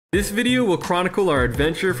This video will chronicle our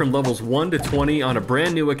adventure from levels 1 to 20 on a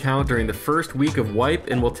brand new account during the first week of wipe,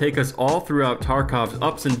 and will take us all throughout Tarkov's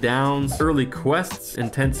ups and downs, early quests,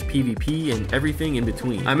 intense PvP, and everything in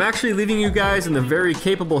between. I'm actually leaving you guys in the very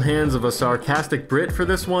capable hands of a sarcastic Brit for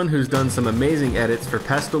this one, who's done some amazing edits for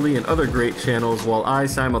Pestily and other great channels, while I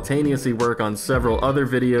simultaneously work on several other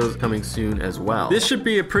videos coming soon as well. This should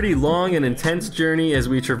be a pretty long and intense journey as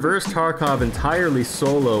we traverse Tarkov entirely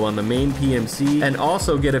solo on the main PMC, and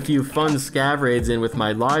also get a few fun scav raids in with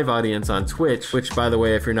my live audience on Twitch, which, by the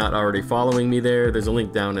way, if you're not already following me there's a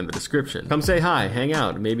link down in the description. Come say hi, hang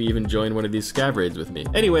out, maybe even join one of these scav raids with me.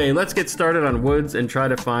 Anyway, let's get started on Woods and try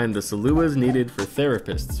to find the Saluas needed for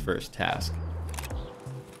Therapist's first task.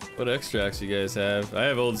 What extracts you guys have? I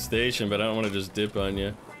have Old Station, but I don't want to just dip on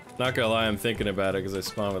you. Not gonna lie, I'm thinking about it because I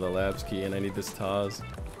spawned with a labs key and I need this Taz.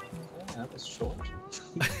 That was short.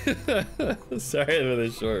 Sorry for the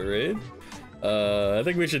short raid. I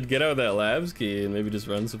think we should get out that labs key and maybe just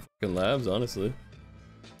run some fucking labs, honestly.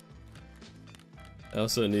 I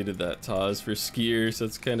also needed that Taz for skier, so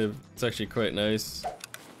it's actually quite nice.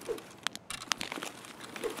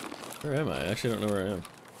 Where am I? I actually don't know where I am.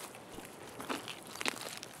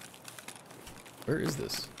 Where is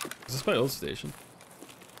this? Is this my old station?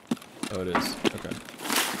 Oh, it is. Okay.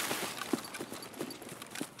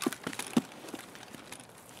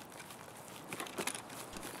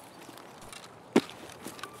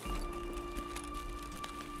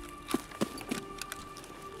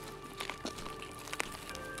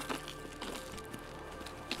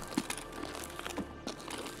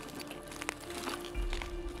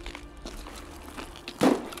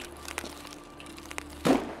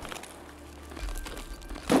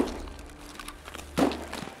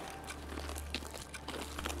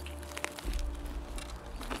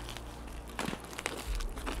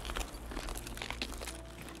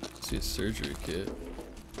 See a surgery kit.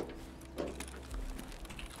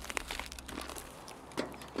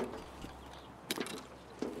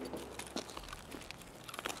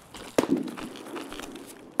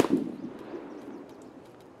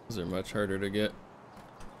 Those are much harder to get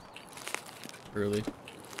early.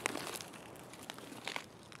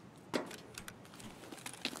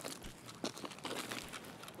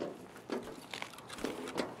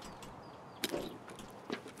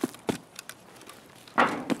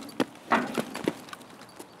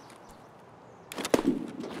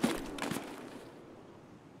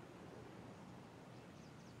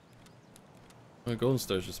 The golden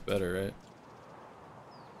star's just better, right?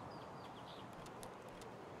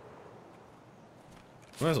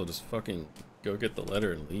 Might as well just fucking go get the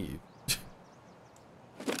letter and leave.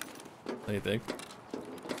 What do you think?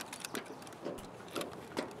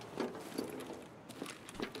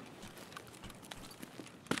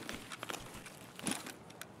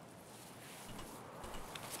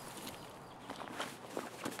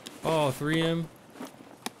 Oh, 3M?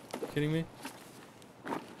 Kidding me?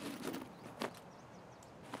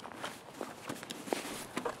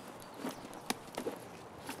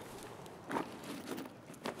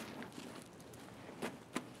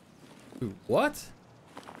 What?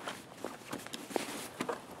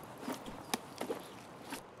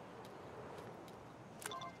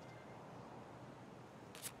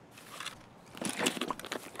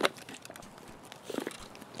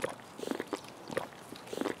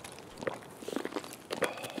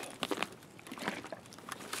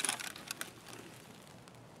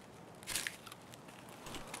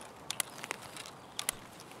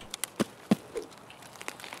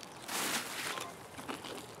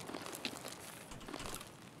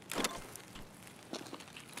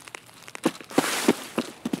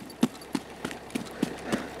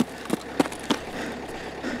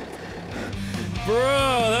 Bro,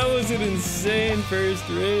 that was an insane first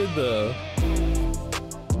raid, though.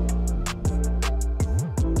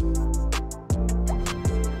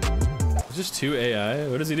 It's just 2 AI?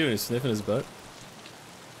 What is he doing? He's sniffing his butt?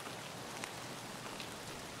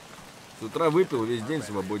 С утра выпил, весь день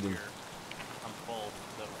свободен. I'm full,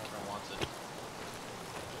 so everyone wants it.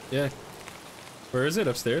 Yeah. Where is it?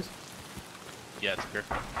 Upstairs? Yeah, it's here.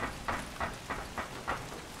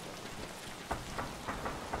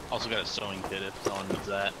 Also got a sewing kit if someone needs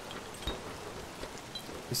that.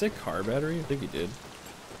 Did he say car battery? I think he did.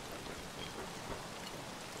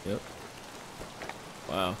 Yep.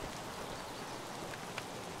 Wow.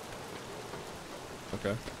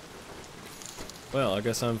 Okay. Well, I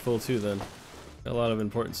guess I'm full too then. Got a lot of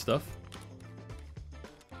important stuff.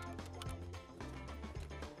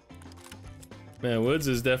 Man, Woods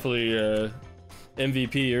is definitely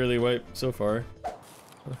MVP early wipe so far. Where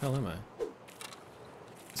the hell am I?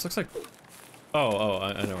 This looks like... Oh,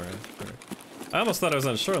 I know where I am. Right. I almost thought I was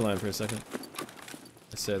on shoreline for a second.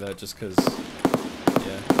 I say that just because,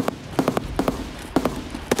 yeah.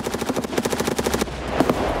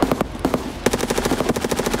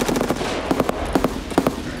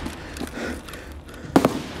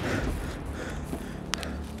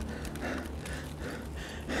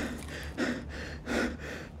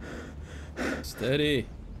 Steady.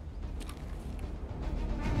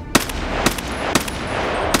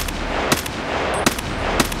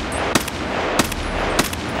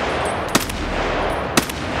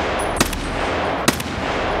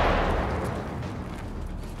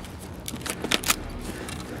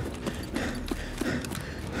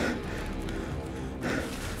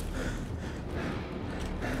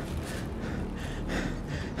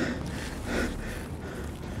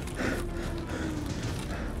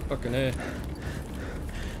 Fucking A. I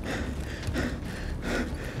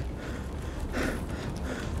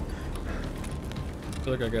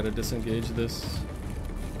feel like I gotta disengage this.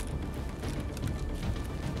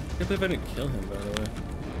 I can't believe I didn't kill him, by the way.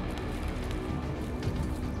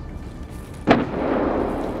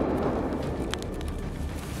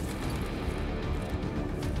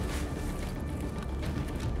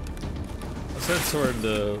 Let's head toward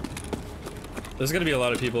the... There's gonna be a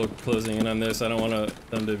lot of people closing in on this. I don't want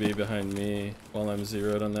them to be behind me while I'm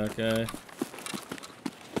zeroed on that guy.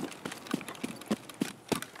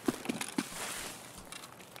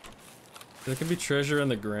 There could be treasure on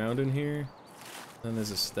the ground in here. Then there's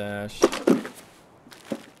a stash. I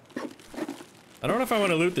don't know if I want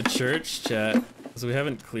to loot the church, chat, because we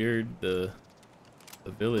haven't cleared the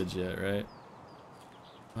village yet, right?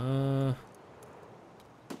 Yeah,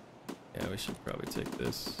 we should probably take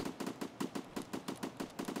this.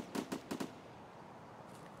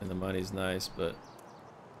 And the money's nice, but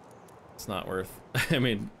it's not worth. I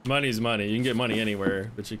mean, money's money. You can get money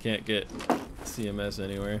anywhere, but you can't get CMS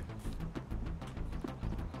anywhere.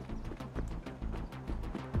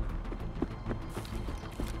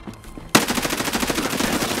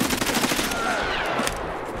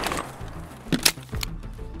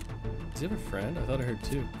 Does he have a friend? I thought I heard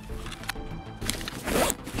two.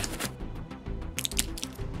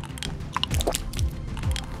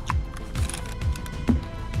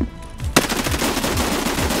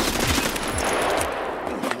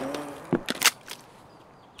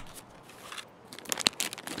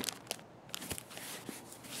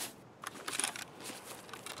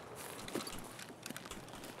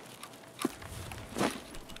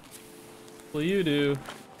 Well, you do.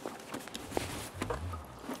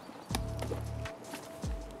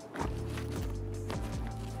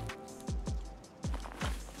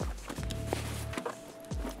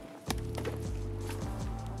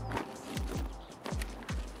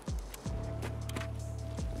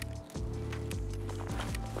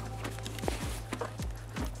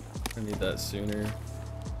 I need that sooner.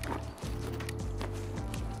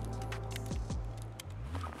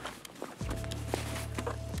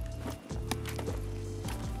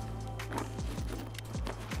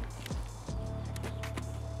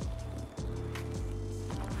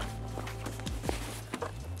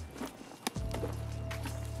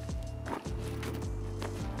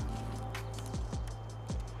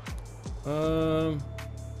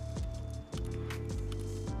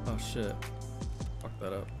 Oh shit. Fuck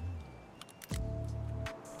that up.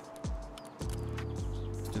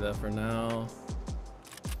 Let's do that for now.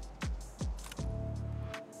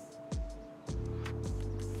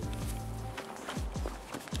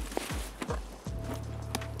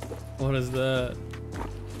 What is that?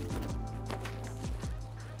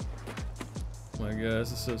 Oh my god,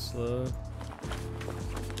 this is so slow.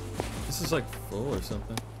 This is like full or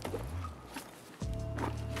something.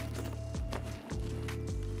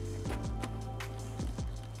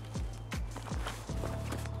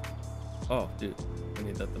 Oh, dude, I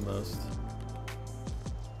need that the most.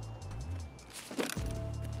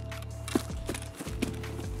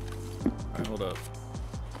 Alright, hold up.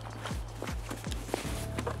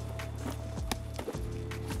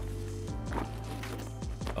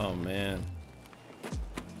 Oh man.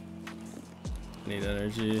 Need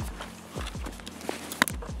energy.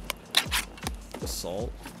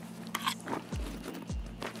 Assault.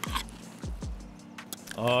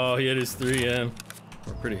 Oh, he had his 3M.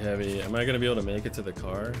 We're pretty heavy. Am I gonna be able to make it to the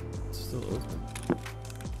car? It's still open.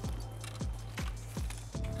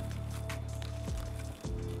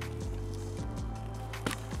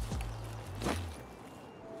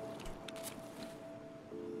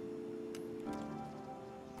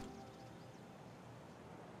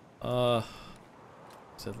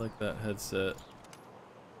 Said like that headset.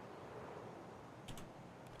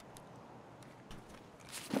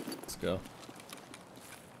 Let's go.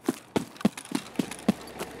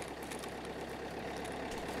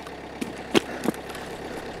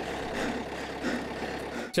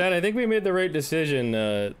 Chad, I think we made the right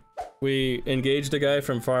decision. We engaged a guy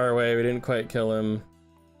from far away. We didn't quite kill him.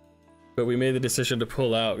 But we made the decision to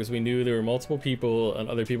pull out because we knew there were multiple people and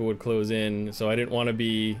other people would close in. So I didn't want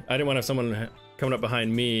to have someone coming up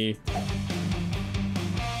behind me.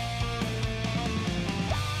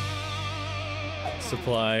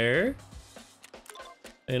 Supplier.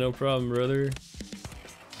 Hey, no problem, brother.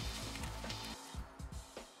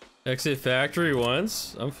 Exit factory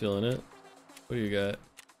once. I'm feeling it. What do you got?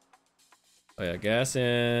 Oh yeah, gas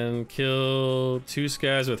in. Kill 2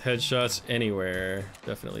 scavs with headshots anywhere.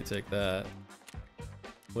 Definitely take that.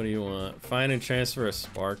 What do you want? Find and transfer a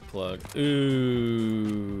spark plug.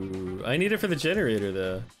 Ooh. I need it for the generator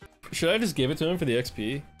though. Should I just give it to him for the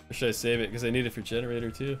XP? Or should I save it? Because I need it for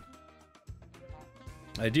generator too.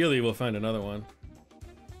 Ideally, we'll find another one.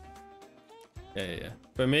 Yeah.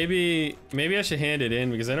 But maybe I should hand it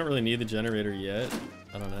in because I don't really need the generator yet.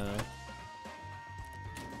 I don't know.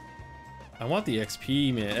 I want the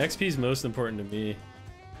XP, man. XP is most important to me.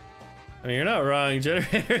 I mean, you're not wrong.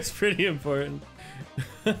 Generator is pretty important.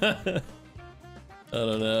 I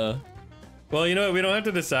don't know. Well, you know what? We don't have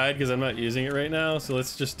to decide because I'm not using it right now. So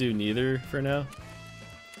let's just do neither for now.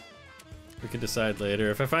 We can decide later.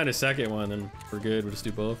 If I find a second one, then we're good. We'll just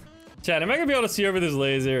do both. Chat, am I gonna be able to see over this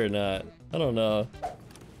laser or not? I don't know.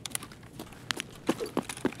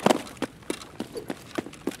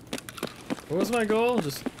 What was my goal?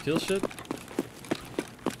 Just kill shit?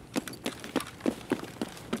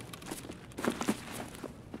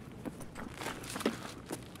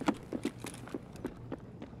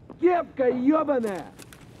 Кепка ёбаная!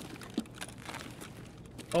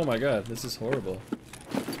 Oh my god, this is horrible.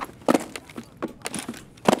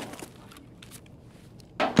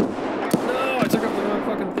 No, I took up the wrong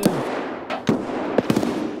fucking thing.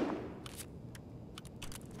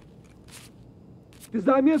 Ты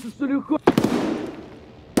за место, что ли, уходишь?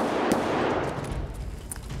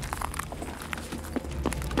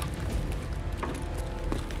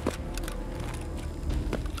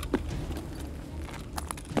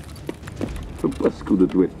 Паскуда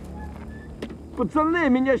тварь. Пацаны,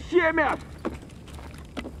 меня щемят!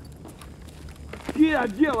 Че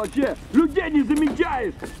дело, че? Людей не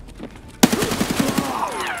замечаешь!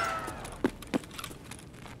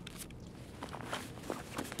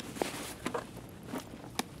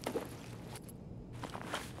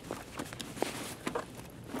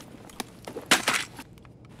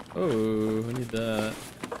 Oh, I need that.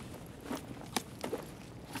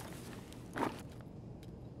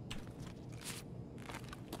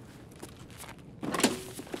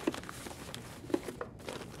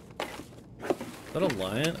 Is that a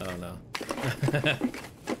lion? Oh no.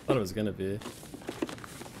 Thought it was gonna be.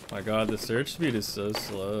 My god, the search speed is so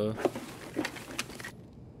slow.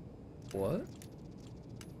 What?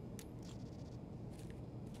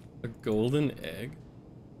 A golden egg?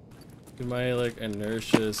 Dude, my like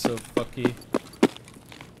inertia is so fucky.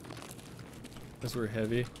 Because we're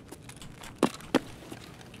heavy.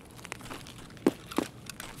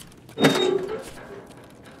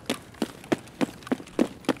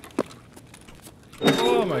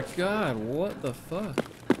 Oh my god, what the fuck?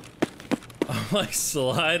 I'm like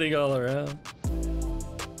sliding all around.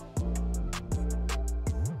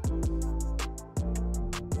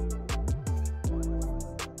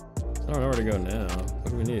 I don't know where to go now.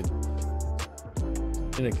 What do we need?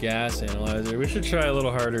 Need a gas analyzer. We should try a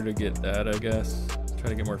little harder to get that, I guess. Try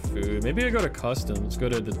to get more food. Maybe I go to customs, go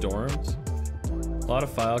to the dorms. A lot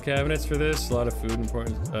of file cabinets for this, a lot of food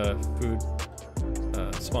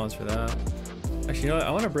spawns for that. Actually, you know what?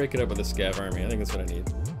 I want to break it up with a scav army. I think that's what I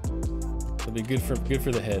need. It'll be good for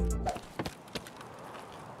the head.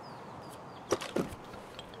 I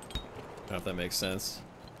don't know if that makes sense.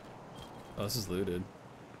 Oh, this is looted.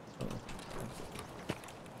 Oh.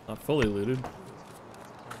 Not fully looted.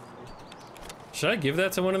 Should I give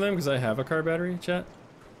that to one of them because I have a car battery, chat?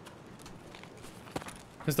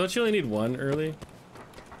 Because don't you only need one early?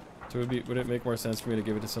 So would it make more sense for me to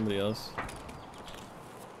give it to somebody else?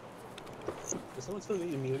 Does someone still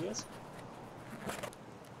need Amelia's?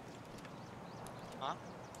 Huh?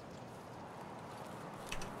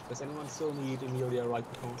 Does anyone still need Amelia right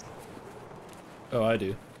becomes? Oh, I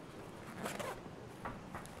do.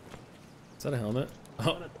 Is that a helmet?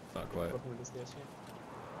 Oh, not quite.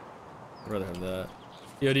 I'd rather have that.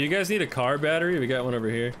 Yo, do you guys need a car battery? We got one over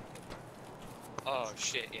here. Oh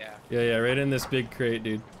shit, yeah. Yeah, right in this big crate,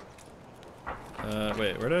 dude.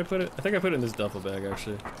 Wait, where did I put it? I think I put it in this duffel bag,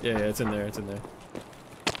 actually. Yeah, it's in there, it's in there.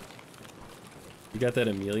 You got that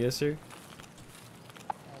Amelia, sir?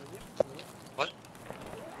 What?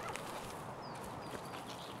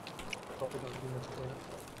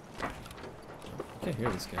 Can't hear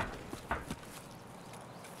this guy.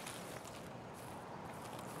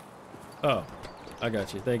 Oh, I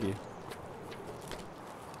got you. Thank you.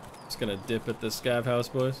 Just gonna dip at the scav house,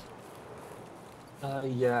 boys.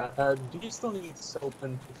 Yeah. Do you still need soap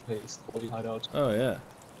and toothpaste for the hideout? Oh yeah.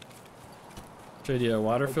 Trade you a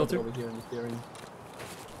water I'll put it filter? over here in the clearing.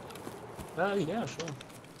 Yeah, sure.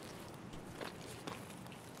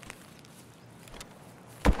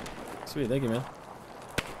 Sweet, thank you, man.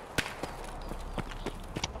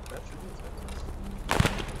 That should be it.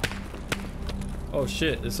 Oh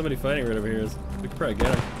shit, there's somebody fighting right over here. We could probably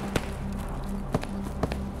get him.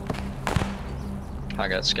 I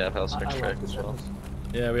got scav house I like extract this as well. one.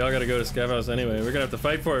 Yeah, we all gotta go to scav house anyway. We're gonna have to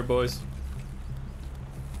fight for it, boys.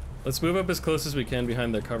 Let's move up as close as we can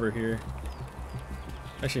behind the cover here.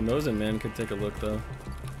 Actually, Mosin man could take a look though.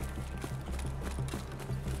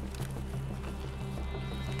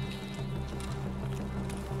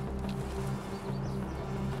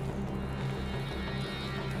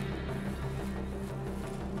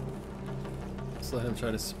 Let's let him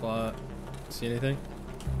try to spot. See anything?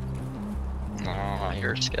 No, I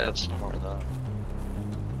hear scavs somewhere though.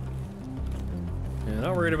 Yeah,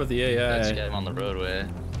 not worried about the AI. That scav on the roadway.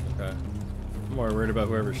 Okay. I'm more worried about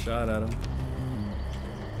whoever shot at him.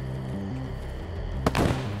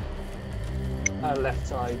 Left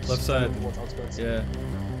side. Left side. Towards outskirts. Yeah.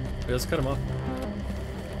 Wait, let's cut him off.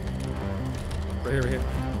 Right here, right here.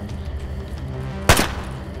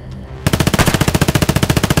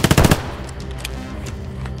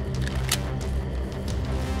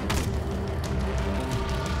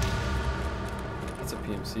 That's a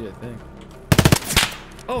PMC, I think.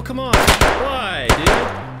 Oh, come on! Why,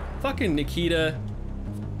 dude? Fucking Nikita.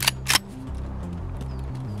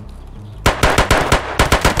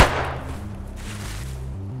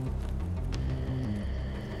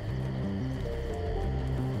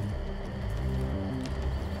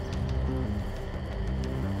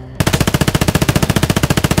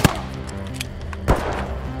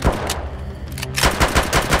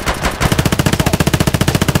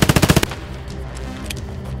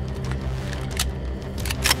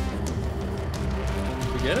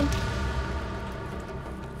 Get him?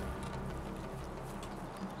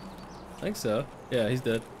 I think so. Yeah, he's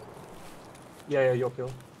dead. Yeah, your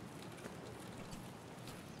kill.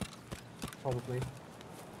 Probably.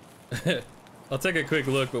 I'll take a quick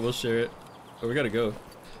look, but we'll share it. But we gotta go.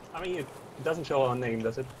 I mean, it doesn't show our name,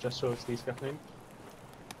 does it? Just shows the scav name.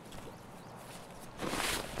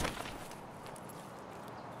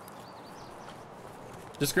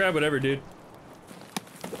 Just grab whatever, dude.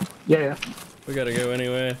 Yeah. We gotta go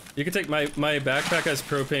anyway. You can take my backpack has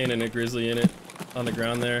propane and a grizzly in it on the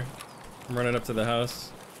ground there. I'm running up to the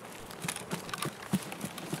house.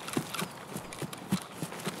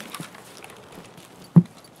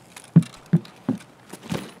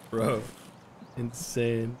 Bro,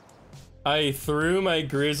 insane. I threw my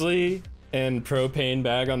grizzly and propane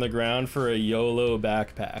bag on the ground for a YOLO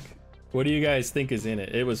backpack. What do you guys think is in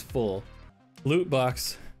it? It was full. Loot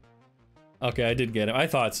box. Okay, I did get him. I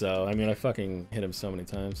thought so. I mean, I fucking hit him so many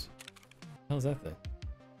times. How's that thing?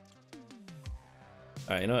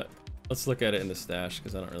 Alright, you know what? Let's look at it in the stash,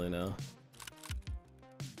 because I don't really know.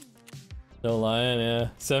 No lion, yeah.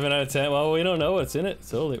 7 out of 10. Well, we don't know what's in it.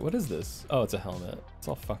 Totally. What is this? Oh, it's a helmet. It's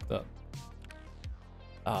all fucked up.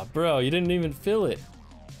 Ah, bro, you didn't even fill it.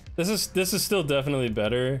 This is still definitely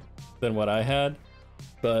better than what I had,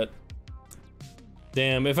 but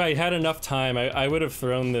damn, if I had enough time, I would have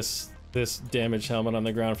thrown this damaged helmet on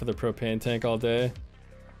the ground for the propane tank all day.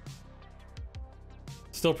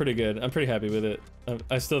 Still pretty good. I'm pretty happy with it.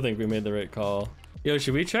 I still think we made the right call. Yo,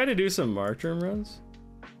 should we try to do some mark room runs?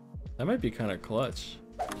 That might be kind of clutch.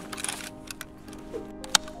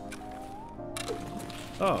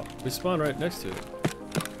 Oh, we spawned right next to it.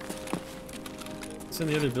 It's in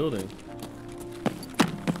the other building.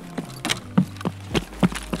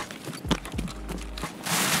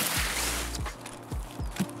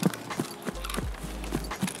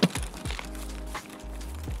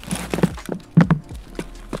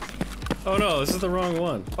 Oh no, this is the wrong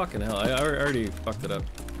one. Fucking hell, I already fucked it up.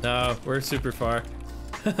 No, we're super far.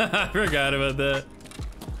 I forgot about that.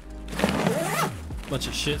 Bunch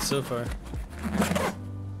of shit so far.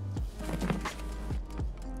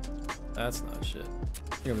 That's not shit.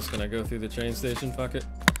 I think I'm just gonna go through the train station, fuck it.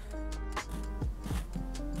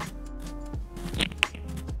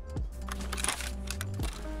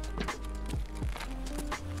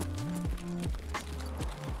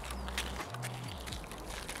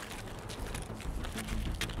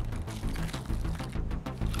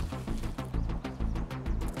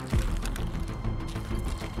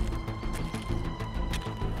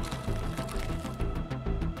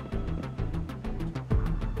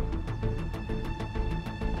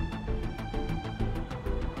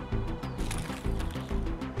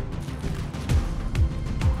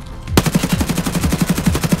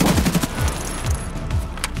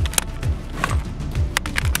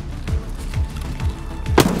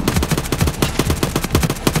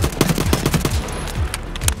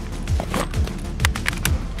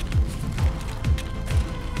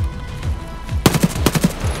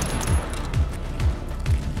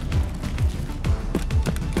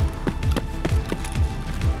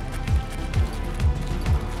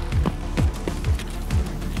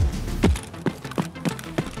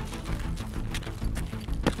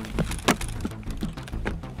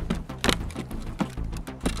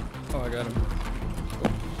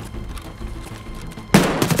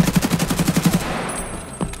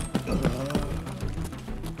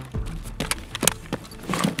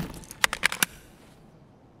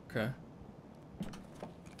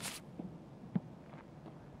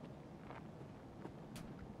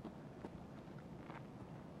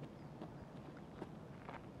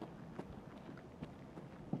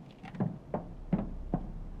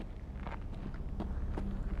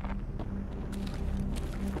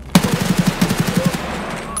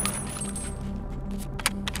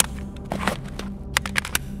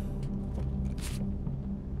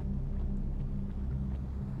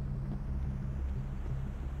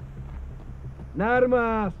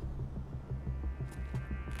 Нормас!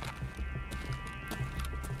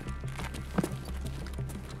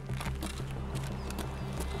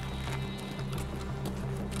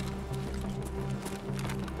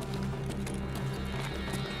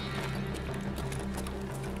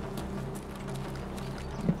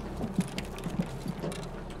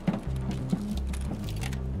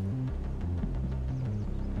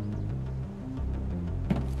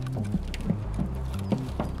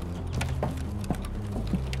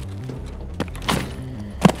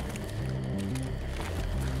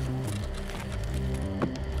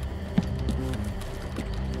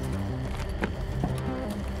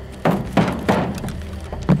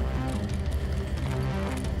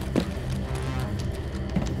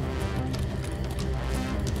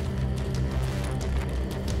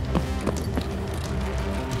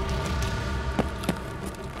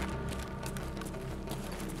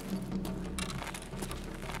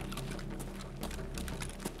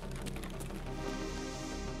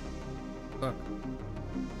 Fuck.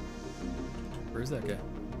 Where's that guy?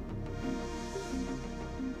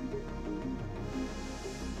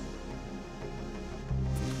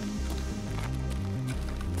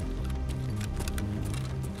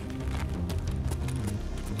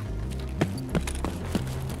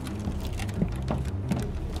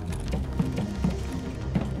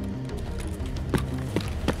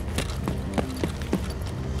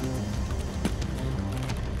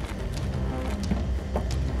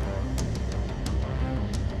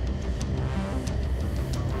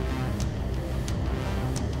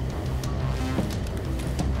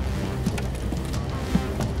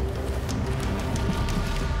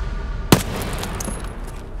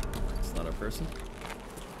 Person.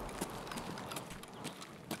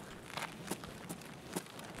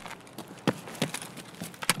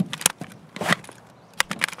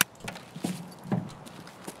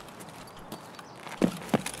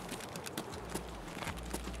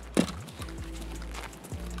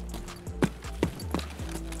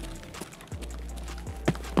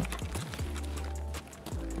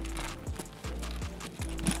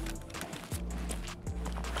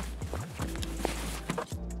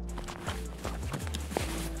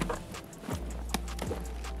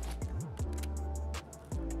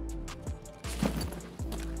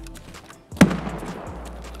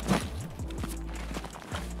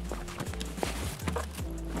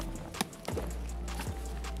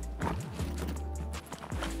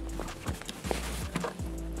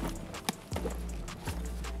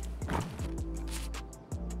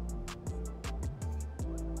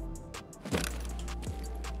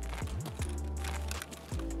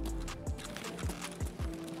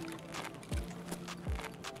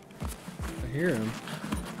 I hear him.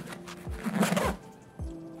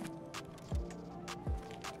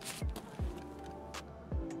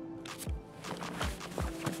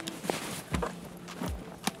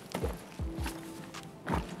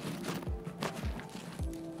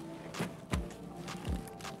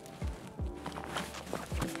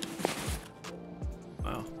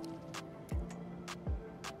 Wow.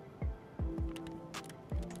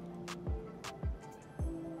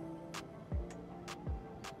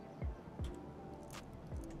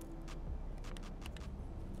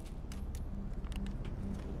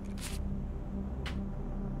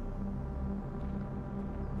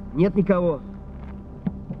 Нет никого.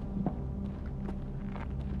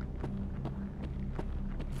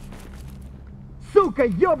 Сука,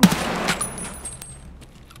 ёб...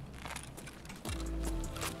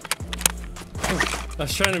 I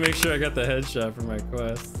was trying to make sure I got the headshot for my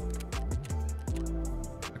quest.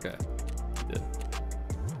 Okay, I did.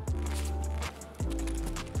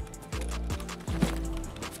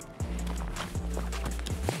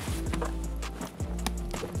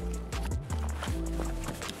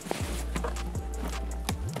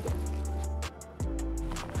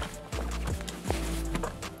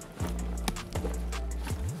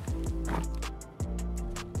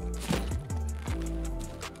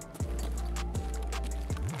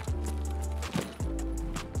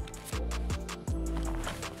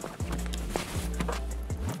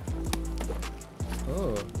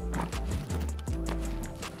 Oh.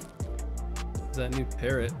 Is that new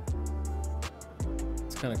parrot?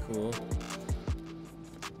 It's kind of cool.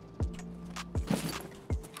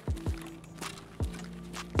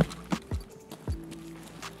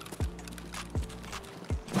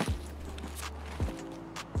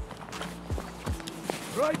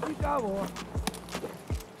 Вроде никого.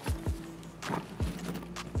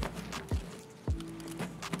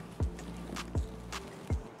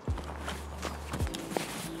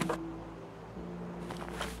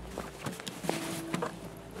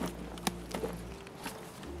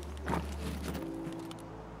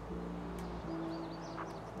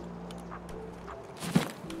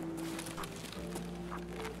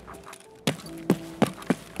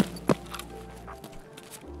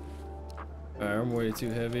 Alright, I'm way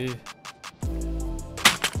too heavy. I'll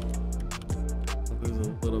lose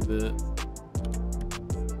a little bit.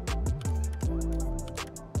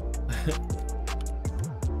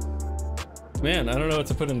 Man, I don't know what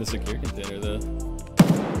to put in the secure container though.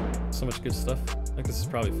 So much good stuff. I think this is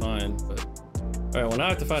probably fine, but... Alright, well now I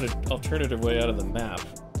have to find an alternative way out of the map.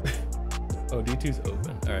 Oh, D2's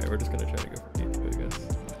open. Alright, we're just gonna try to go for D2, I guess.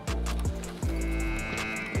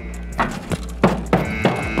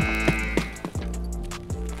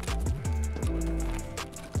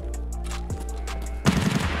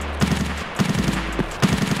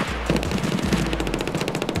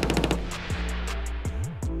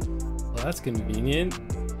 Well, that's convenient.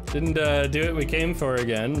 Didn't do what we came for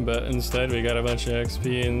again, but instead we got a bunch of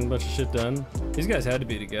XP and a bunch of shit done. These guys had to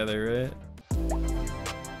be together, right?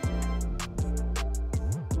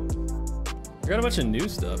 We got a bunch of new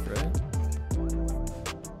stuff, right?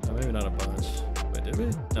 Oh, maybe not a bunch. Wait, did we?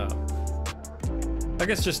 No. I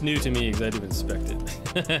guess just new to me because I didn't inspect it.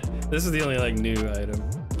 This is the only like new item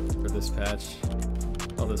for this patch.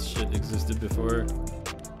 All this shit existed before.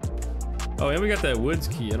 Oh, and we got that woods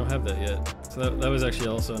key. I don't have that yet. So that was actually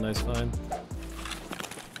also a nice find.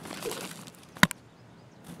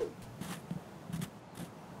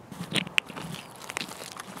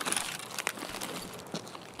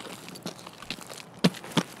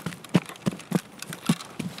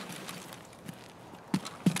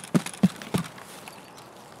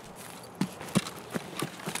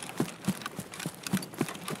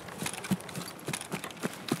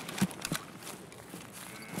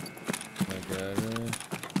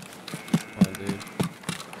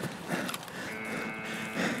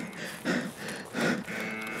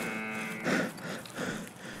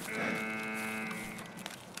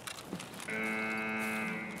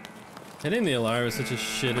 Hitting the alarm is such a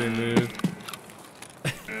shitter move.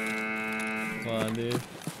 Come on, dude.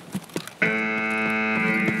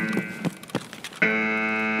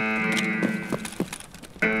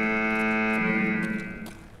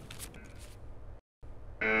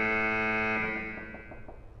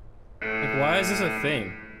 Like, why is this a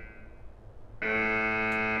thing?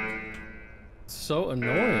 It's so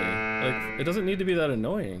annoying. Like, it doesn't need to be that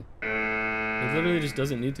annoying. It literally just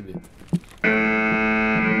doesn't need to be.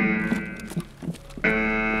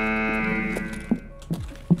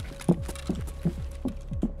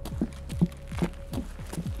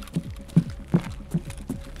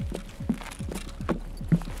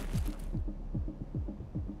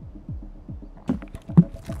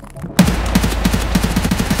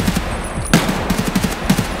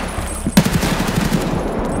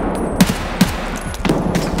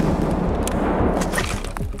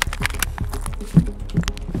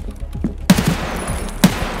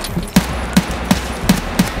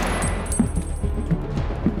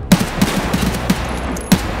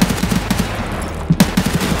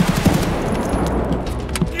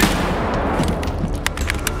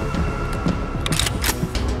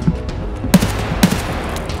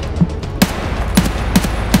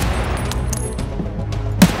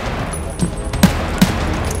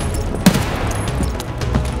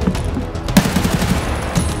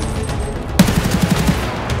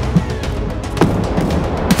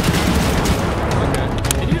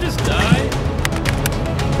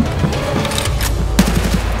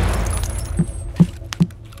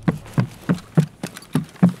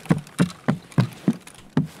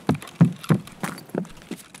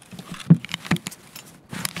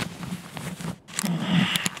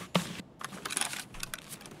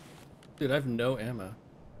 Dude, I have no ammo.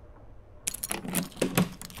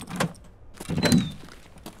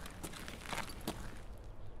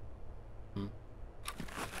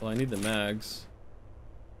 Well, I need the mags.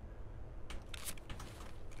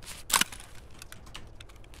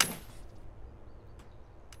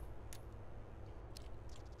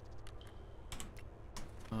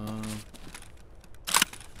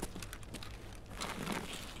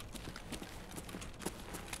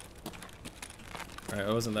 Alright,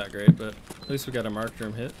 it wasn't that great, but at least we got a marked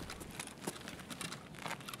room hit.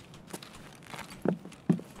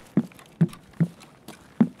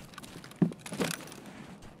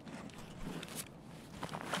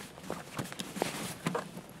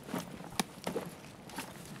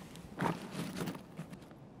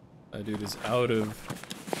 That dude is out of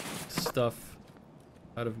stuff,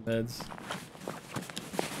 out of meds.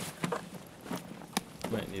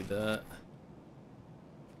 Might need that.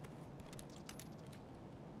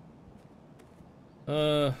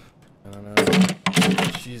 I don't know.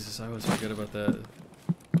 Jesus, I always forget about that.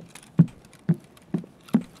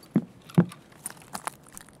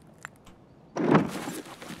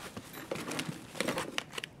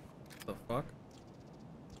 What the fuck?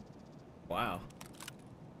 Wow.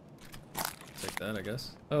 Take that, I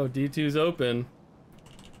guess. Oh, D2's open.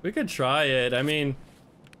 We could try it. I mean,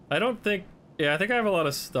 I don't think... Yeah, I think I have a lot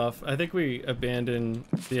of stuff. I think we abandoned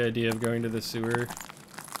the idea of going to the sewer.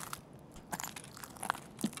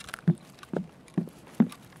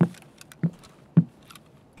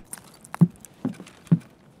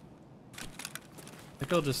 I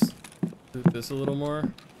think I'll just loot this a little more.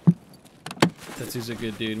 Tetsu's a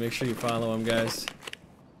good dude. Make sure you follow him, guys.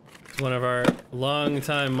 He's one of our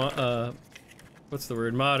long-time, what's the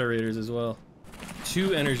word? Moderators as well.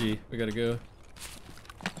 2 energy. We gotta go.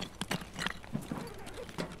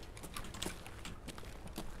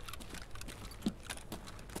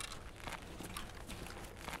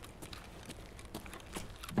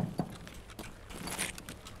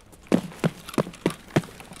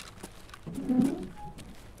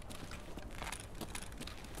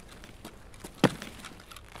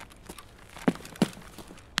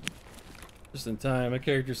 Just in time. My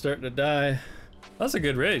character's starting to die. That's a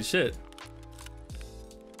good raid. Shit.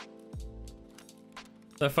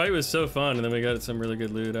 That fight was so fun, and then we got some really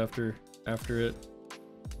good loot after it.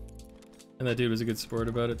 And that dude was a good sport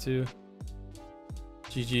about it too.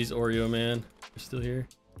 GG's Oreo man. You're still here.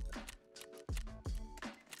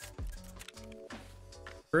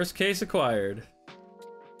 First case acquired.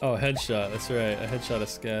 Oh, headshot. That's right. I headshot a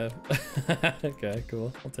scav. Okay,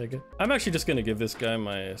 cool. I'll take it. I'm actually just gonna give this guy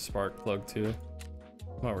my spark plug too.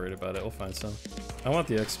 I'm not worried about it. We'll find some. I want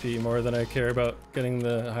the XP more than I care about getting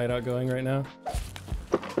the hideout going right now.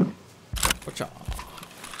 Watch out.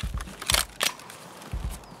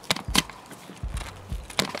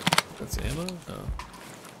 That's ammo? Oh.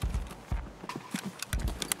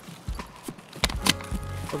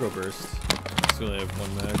 I'll go burst. I only have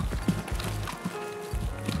 1 mag.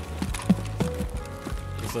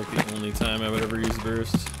 It's like the only time I would ever use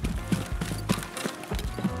burst.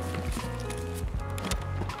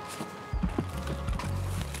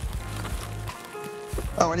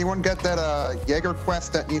 Oh, anyone got that Jaeger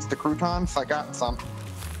quest that needs the croutons? I got some.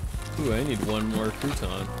 Ooh, I need 1 more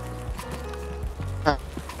crouton. Huh.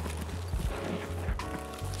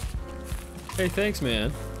 Hey, thanks,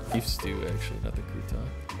 man. Beef stew, actually, not the crouton.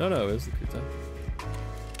 No, it was the crouton.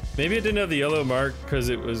 Maybe it didn't have the yellow mark because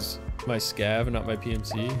it was my scav and not my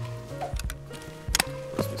PMC.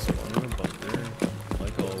 Must be spawning in a bunker,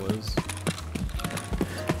 like always.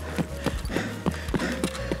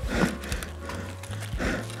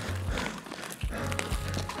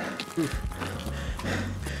 Oof.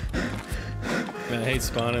 Man, I hate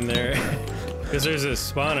spawning there. Because there's a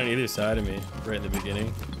spawn on either side of me, right in the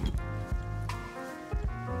beginning.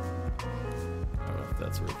 I don't know if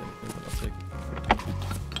that's worth anything, but I'll take it.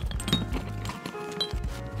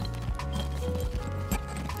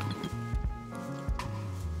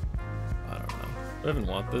 I don't know. Do I even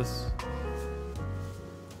want this?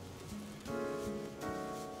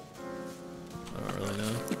 I don't really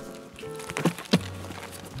know.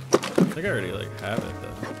 I think I already like have it though.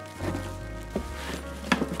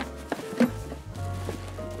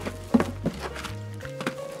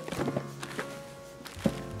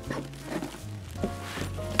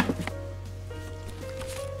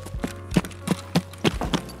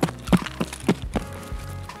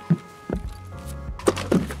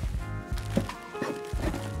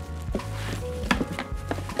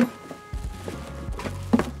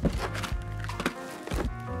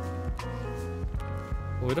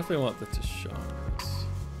 We definitely want the Tashakas.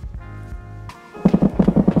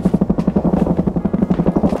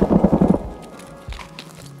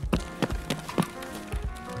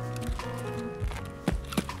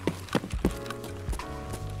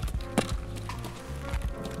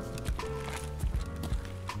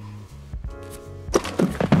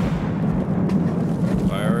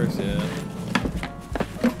 Fireworks, yeah.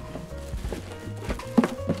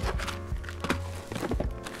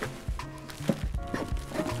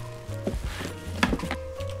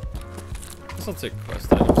 I'll take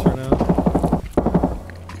quest items for now.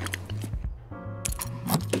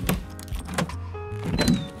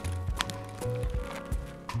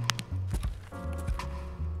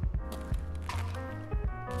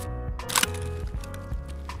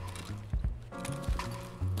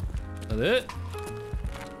 That it?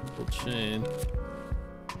 Full chain.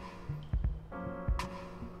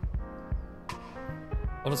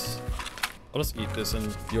 I'll just eat this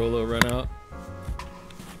and YOLO run out.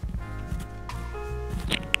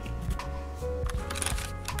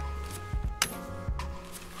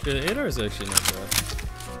 Yeah, the 8R is actually not bad.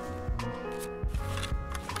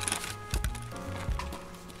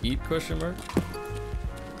 Eat question mark?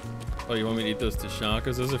 Oh, you want me to eat those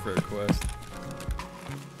Tashakas? Those are for a quest.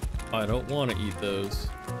 I don't want to eat those.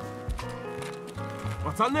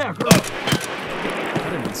 Пацаны, I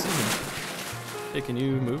didn't even see him. Hey, can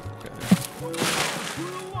you move? Okay.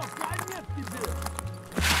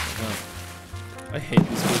 Oh. I hate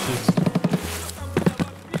these bitches.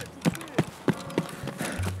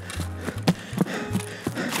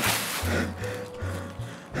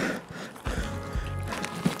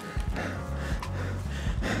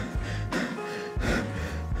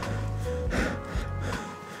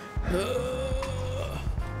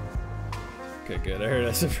 Okay, good. I heard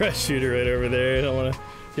a suppressed shooter right over there. I don't want to.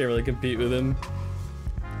 Can't really compete with him.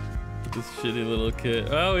 With this shitty little kit.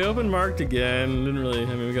 Oh, we opened marked again. Didn't really. I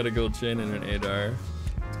mean, we got a gold chain and an ADAR.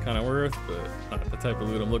 It's kind of worth, but not the type of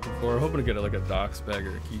loot I'm looking for. I'm hoping to get like a docs bag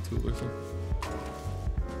or a key tool or something.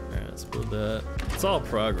 All right, let's build that. It's all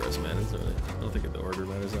progress, man. It's really, I don't think the order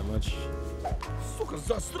matters that much. Сука,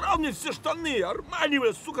 засрал мне все штаны!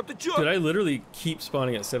 Арманивая, сука, ты чё? Dude, I literally keep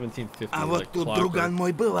spawning at 1750. А вот like тут clockwork. друган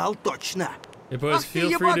мой бывал точно. Hey boys, Ах ты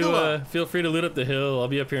feel free to loot up the hill. I'll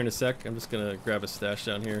be up here in a sec. I'm just gonna grab a stash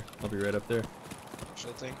down here. I'll be right up there.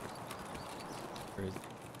 Sure thing. Where is it?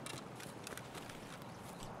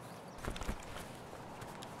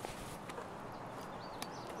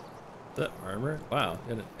 Is that armor? Wow,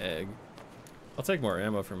 got an egg. I'll take more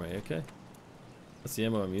ammo for my AK. That's the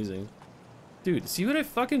ammo I'm using. Dude, see what I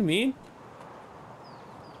fucking mean?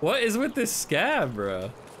 What is with this scab,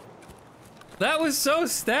 bro? That was so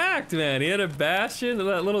stacked, man. He had a bastion.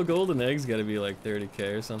 That little golden egg's gotta be like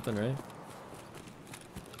 30k or something, right?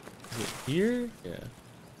 Is it here? Yeah.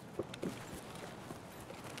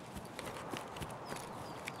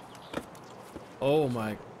 Oh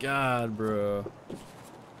my god, bro.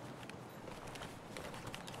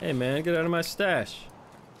 Hey man, get out of my stash.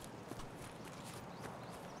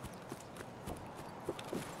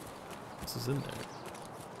 This is in there.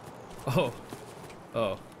 Oh.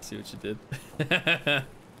 Oh, see what you did.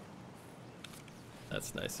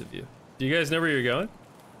 That's nice of you. Do you guys know where you're going?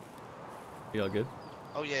 You all good?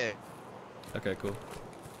 Oh yeah. Okay, cool.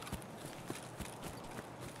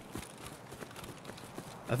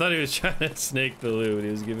 I thought he was trying to snake the loot when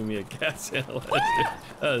he was giving me a gas analyzer.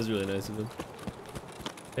 That was really nice of him.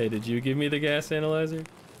 Hey, did you give me the gas analyzer?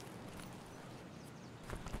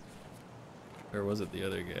 Or was it the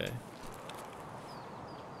other guy?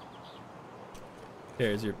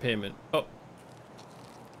 Here's your payment. Oh.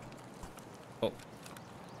 Oh.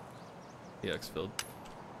 The X filled.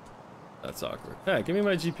 That's awkward. Hey, give me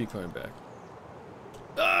my GP coin back.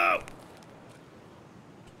 Oh!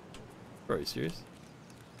 Bro, are you serious?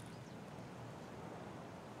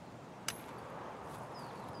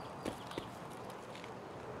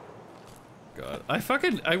 God.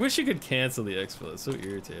 I wish you could cancel the X fill. It's so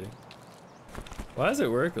irritating. Why does it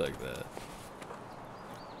work like that?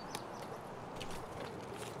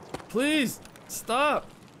 Please stop.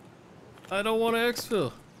 I don't want to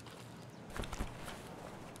exfil.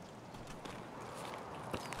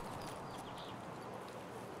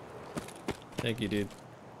 Thank you, dude.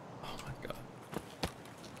 Oh my god.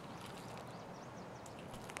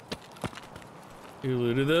 You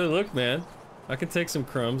looted it. Look, man. I can take some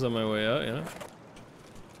crumbs on my way out, you know?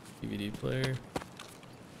 DVD player.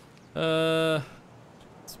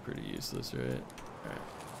 It's pretty useless, right? Alright.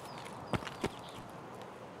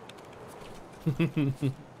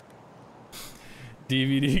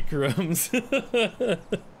 DVD crumbs.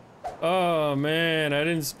 Oh man, I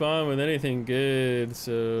didn't spawn with anything good,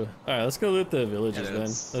 so alright, let's go loot the villages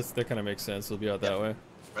then. That kind of makes sense. We'll be out that way.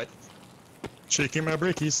 Right. Shaking my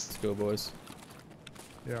brickies. Let's go, boys.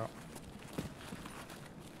 Yeah.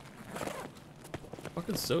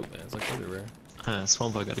 Fucking soap, man. It's like everywhere.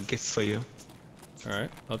 Swamp, I got a gift for you.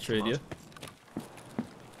 Alright, I'll trade you.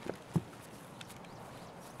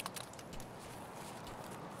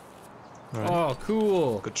 Right. Oh,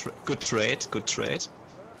 cool. Good trade. Good trade.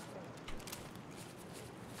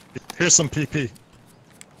 Here's some PP.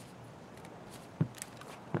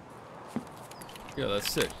 Yeah, that's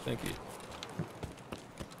sick. Thank you.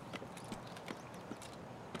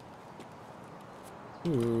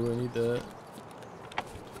 Ooh, I need that.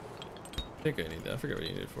 I think I need that. I forget what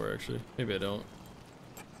you need it for, actually. Maybe I don't.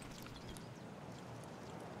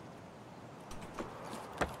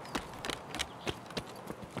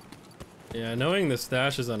 Yeah, knowing the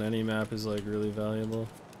stashes on any map is like really valuable.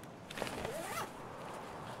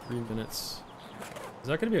 3 minutes. Is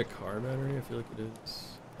that gonna be a car battery? I feel like it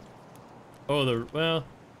is. Oh, well,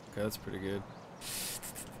 okay, that's pretty good.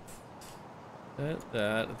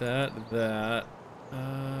 That.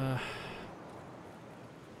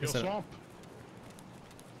 Yo, Swamp.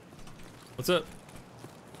 What's up?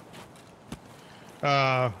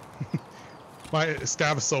 My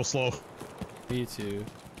stab is so slow. Me too.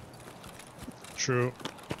 True.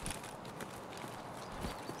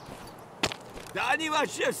 Да они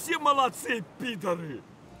вообще все молодцы, пидоры!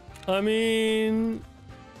 I mean,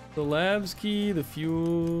 the labs key, the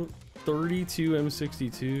fuel, 32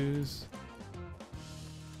 M62s.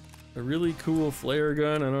 A really cool flare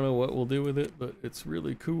gun. I don't know what we'll do with it, but it's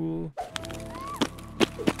really cool.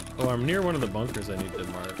 Oh, I'm near one of the bunkers I need to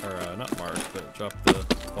mark, or not mark, but drop the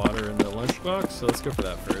water in the lunchbox. So let's go for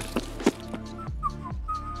that first.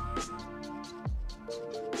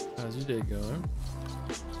 How's your day going?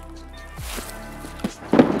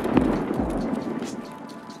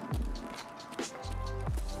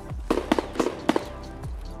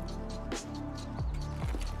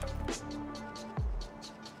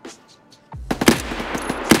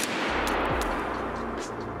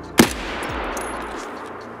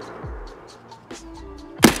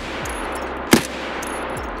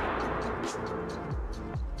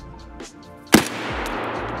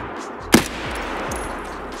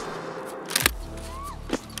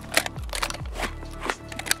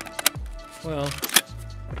 Well,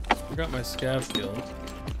 I got my scav kill.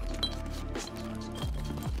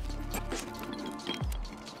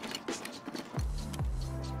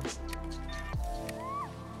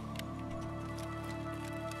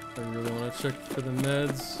 I really want to check for the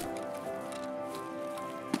meds.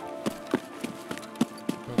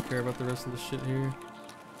 Don't care about the rest of the shit here.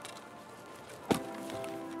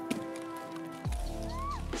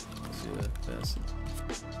 Let's see that fast.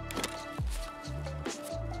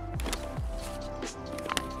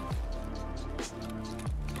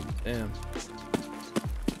 Damn.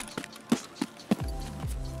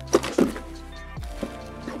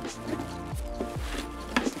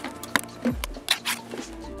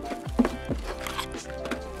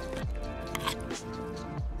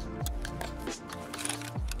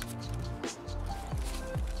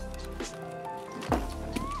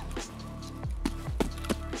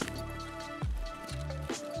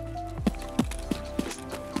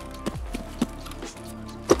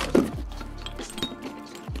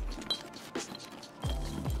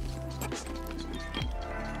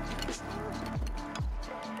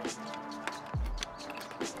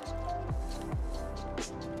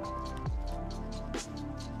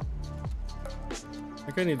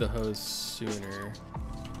 I think I need the hose sooner.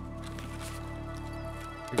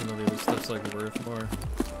 Even though the other stuff's like worth more.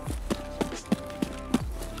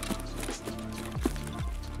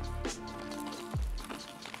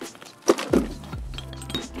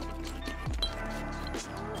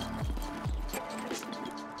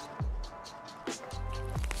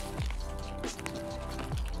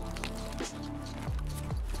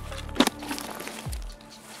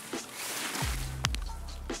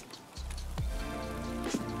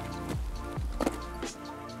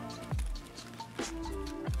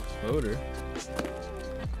 Motor.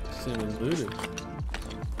 Seeming looted.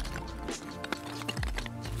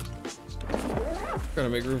 Gotta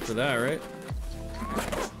make room for that, right?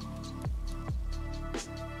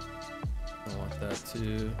 I want that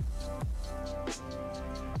too.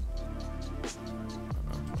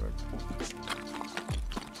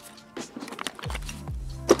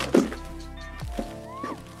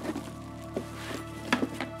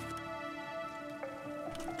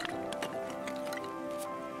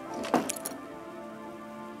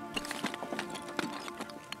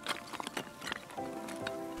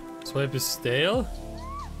 Swipe is stale?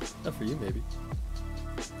 Not for you, maybe.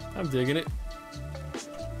 I'm digging it.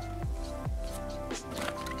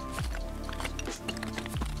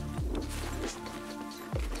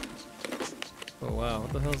 Oh wow,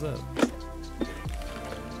 what the hell is that?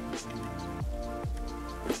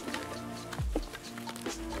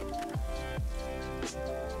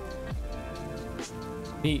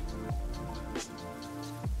 Neat.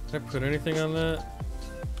 Did I put anything on that?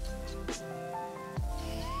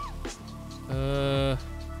 I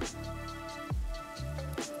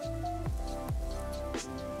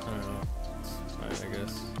don't know. It's fine, I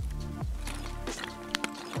guess.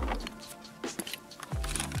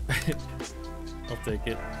 I'll take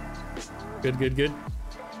it. Good, good, good.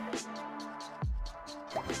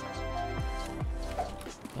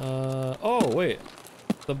 Oh, wait.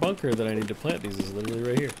 The bunker that I need to plant these is literally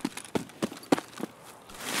right here.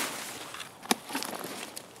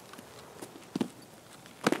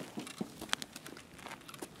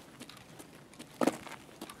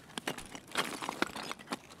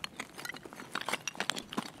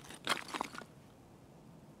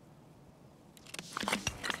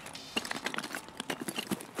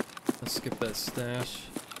 Let's skip that stash.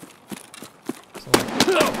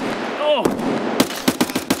 Oh!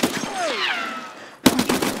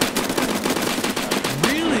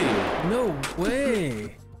 Really? No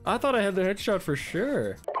way! I thought I had the headshot for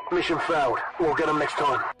sure. Mission failed. We'll get them next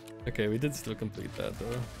time. Okay, we did still complete that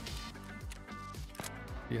though.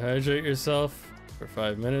 Dehydrate yourself for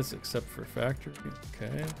 5 minutes, except for factory.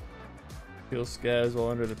 Okay. Heal scabs while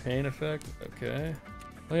under the pain effect. Okay.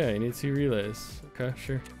 Oh yeah, you need 2 relays. Okay,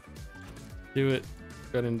 sure. Do it.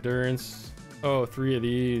 Got endurance. Oh, 3 of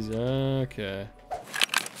these. Okay.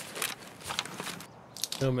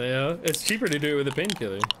 No mayo. It's cheaper to do it with a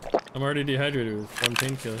painkiller. I'm already dehydrated with 1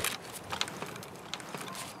 painkiller.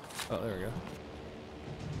 Oh, there we go.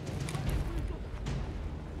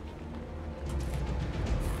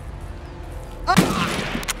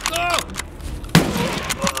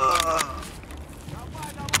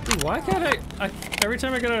 Dude, why can't I every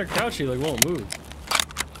time I get on a couch, he like won't move.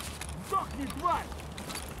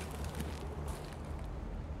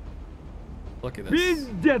 Look at this.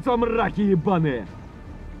 Пиздец вам раки ебаные.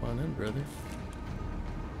 Come on in, brother.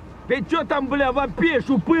 Ты чё там, бля, вопишь,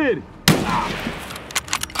 упырь?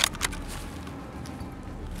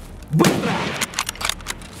 Быстро!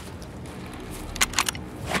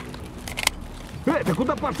 Ты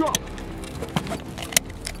куда пошел?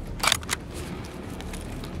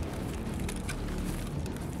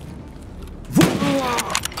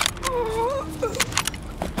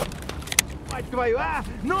 Мать твою, а?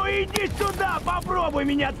 Ну иди сюда, попробуй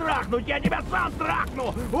меня трахнуть, я тебя сам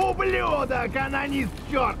трахну! Ублюдок, анонист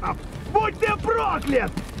чертов! Будь ты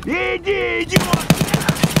проклят! Иди, идиот!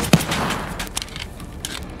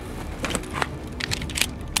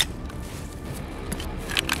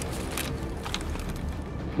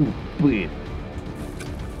 Упырь!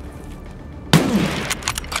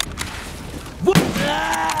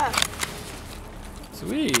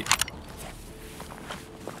 Sweet.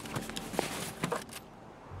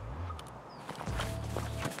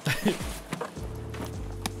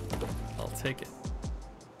 I'll take it.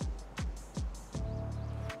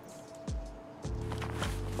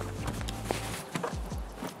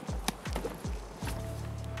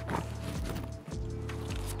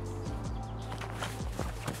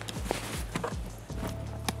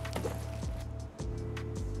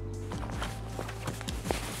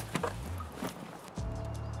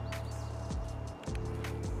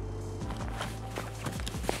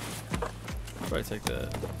 Probably take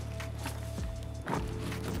that.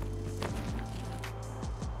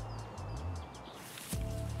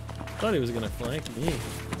 Thought he was gonna flank me.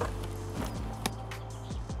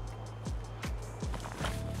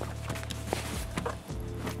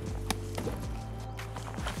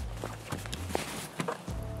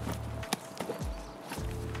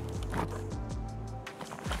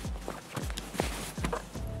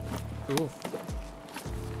 Cool.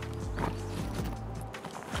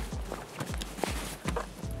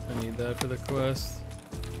 I need that for the quest.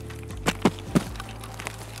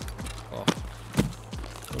 Oh.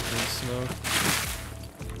 Open smoke.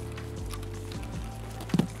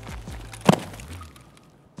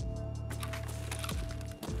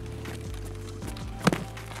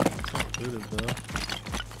 Not looted though.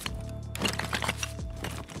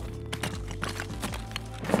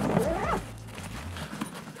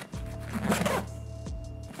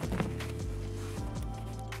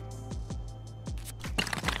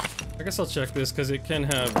 I guess I'll check this because it can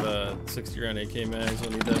have 60 round AK mags.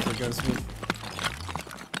 We'll need that for gunsmith.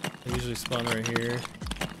 They usually spawn right here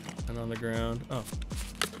and on the ground. Oh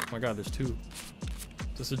my god, there's 2.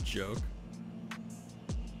 Is this a joke?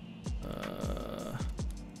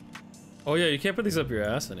 Oh yeah, you can't put these up your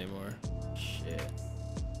ass anymore. Shit.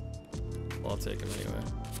 Well, I'll take them anyway.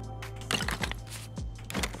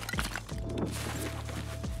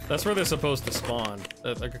 That's where they're supposed to spawn,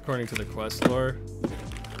 like according to the quest lore.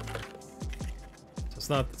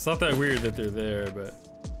 It's not that weird that they're there, but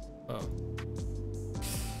oh.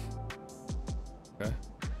 Okay.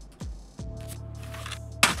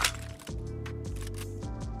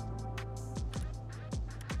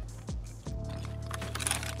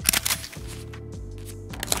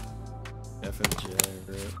 FMG,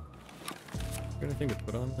 right? Got anything to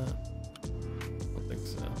put on that? I don't think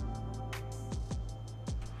so.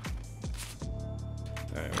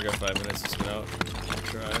 Alright, we got 5 minutes to spin out.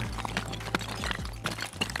 Try.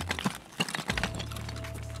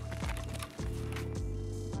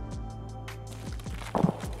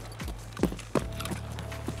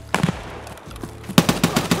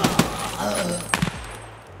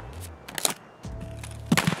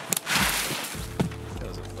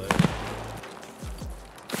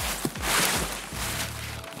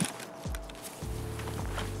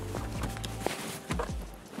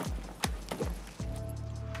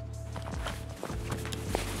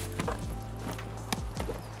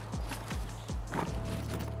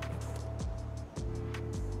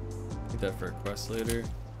 that for a quest later.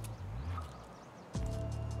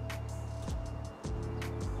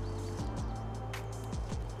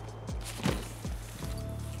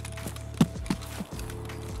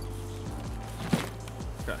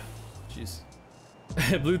 Jeez.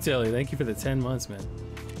 Blue Taily, thank you for the 10 months, man.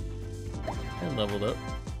 And leveled up.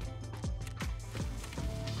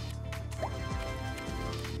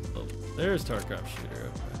 Oh, there's Tarkov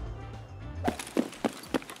shooter.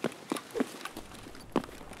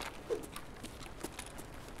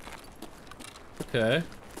 Okay.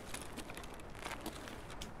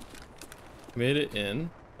 Made it in.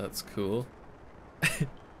 That's cool.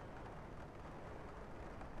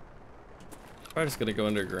 Probably just gonna go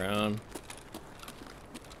underground.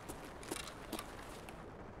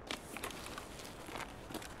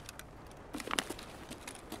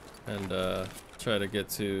 And try to get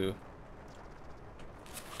to,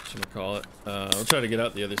 whatchamacallit, I'll try to get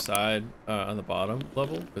out the other side on the bottom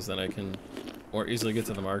level, because then I can more easily get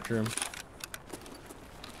to the marked room.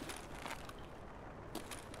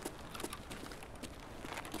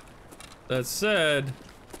 That said,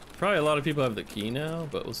 probably a lot of people have the key now,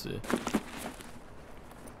 but we'll see.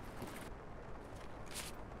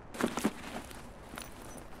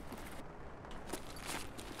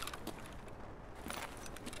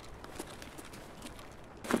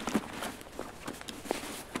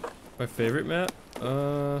 My favorite map? I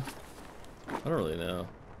don't really know.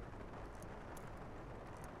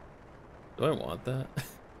 Do I want that?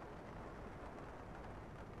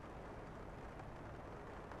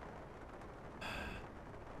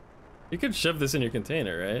 You could shove this in your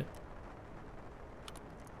container, right?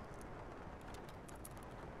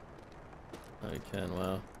 Oh, you can,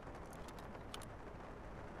 wow.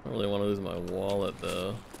 I don't really want to lose my wallet,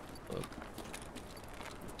 though. Look.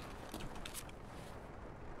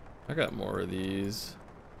 I got more of these.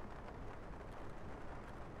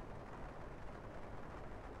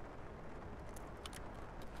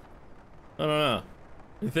 I don't know.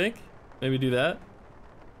 You think? Maybe do that?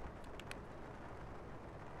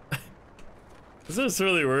 Is this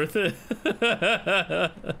really worth it?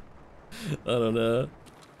 I don't know.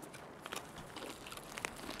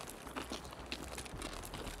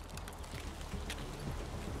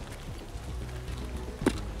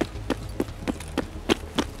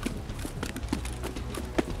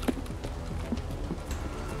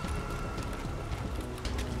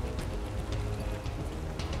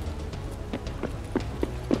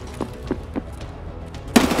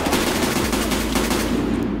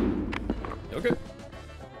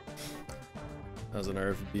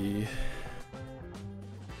 RFB.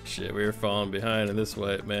 Shit, we were falling behind in this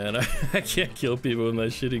wipe, man. I can't kill people with my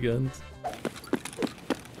shitty guns.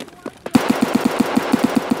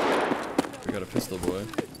 We got a pistol, boy.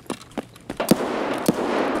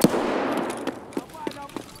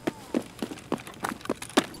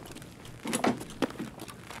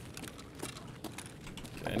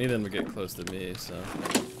 Okay, I need them to get close to me, so.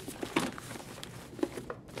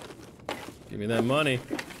 Give me that money.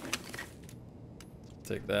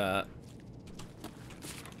 Take that.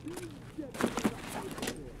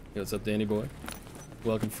 Yo, what's up, Danny boy?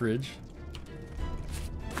 Welcome, fridge.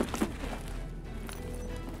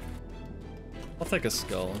 I'll take a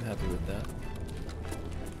skull. I'm happy with that.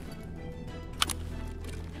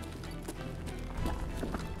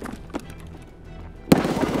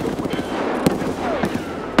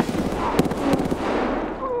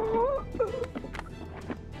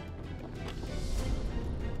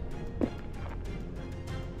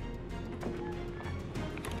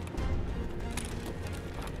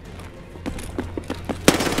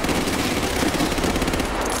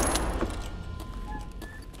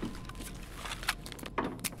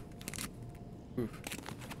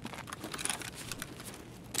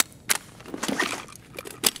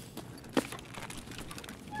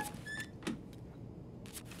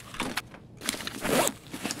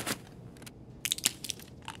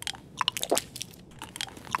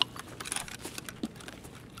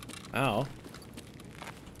 Ow.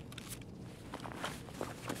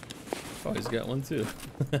 Oh, he's got one too.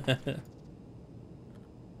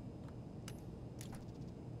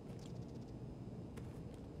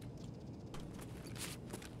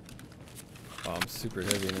 Oh, I'm super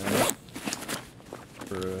heavy now.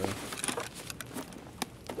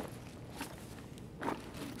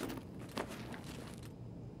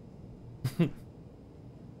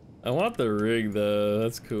 I want the rig though,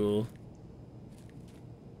 that's cool.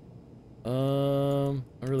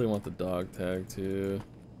 I really want the dog tag too.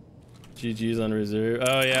 GG's on reserve.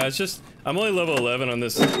 Oh yeah, it's just I'm only level 11 on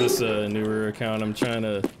this newer account. I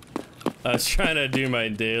was trying to do my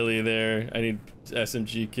daily there. I need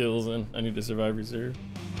SMG kills and I need to survive reserve.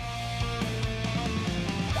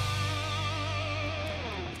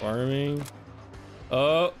 Farming.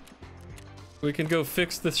 Oh, we can go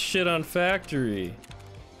fix this shit on factory.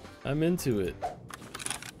 I'm into it.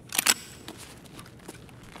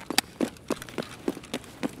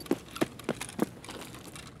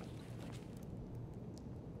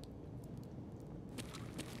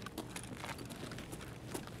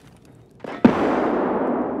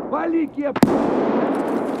 Вали, кеп!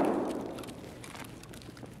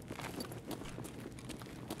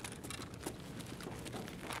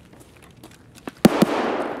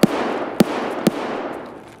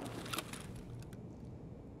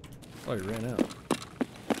 Oh, he ran out.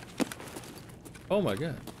 Oh my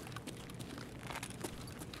god.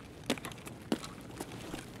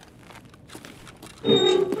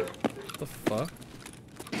 What the fuck?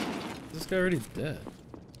 Is this guy already dead?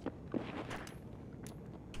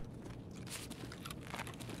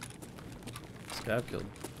 Scab killed.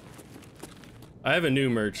 I have a new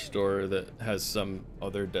merch store that has some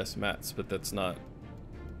other death mats, but that's not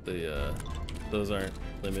the those aren't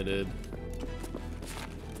limited.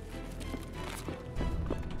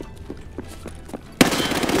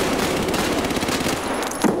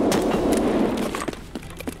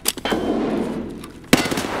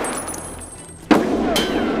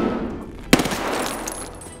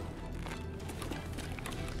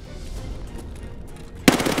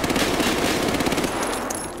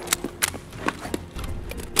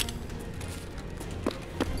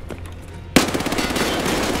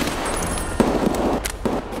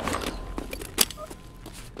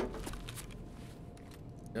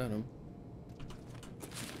 Got him.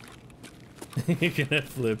 You're gonna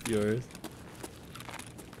flip yours.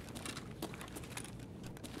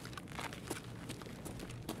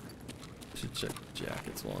 Should check the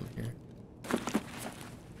jackets while I'm here.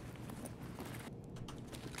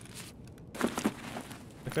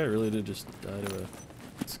 That guy really did just die to a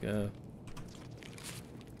scav.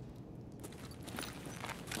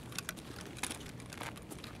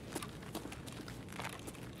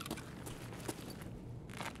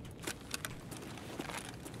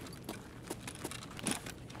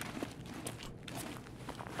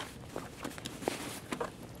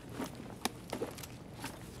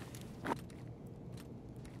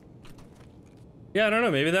 Yeah, I don't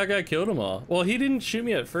know. Maybe that guy killed them all. Well, he didn't shoot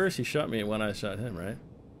me at first. He shot me when I shot him, right?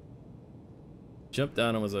 Jumped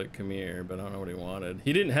down and was like, come here, but I don't know what he wanted.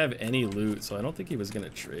 He didn't have any loot, so I don't think he was going to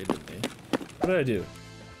trade with me. What did I do?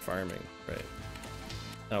 Farming, right.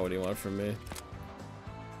 Not what he wanted from me.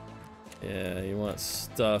 Yeah, you want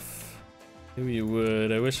stuff. Maybe you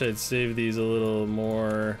would. I wish I'd saved these a little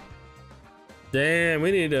more. Damn,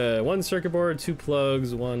 we need 1 circuit board, 2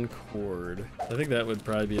 plugs, 1 cord. I think that would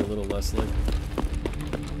probably be a little less likely.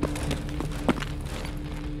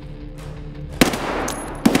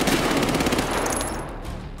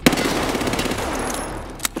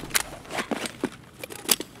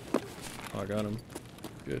 Oh, I got him.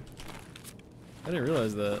 Good. I didn't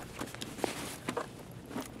realize that.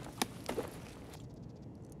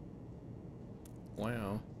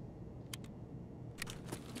 Wow.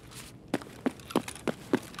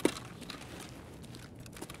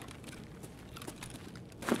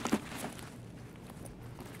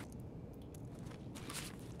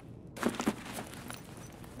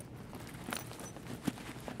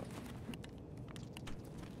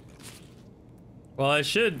 Well, I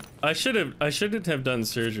shouldn't have done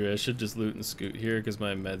surgery. I should just loot and scoot here because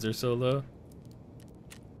my meds are so low.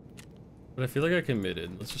 But I feel like I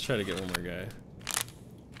committed. Let's just try to get one more guy.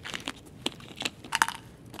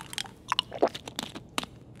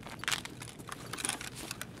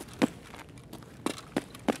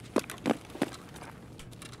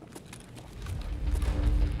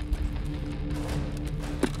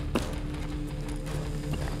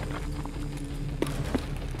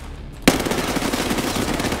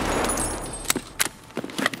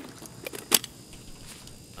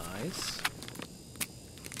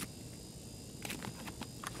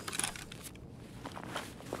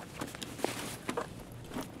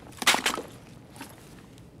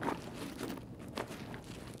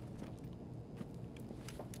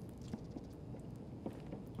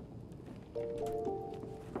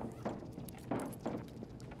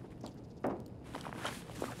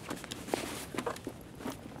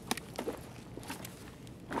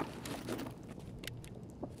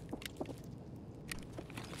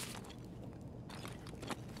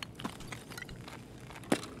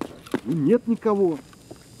 Нет никого.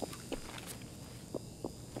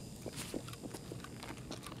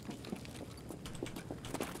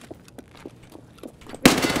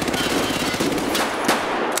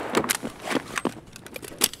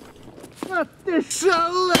 А ты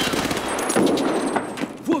шалава!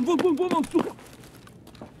 Вон, сука!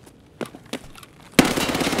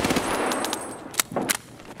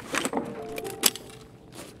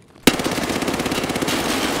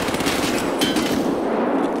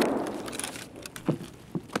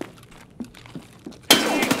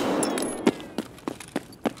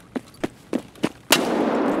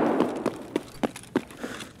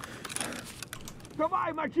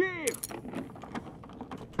 Замочи их!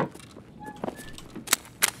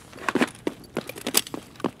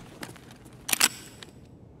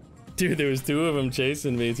 Dude, there was 2 of them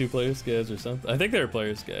chasing me, 2 player scavs or something. I think they were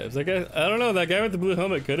player scavs. That guy, I don't know, that guy with the blue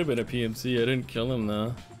helmet could have been a PMC. I didn't kill him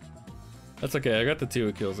though. That's okay, I got the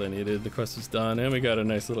 2 kills I needed. The quest is done, and we got a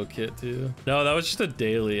nice little kit too. No, that was just a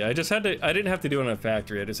daily. I didn't have to do it on a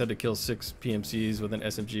factory. I just had to kill 6 PMCs with an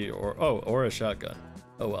SMG or a shotgun.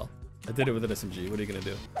 Oh well, I did it with an SMG. What are you gonna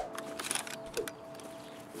do?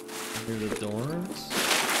 Here are the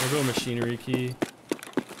dorms. We'll go machinery key.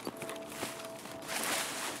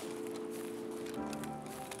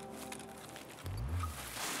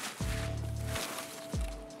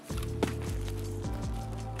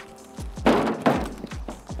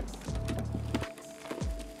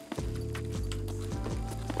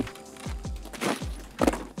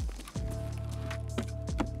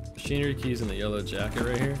 Machinery keys in the yellow jacket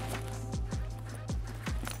right here.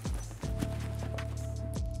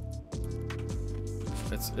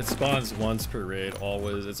 It spawns once per raid,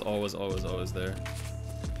 always. It's always there.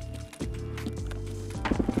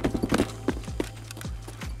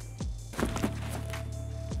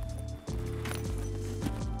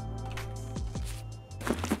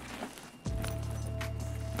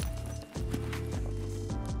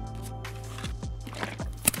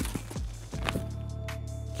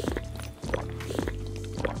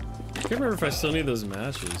 I can't remember if I still need those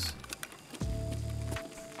matches.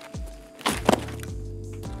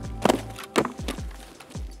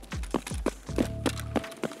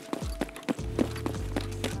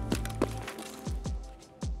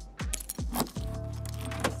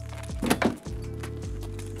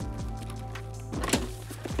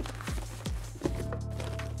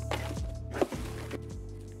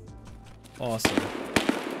 Awesome.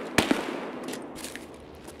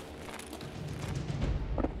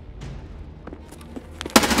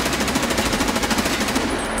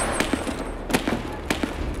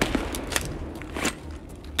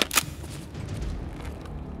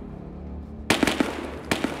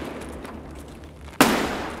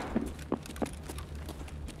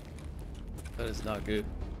 That is not good.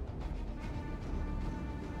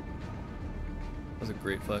 That was a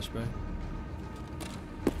great flashbang.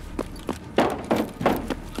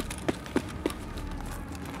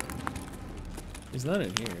 He's not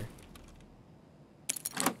in here.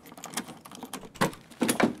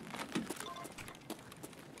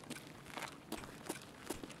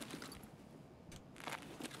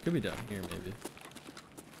 Could be down here, maybe.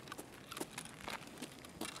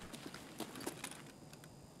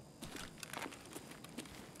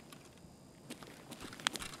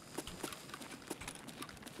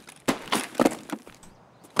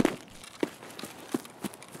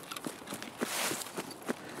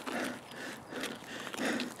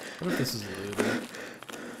 What if this is looted?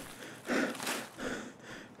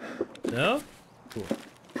 No? Cool.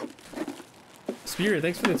 Spirit,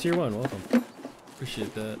 thanks for the tier 1. Welcome.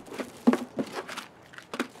 Appreciate that.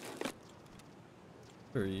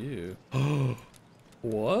 Who are you?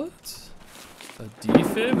 What? A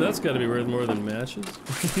defib? That's gotta be worth more than matches.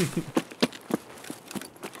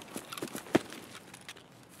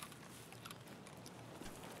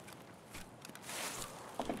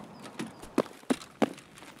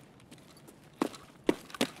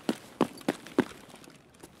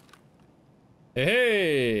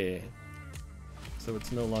 Hey! So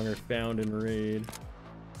it's no longer found in raid.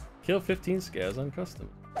 Kill 15 scavs on custom.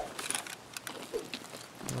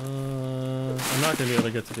 I'm not gonna be able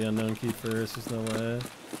to get to the unknown key first, there's no way.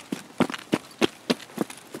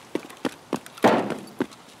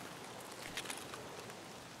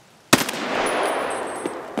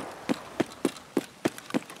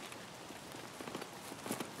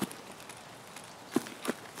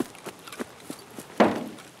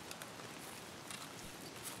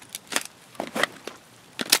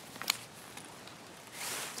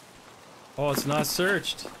 Oh, it's not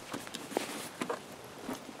searched.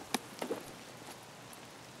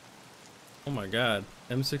 Oh my god.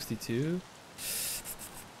 M62?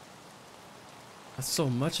 That's so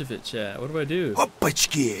much of it, chat. What do I do?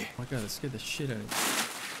 Опачки! Oh my god, that scared the shit out of me.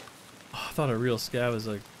 Oh, I thought a real scav was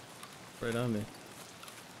like right on me.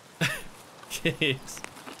 Caves.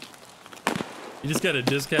 You just got a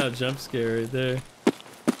discount jump scare right there.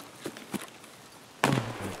 Oh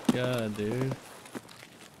my god, dude.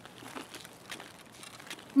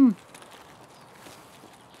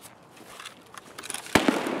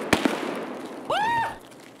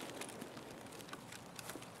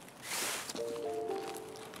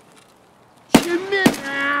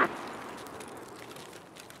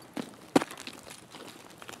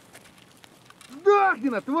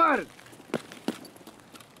 Сдохни, тварь!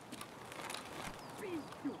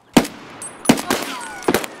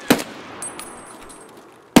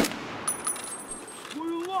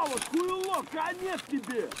 хуйло, конец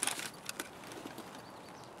тебе!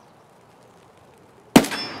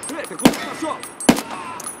 Эй, ты куда пошел?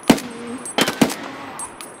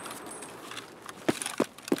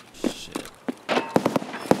 Shit.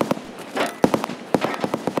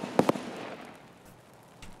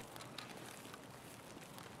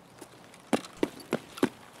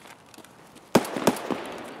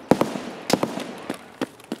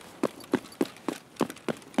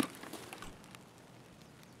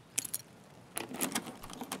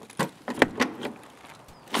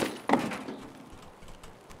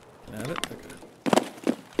 Can I have it? Okay.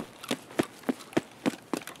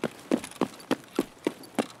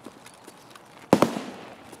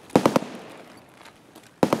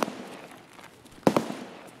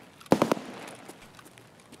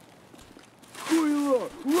 Хуйло!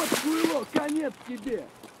 Вот хуйло, конец тебе!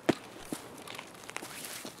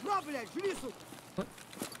 На, блядь, живи, сука!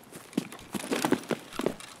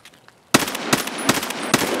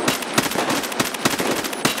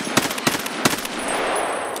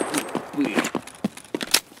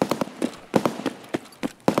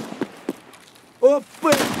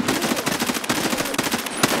 Опа!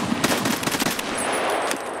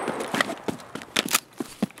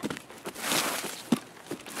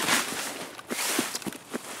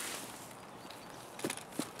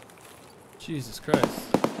 Jesus Christ.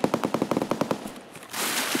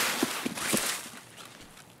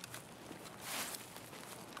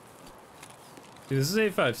 Dude, this is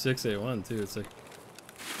 8.56A1 too. It's like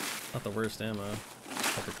not the worst ammo.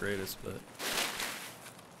 Not the greatest, but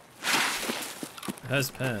it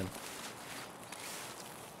has pen.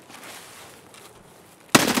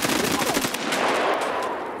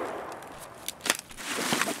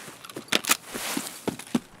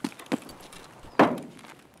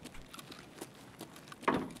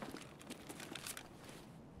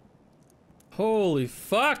 Holy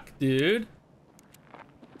fuck, dude.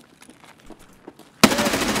 I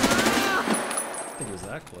think it was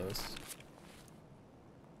that close.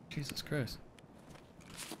 Jesus Christ.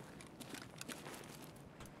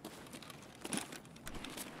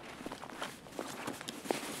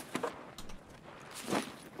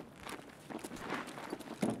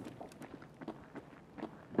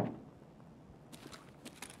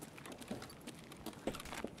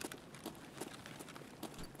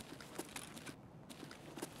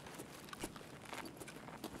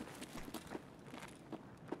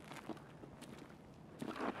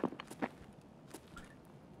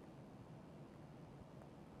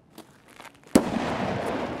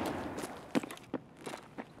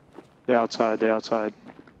 They're outside, they're outside.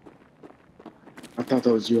 I thought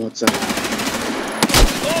that was you outside.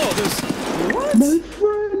 Oh, there's... What? My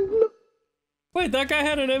friend! Wait, that guy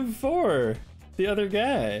had an M4. The other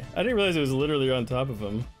guy. I didn't realize it was literally on top of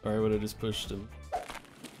him. Or I would have just pushed him.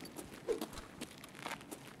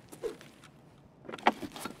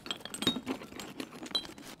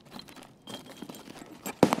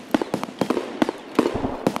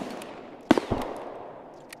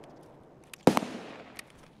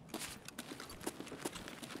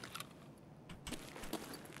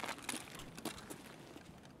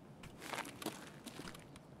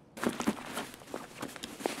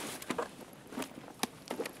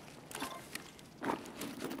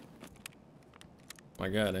 My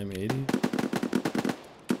god, M80?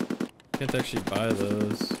 Can't actually buy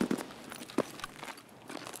those.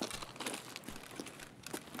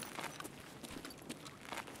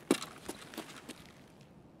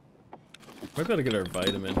 Might be able to get our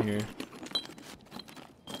vitamin here.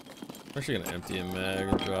 I'm actually gonna empty a mag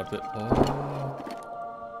and drop it. Oh.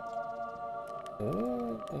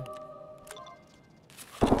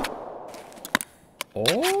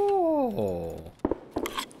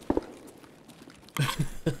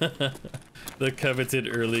 The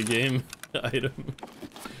coveted early game item.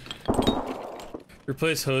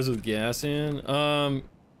 Replace hose with gas in.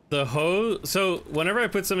 The hose. So whenever I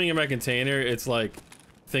put something in my container, it's like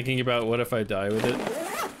thinking about what if I die with it.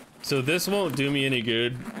 So this won't do me any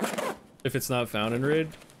good if it's not found in raid.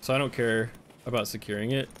 So I don't care about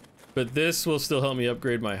securing it. But this will still help me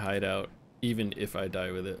upgrade my hideout even if I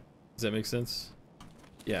die with it. Does that make sense?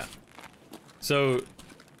 Yeah. So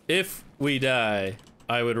if we die,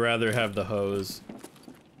 I would rather have the hose.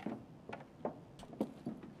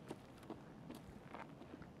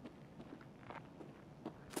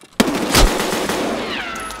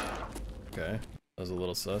 Okay, that was a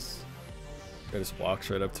little sus. Guy just walks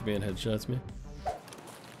right up to me and headshots me.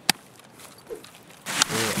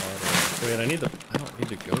 Wait, I don't need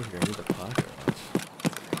to go here, I need the pocket watch.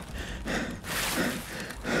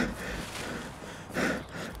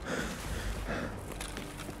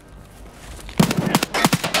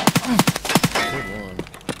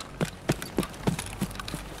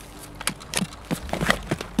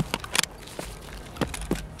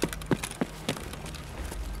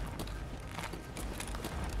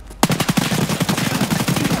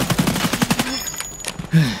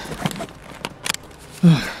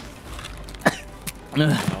 Ow.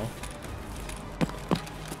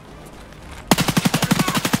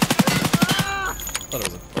 Thought it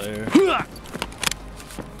was a player.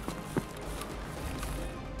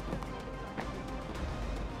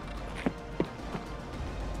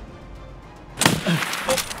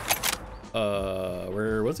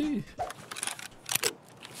 Where was he?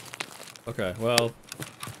 Okay, well,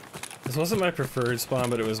 this wasn't my preferred spawn,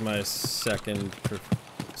 but it was my secondary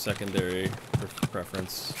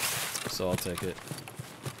preference, so I'll take it.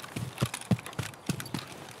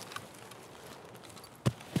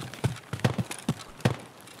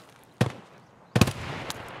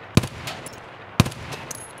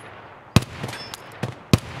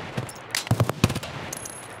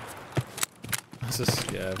 There's a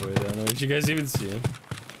scav way down there. Did you guys even see him?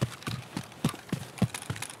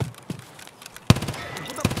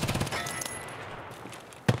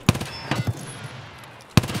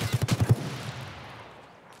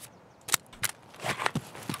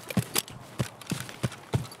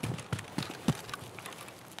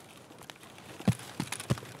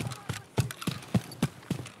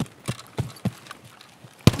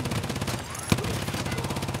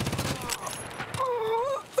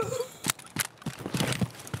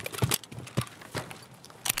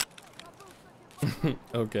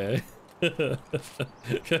 Okay.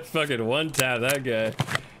 Fucking one tap that guy.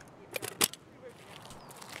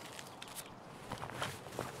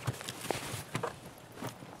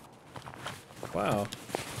 Wow.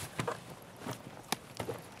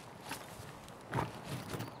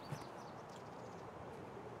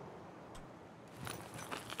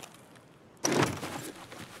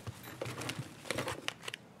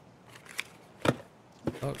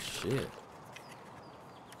 Oh shit.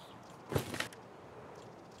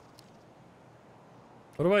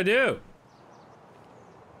 What do I do?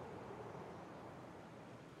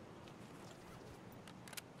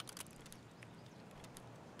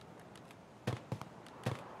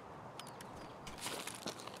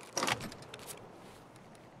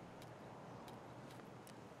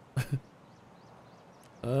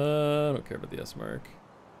 I don't care about the S mark.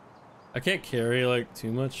 I can't carry like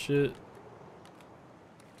too much shit.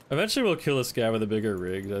 Eventually we'll kill a scav with a bigger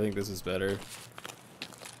rig. I think this is better.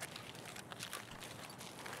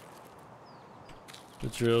 The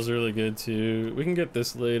drill's really good too. We can get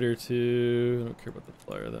this later too. I don't care about the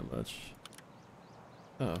flyer that much.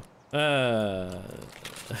 Oh.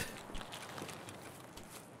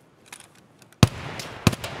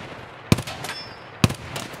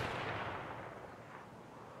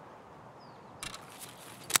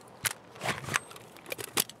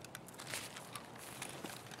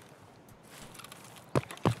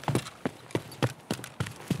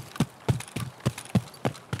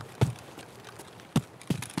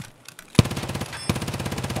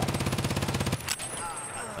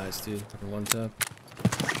 Nice, dude. One tap.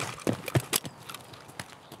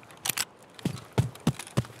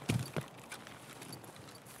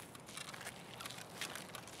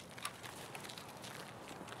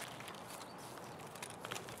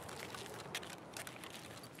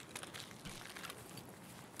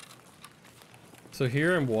 So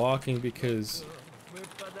here I'm walking because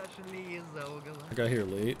I got here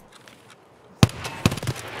late.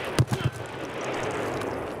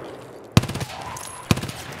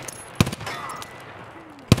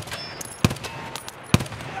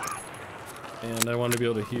 And I want to be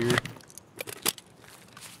able to hear.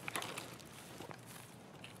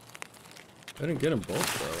 I didn't get them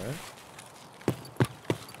both though, right?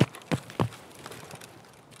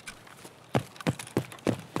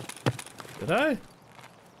 Did I?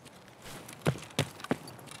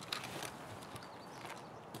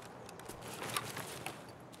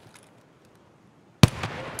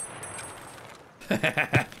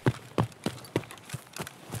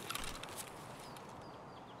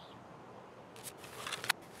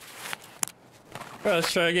 Alright,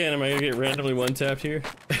 let's try again. Am I gonna get randomly one-tapped here?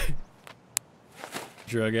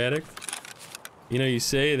 Drug addict? You know, you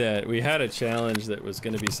say that. We had a challenge that was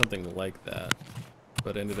gonna be something like that,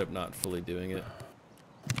 but ended up not fully doing it.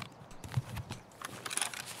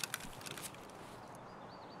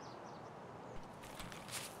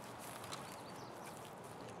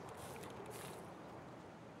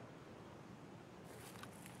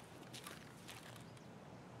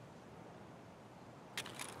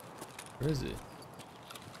 Where is he?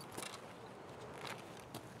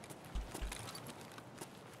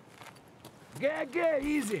 Get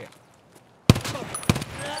easy.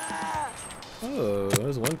 Oh,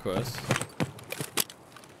 there's one quest.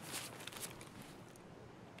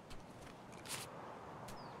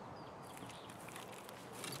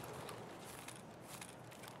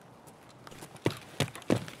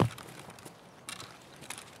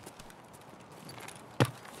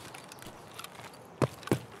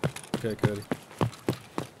 okay, Cody.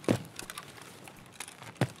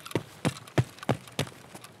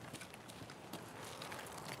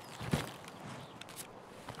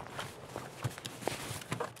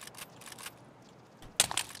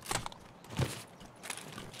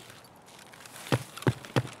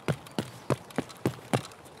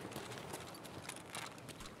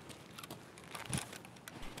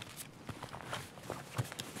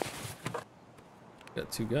 Got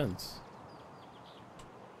 2 guns.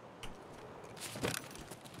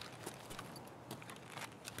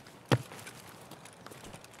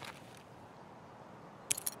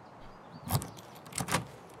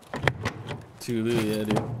 Tulu, yeah,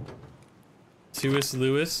 dude. Tuis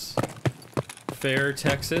Lewis. Fair,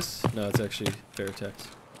 Texas. No, it's actually Fair Tex.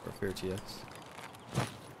 Or Fair TX.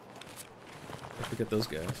 I forget those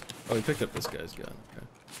guys. Oh, we picked up this guy's gun. Okay.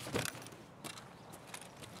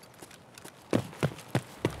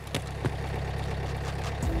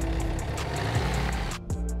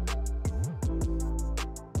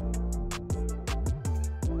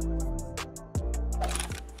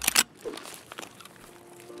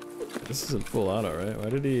 This isn't full auto, right? Why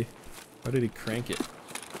did he crank it?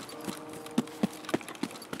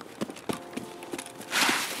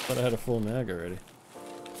 Thought I had a full mag already.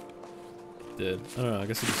 Did. I don't know, I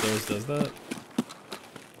guess he just always does that.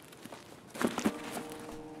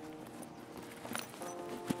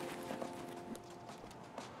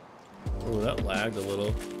 Oh, that lagged a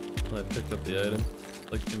little when I picked up the item.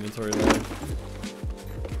 Like inventory lag.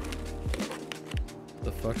 What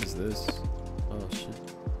the fuck is this? Oh shit.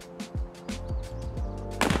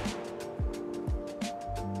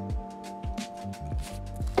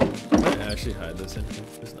 Actually hide this in here.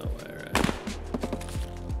 There's no way, right?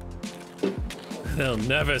 They'll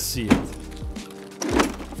never see it.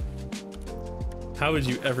 How would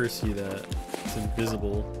you ever see that? It's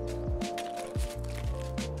invisible.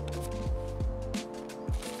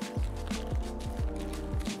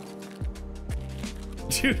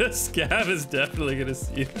 Dude, a scav is definitely gonna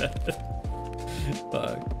see that.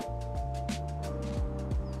 Fuck.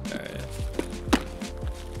 Alright.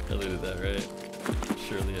 I looted that, right?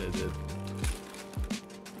 Surely I did.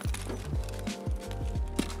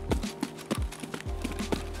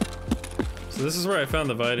 So this is where I found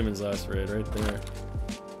the vitamins last raid, right there.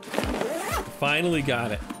 Finally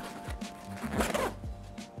got it.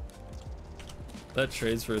 That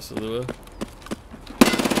trades for a Salua.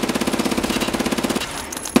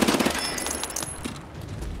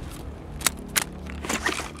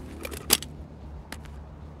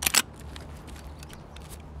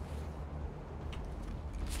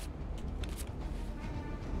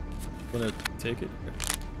 Wanna take it? Okay.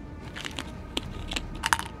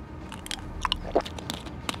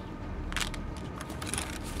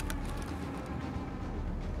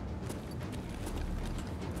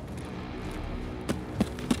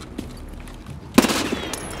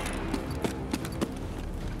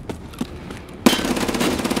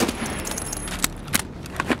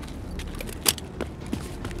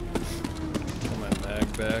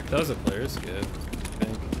 Back. That was a player skip, I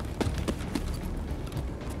think.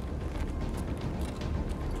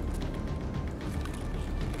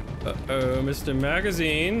 Uh-oh, Mr.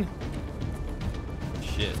 Magazine.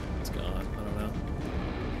 Shit, it's gone. I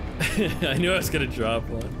don't know. I knew I was gonna drop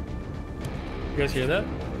one. You guys hear that?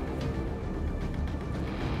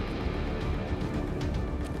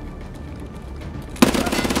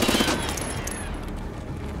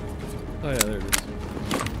 Oh yeah, there it is.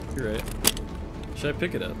 You're right. Should I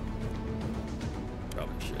pick it up?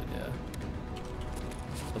 Probably should, yeah.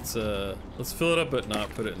 Let's fill it up but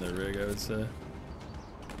not put it in the rig, I would say.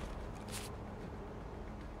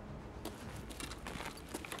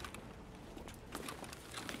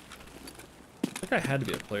 I think I had to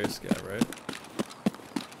be a player scout, right?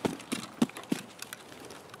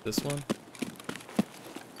 This one?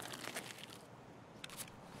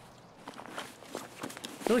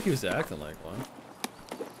 I feel like he was acting like one.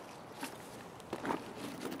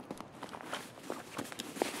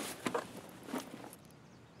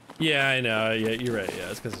 Yeah, I know. Yeah, you're right.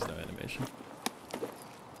 Yeah, it's because there's no animation.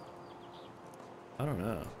 I don't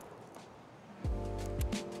know.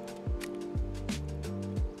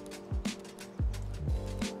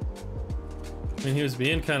 I mean, he was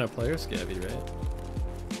being kind of player scabby, right?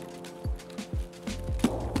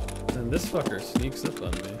 And this fucker sneaks up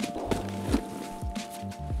on me.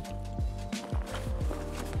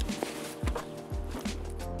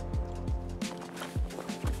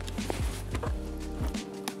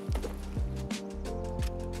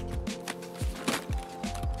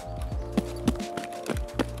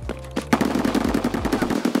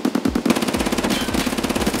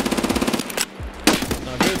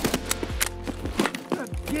 Not good.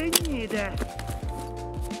 гнида!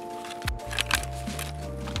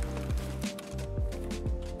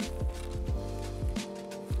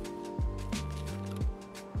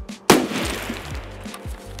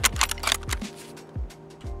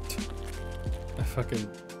 I fucking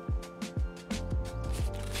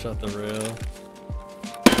shut the rail.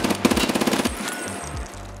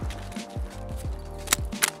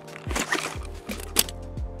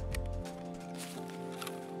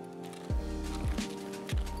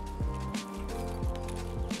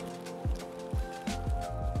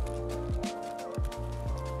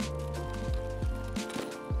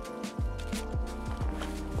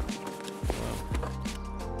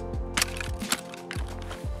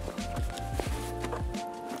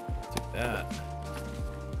 That.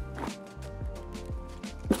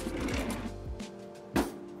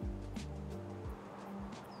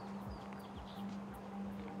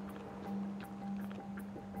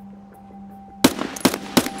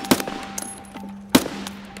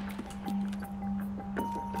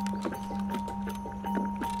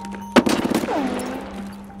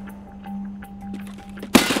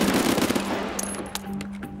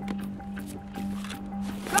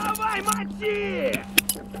 Давай, мочи!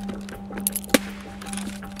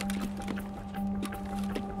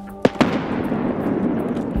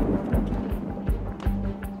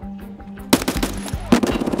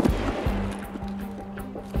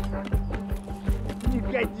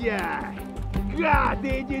 Негодяй! Гад,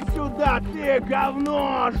 иди сюда, ты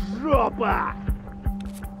говно, жопа!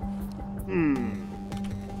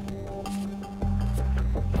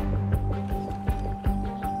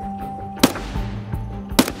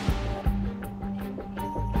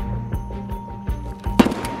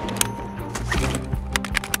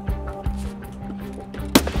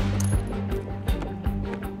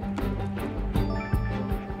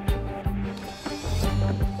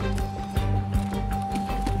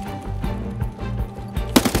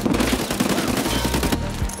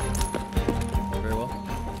 Very well.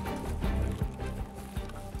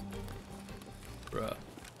 Bruh.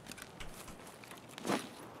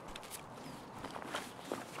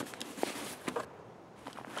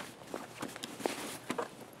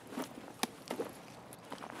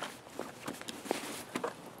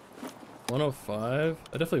 $105?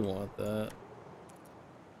 I definitely want that.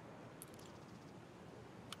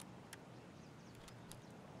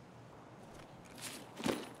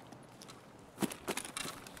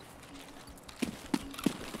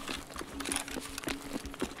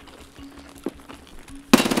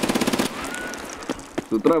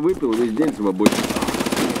 С утра выпил, весь день свободен.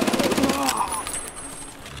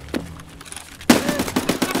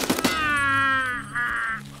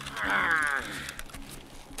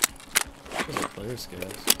 Those are player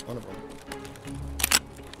scales. One of them.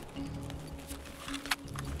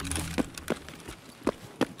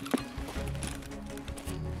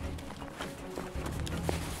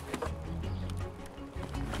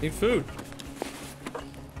 Need food.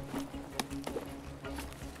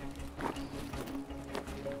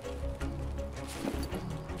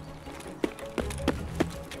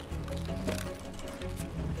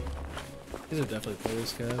 These are definitely player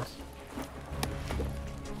scales.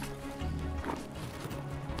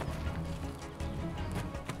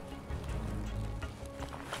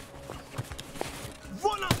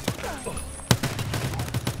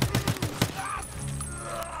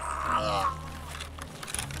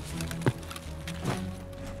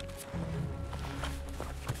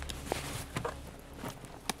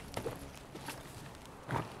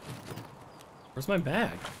 Where's my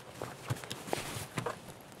bag?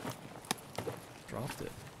 Dropped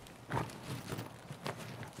it.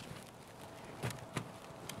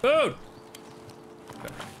 Food!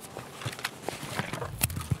 Okay.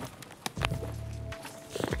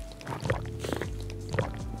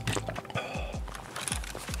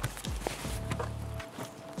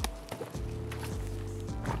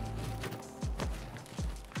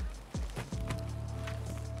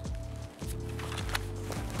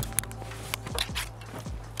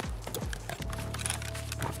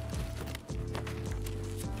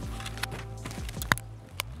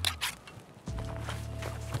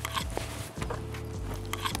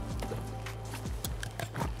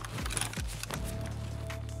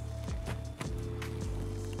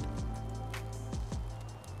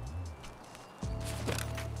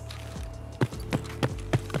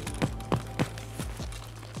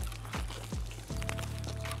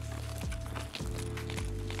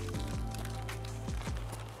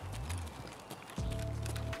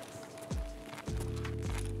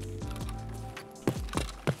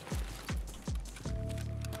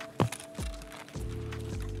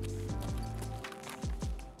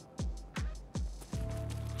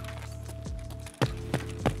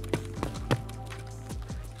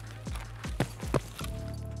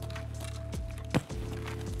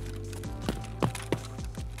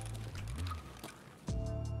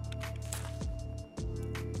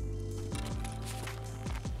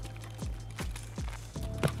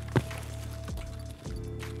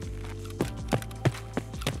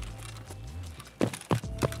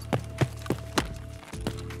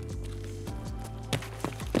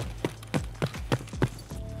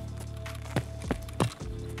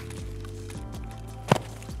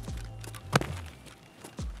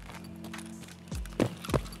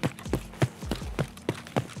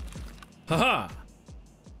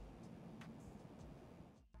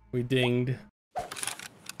 We dinged.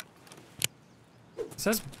 It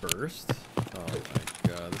says burst? Oh my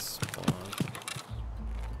god, this spawn.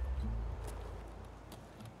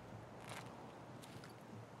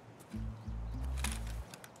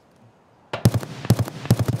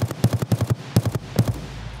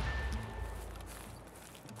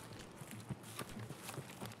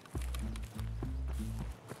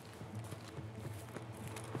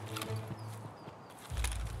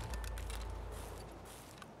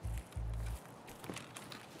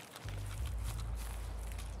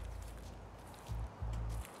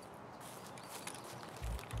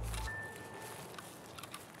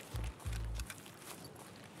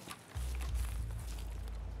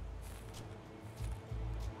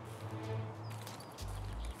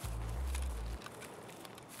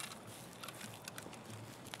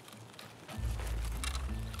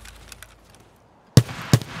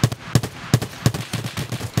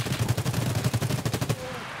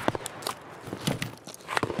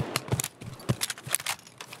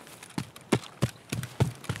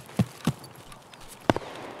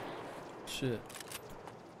 Shit.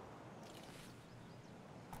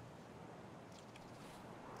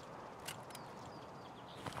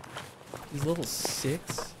 He's level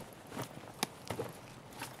 6?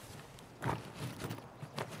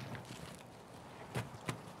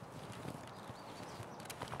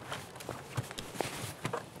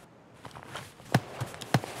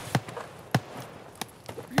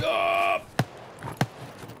 Yup!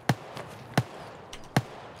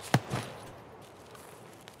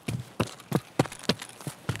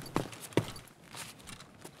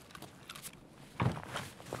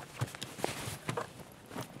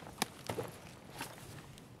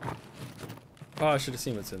 Oh, I should have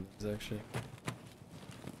seen what's in these actually.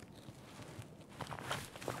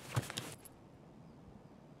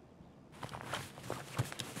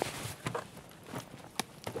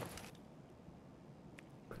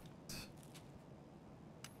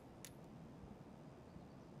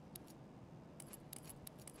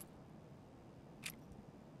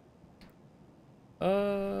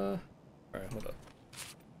 Alright, hold up.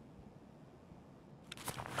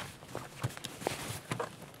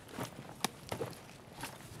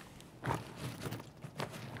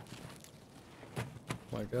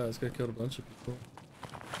 My god, this guy killed a bunch of people.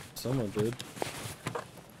 Someone did.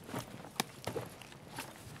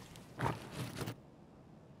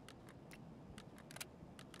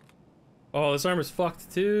 Oh, this armor's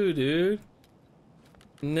fucked too, dude.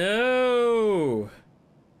 No!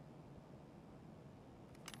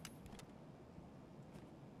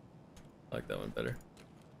 I like that one better.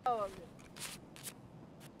 Oh,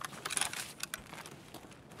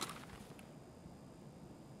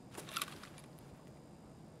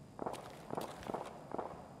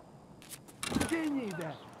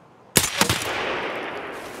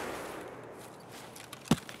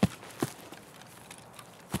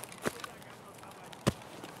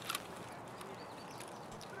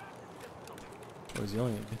 he's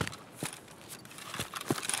yelling at me.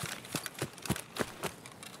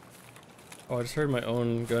 Oh, I just heard my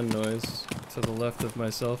own gun noise to the left of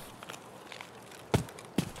myself.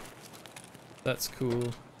 That's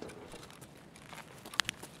cool.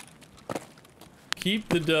 Keep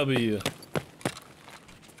the W.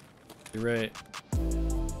 You're right.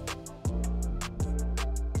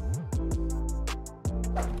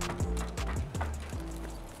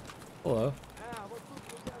 Hello.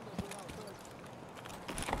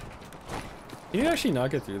 Can you actually not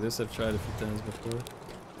get through this? I've tried a few times before.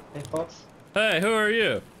 Hey, Fox. Hey, who are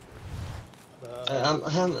you? I'm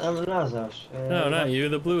Lazarus. No, not you.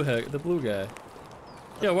 The blue guy.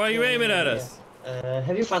 Yeah, why are you aiming at us?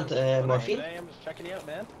 Have you found morphine? I'm just checking you out,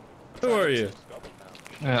 man. Who are you?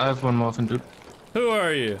 I have one morphine, dude. Who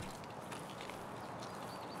are you?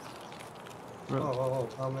 Oh,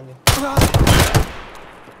 how many?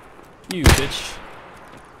 You bitch.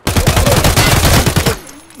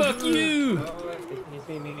 Fuck you!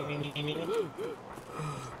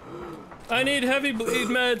 I need heavy bleed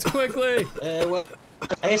meds quickly! Well,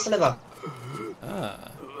 I used to live up. Ah.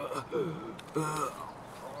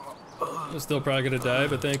 I'm still probably gonna die,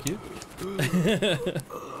 but thank you.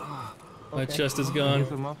 My chest is gone.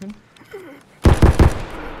 Oh,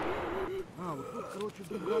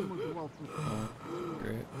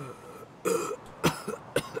 great.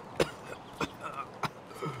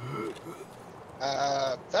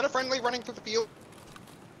 Is that a friendly running through the field?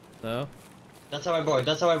 No? That's our boy,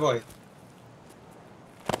 that's our boy.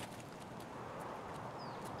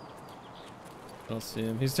 I don't see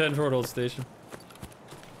him. He's heading toward old station.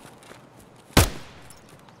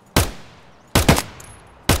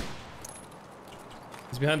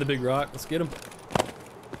 He's behind the big rock. Let's get him.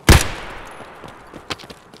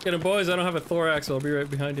 Get him, boys. I don't have a thorax, so I'll be right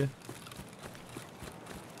behind you.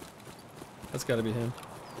 That's gotta be him.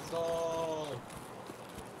 Oh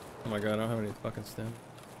my god, I don't have any fucking stem.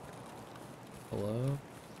 Hello?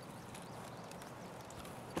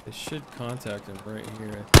 They should contact him right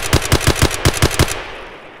here.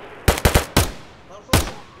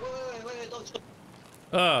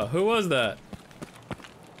 Oh, who was that?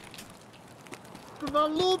 Wait,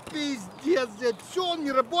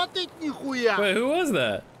 who was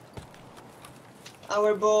that?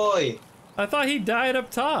 Our boy. I thought he died up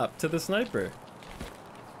top to the sniper.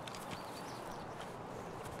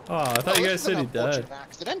 Oh, I thought you guys said he died.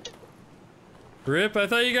 Accident. Rip, I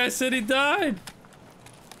thought you guys said he died.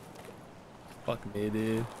 Fuck me,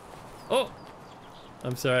 dude. Oh!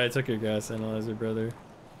 I'm sorry, I took your gas analyzer, brother.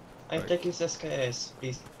 I take his SKS,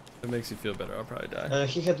 please. If it makes you feel better, I'll probably die.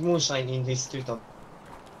 He had moonshine in his traitor.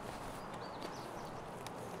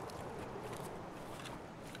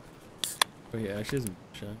 Oh, he actually has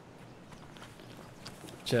moonshine.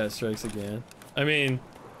 Chat strikes again. I mean,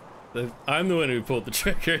 I'm the one who pulled the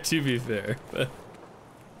trigger, to be fair, but...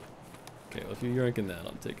 Okay, well, if you're yoinking that,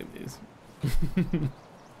 I'm taking these.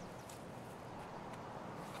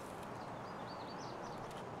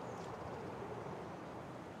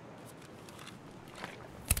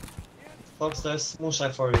 Fox, there's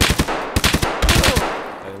moonshine for you.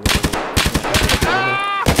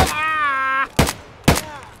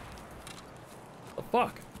 Oh,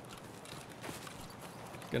 fuck.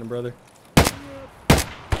 Get him, brother.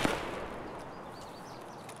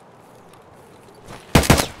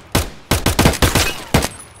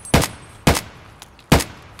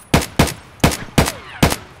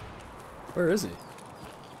 Where is he?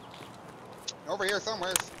 Over here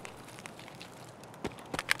somewhere.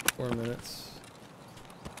 4 minutes.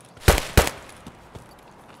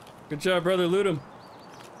 Good job, brother. Loot him.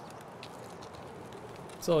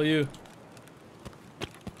 It's all you.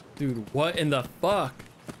 Dude, what in the fuck?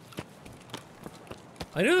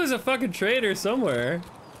 I knew there's a fucking traitor somewhere.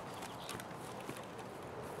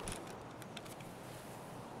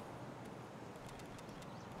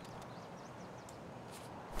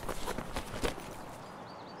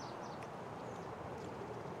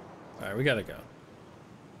 Alright, we gotta go.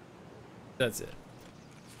 That's it.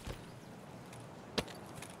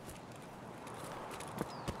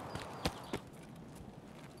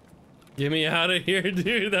 Get me out of here,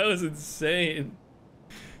 dude. That was insane.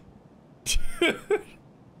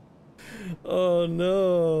 Oh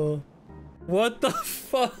no. What the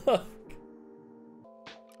fuck?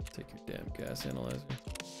 Take your damn gas analyzer.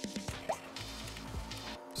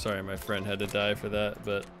 Sorry, my friend had to die for that,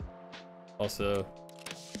 but also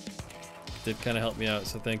did kind of help me out,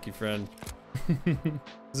 so thank you, friend. Is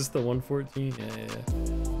this the 114? Yeah.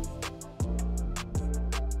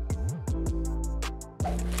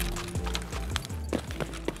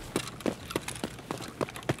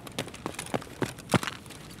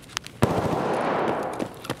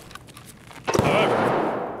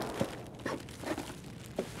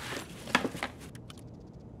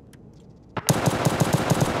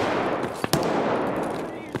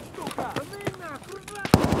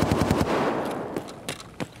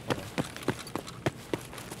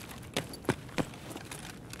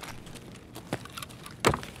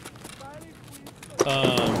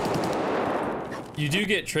 You do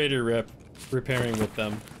get trader rep repairing with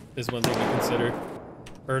them, is one thing to consider.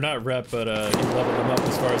 Or not rep, but you level them up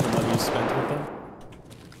as far as the money you spent with them.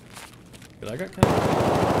 But I got kind of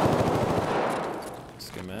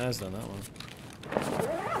skimazed on that one.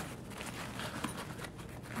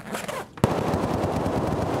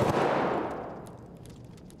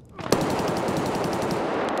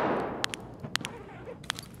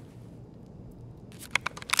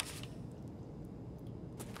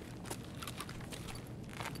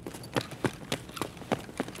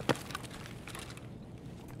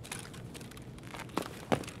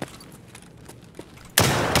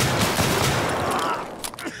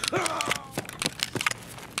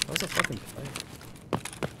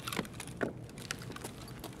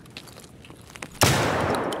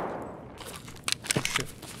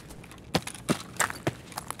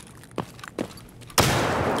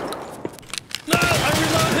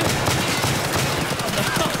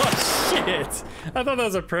 I thought that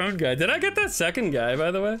was a prone guy. Did I get that second guy,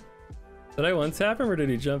 by the way? Did I one-tap him or did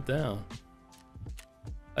he jump down?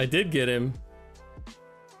 I did get him.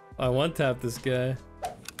 I one-tapped this guy.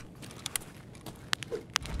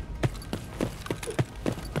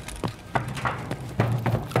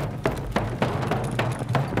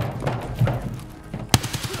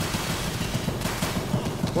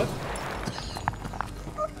 What?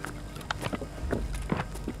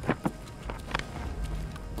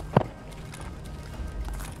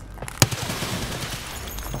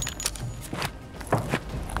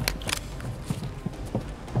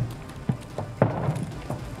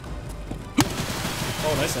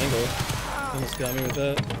 nice angle. Almost got me with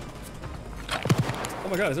that. Oh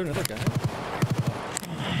my god, is there another guy?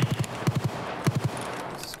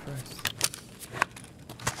 Jesus Christ.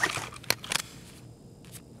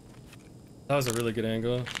 That was a really good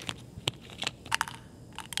angle.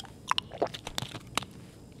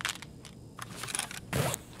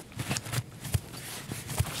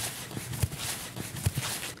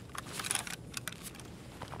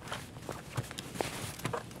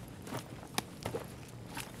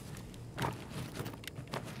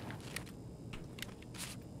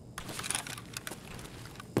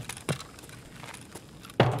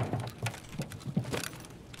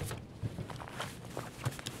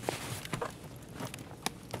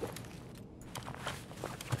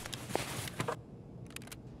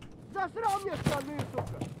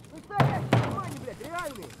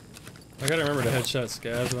 I gotta remember to headshot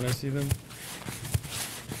scabs when I see them.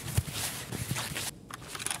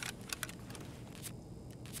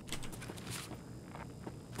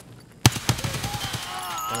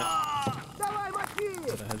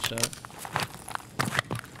 Got a headshot.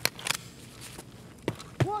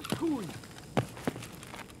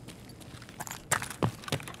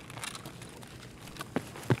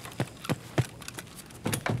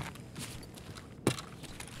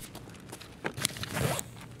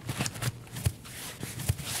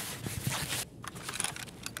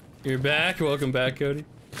 You're back. Welcome back, Cody.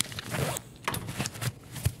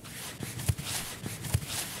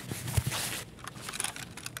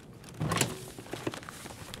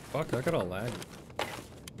 Fuck, I got all lag.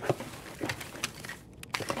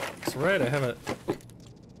 That's right, I haven't.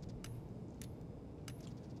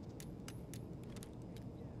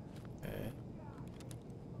 Okay.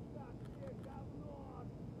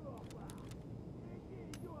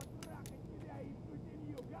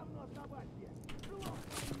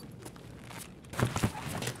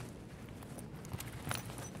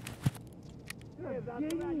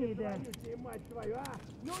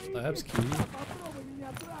 Labs key.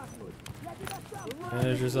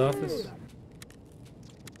 Manager's office.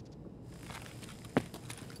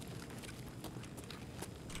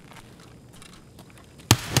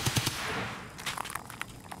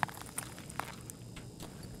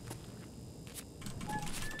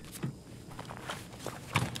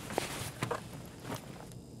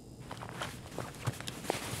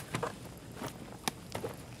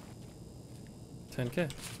 $10K.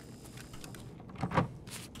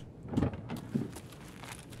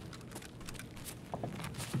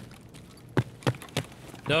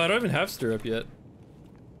 No, I don't even have Stirrup yet.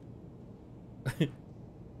 We'll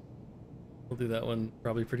do that one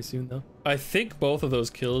probably pretty soon, though. I think both of those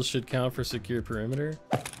kills should count for secure perimeter.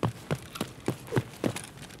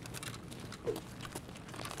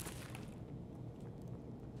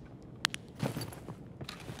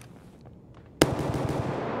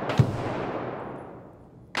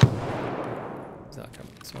 He's not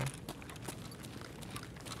coming this way.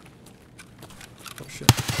 Oh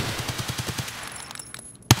shit.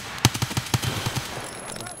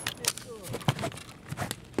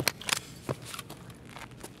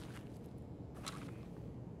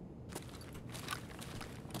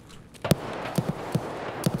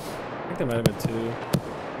 I think there might have been two.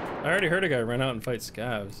 I already heard a guy run out and fight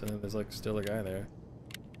scavs, and then there's like still a guy there.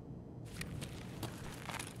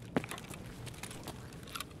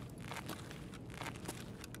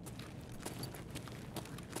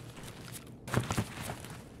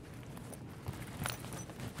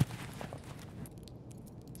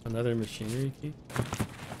 Another machinery key?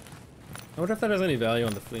 I wonder if that has any value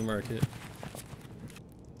on the flea market.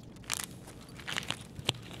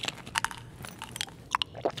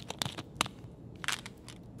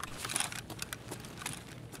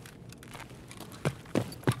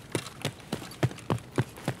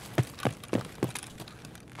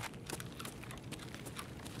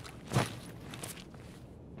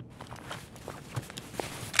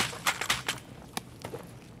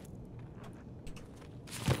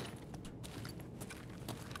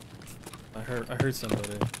 I heard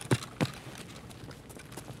somebody.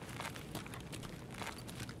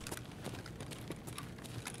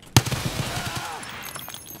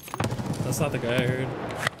 That's not the guy I heard.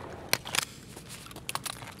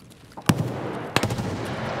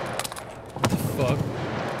 What the fuck?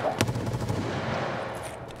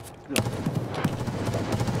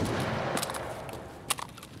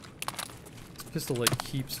 This pistol like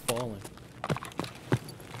keeps falling.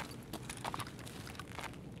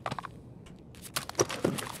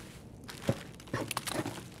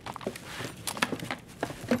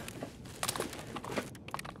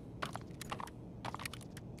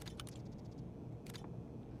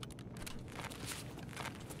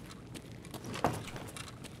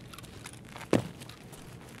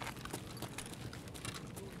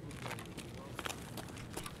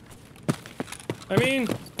 I mean,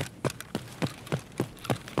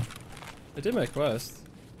 I did my quest.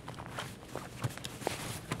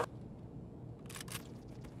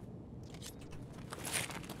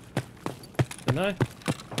 Didn't I?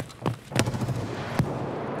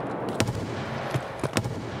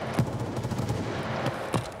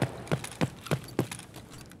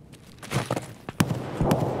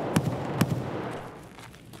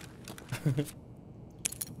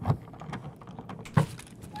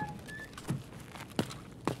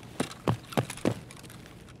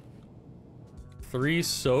 Three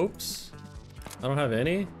soaps? I don't have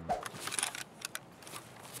any?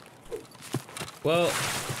 Well,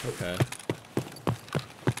 okay.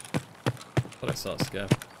 Thought I saw a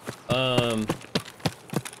scav.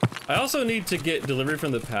 I also need to get delivery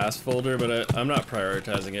from the past folder, but I'm not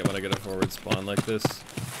prioritizing it when I get a forward spawn like this.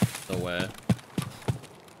 No way.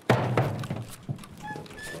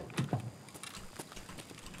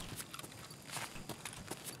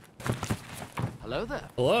 Hello there.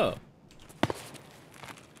 Hello.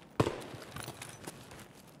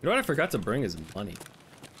 You know what I forgot to bring is money.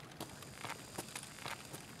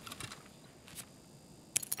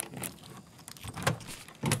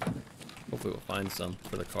 Hopefully we'll find some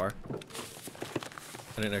for the car.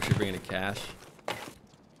 I didn't actually bring any cash.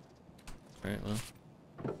 Alright, well.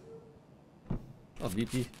 Oh,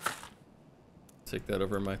 VP. Take that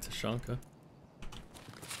over my Tashanka.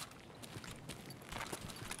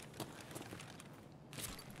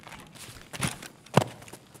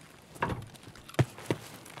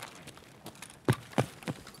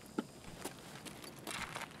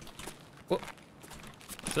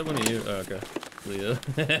 Is that one of you? Oh, okay. Leo.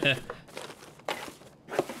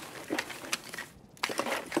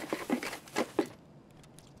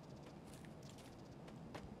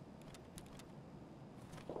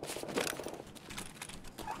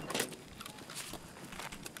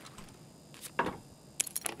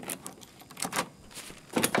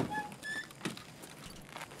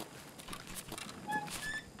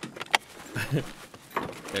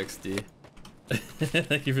 XD.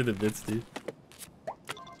 Thank you for the bits, dude.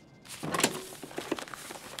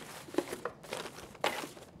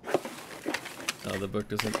 Oh, the book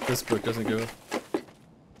doesn't. This book doesn't go.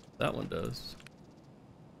 That one does.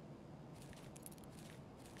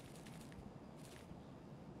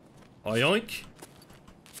 Oh, yoink!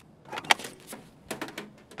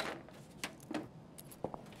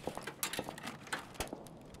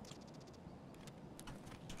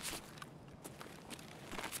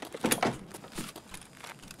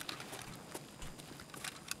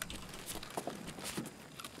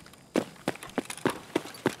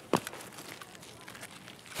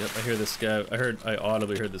 Yep, I hear the scav. I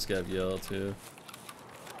audibly heard the scav yell too.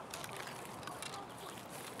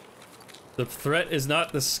 The threat is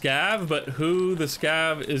not the scav, but who the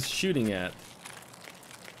scav is shooting at.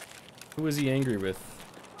 Who is he angry with?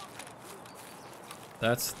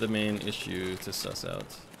 That's the main issue to suss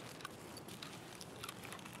out.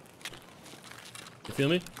 You feel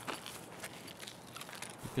me?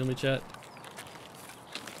 You feel me, chat?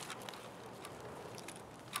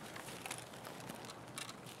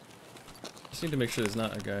 Just need to make sure there's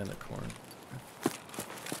not a guy in the corner.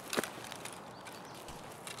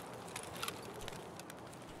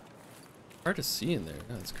 Hard to see in there.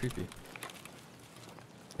 Oh, it's creepy.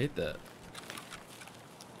 Hate that.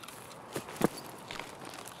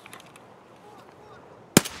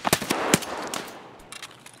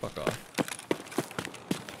 Fuck off.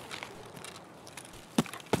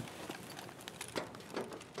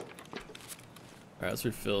 Alright, let's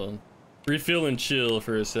refill. Refill and chill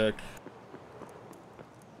for a sec.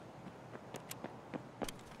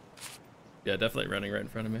 Yeah, definitely running right in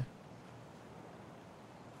front of me.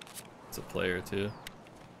 It's a player too.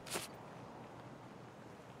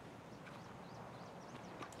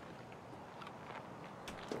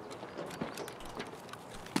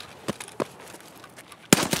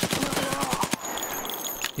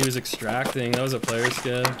 He was extracting. That was a player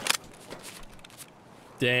scav.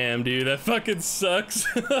 Damn, dude, that fucking sucks.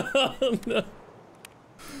 Oh, no.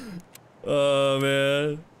 Oh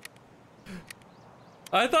man.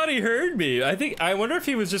 I thought he heard me. I wonder if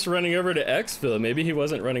he was just running over to exfil. Maybe he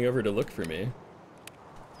wasn't running over to look for me.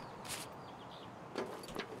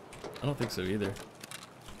 I don't think so either.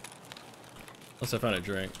 Unless I found a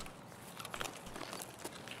drink.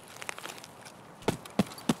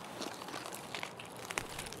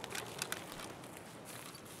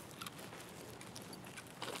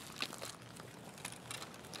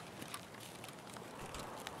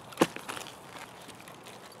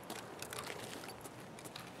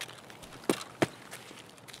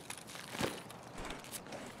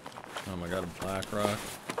 Oh my god, a black rock.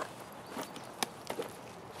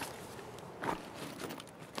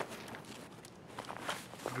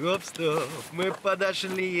 Гоп-стоп, мы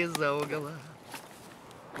подошли из-за угла.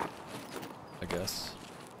 I guess.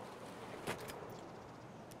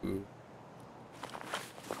 Ooh.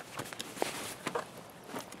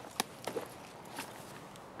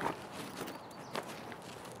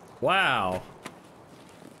 Wow.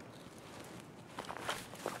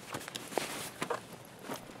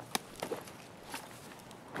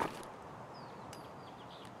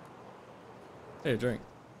 Hey, drink.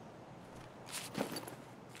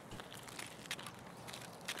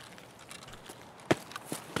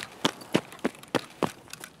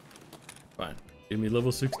 Fine. Give me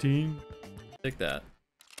level 16. Take that.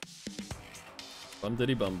 Bum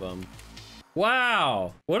diddy bum bum.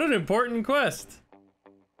 Wow! What an important quest!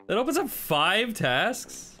 That opens up 5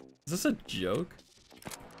 tasks? Is this a joke?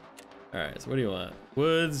 Alright, so what do you want?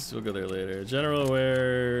 Woods, we'll go there later. General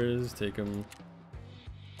wares, take them.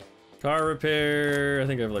 Car repair, I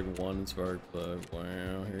think I have like 1 spark plug.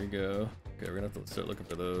 Wow, here you go. Okay, we're gonna have to start looking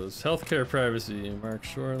for those. Healthcare, privacy, mark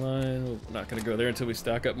shoreline. We're not gonna go there until we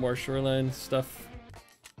stock up more shoreline stuff.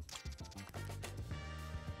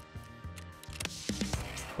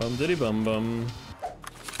 Bum diddy bum bum.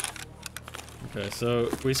 Okay, so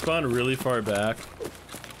we spawned really far back,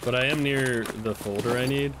 but I am near the folder I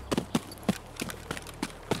need.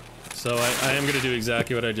 So I am gonna do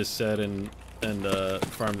exactly what I just said and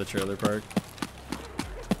farm the trailer park.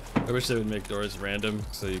 I wish they would make doors random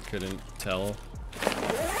so you couldn't tell.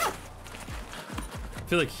 I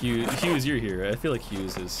feel like Hughes, you're here. I feel like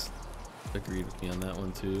Hughes has agreed with me on that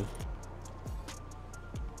one too.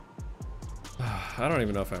 I don't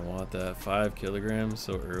even know if I want that. 5 kilograms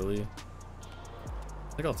so early.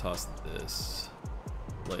 I think I'll toss this.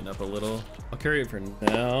 Lighten up a little. I'll carry it for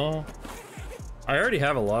now. I already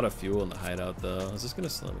have a lot of fuel in the hideout though. Is this gonna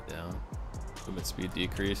slow me down? Movement speed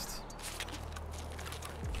decreased.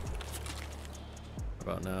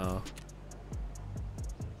 How about now?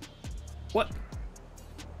 What?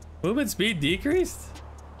 Movement speed decreased?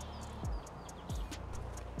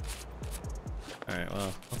 Alright,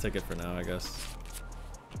 well, I'll take it for now, I guess.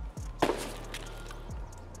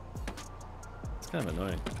 It's kind of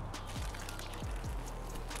annoying.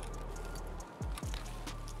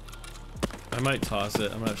 I might toss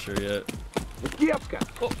it, I'm not sure yet.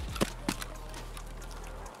 Oh.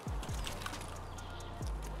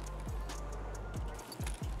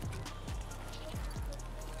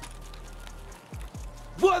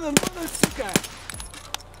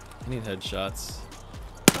 I need headshots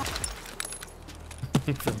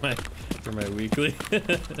for my weekly. I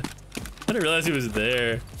didn't realize he was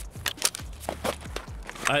there.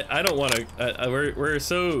 I don't want to. We're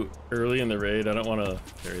so early in the raid. I don't want to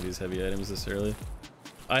carry these heavy items this early.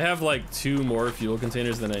 I have like 2 more fuel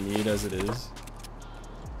containers than I need as it is.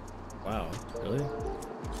 Wow, really?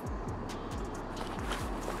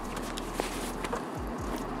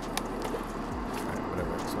 Alright,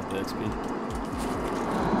 whatever. Just want the XP.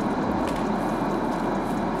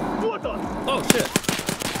 Oh shit!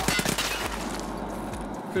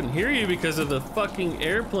 Couldn't hear you because of the fucking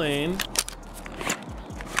airplane.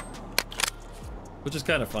 Which is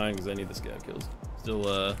kind of fine because I need the scav kills.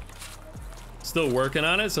 Still working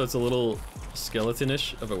on it, so it's a little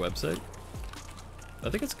skeleton-ish of a website. I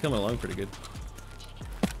think it's coming along pretty good.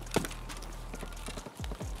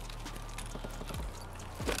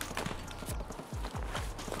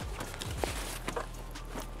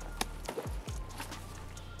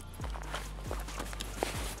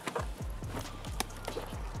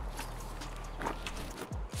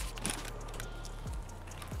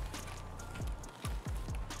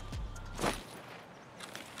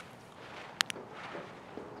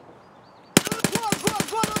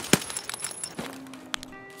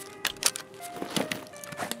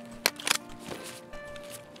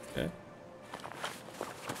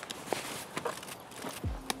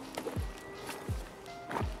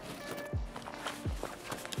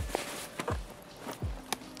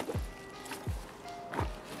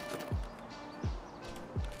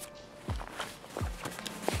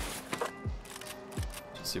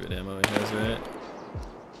 See what ammo he has, right?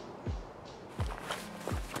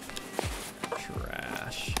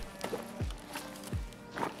 Trash.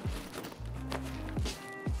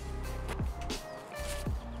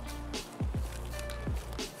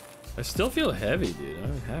 I still feel heavy, dude. I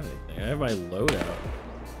don't have anything. I have my loadout.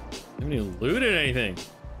 I haven't even looted anything.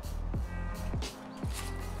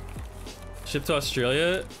 Ship to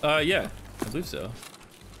Australia? Yeah, I believe so.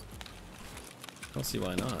 I don't see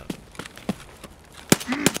why not.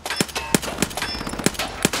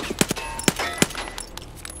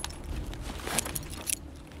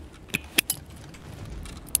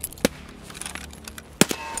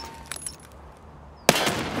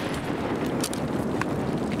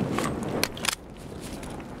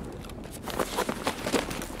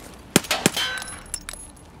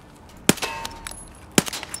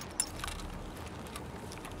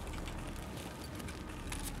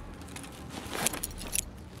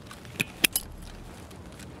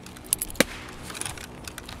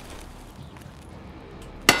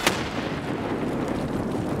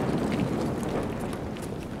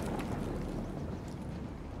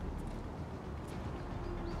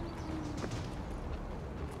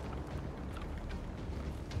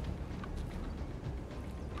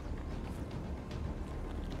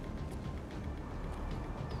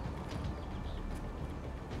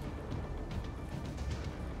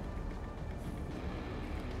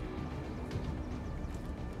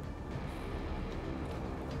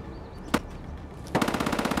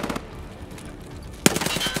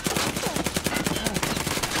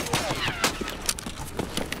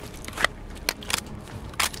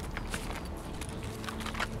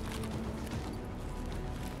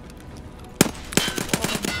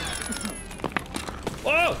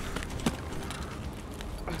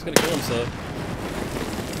 gonna kill himself.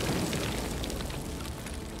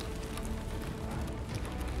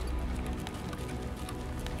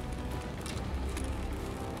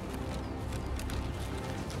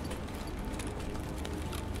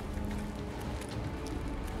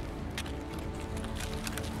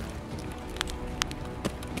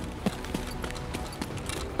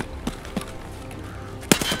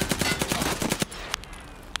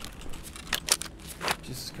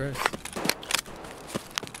 Jesus Christ.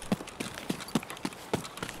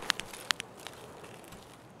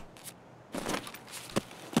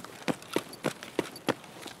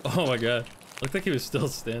 Oh my god. Looked like he was still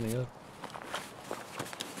standing up.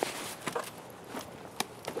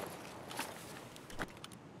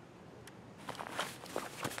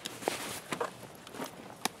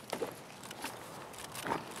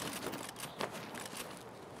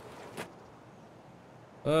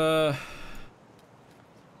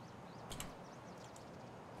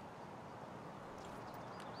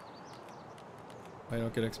 I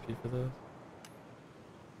don't get XP for those.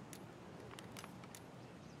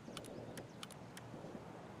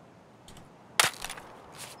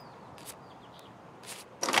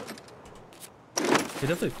 He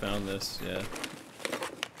definitely found this, yeah.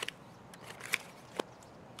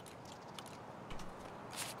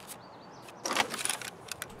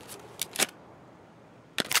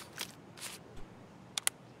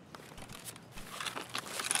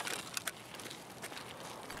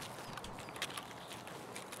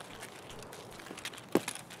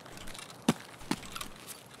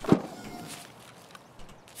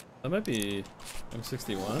 That might be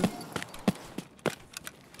M61.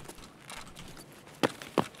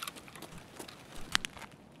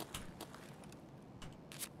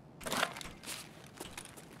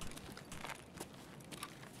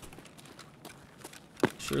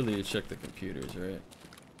 Surely you check the computers, right?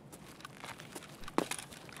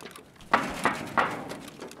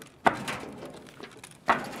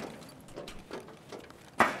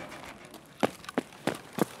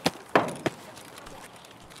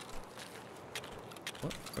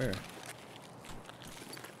 What? Where?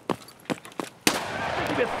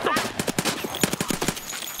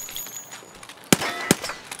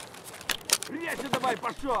 Давай,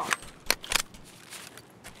 пошел!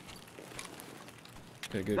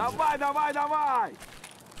 Okay, good. Давай, давай, давай!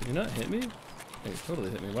 Did you not hit me? Hey, you totally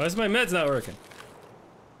hit me. Why is my meds not working?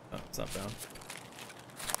 Oh, it's not bound.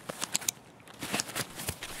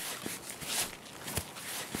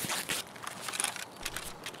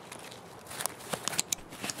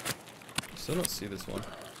 Still don't see this one.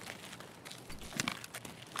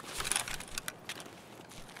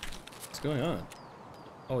 What's going on?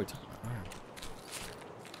 Oh, he took my arm.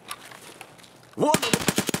 Вот!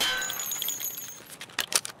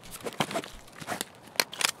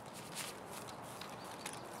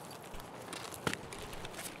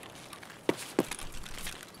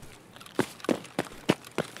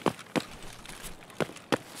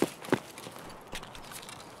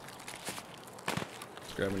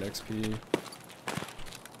 Grab an XP.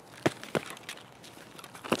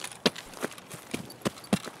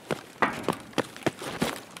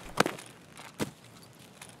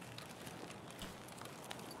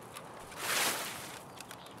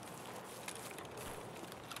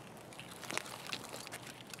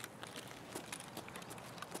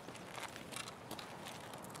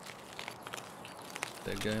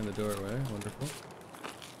 That guy in the doorway, wonderful.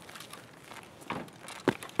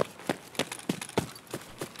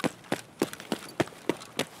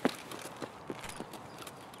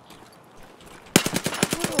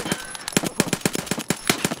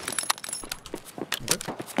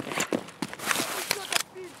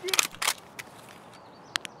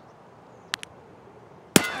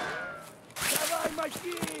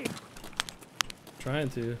 Trying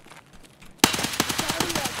to.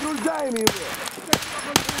 Окружаем его!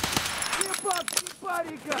 Ебать,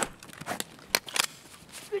 парика!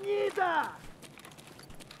 Гнида!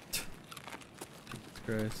 Jesus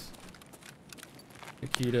Christ.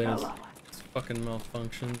 Nikita is fucking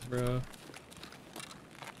malfunctions, bro.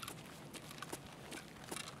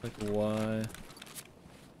 Like, why?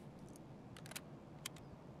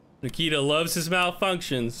 Nikita loves his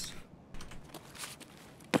malfunctions.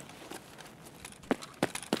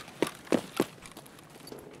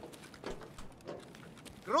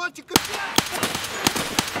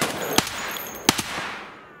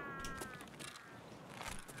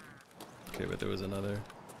 Okay, but there was another.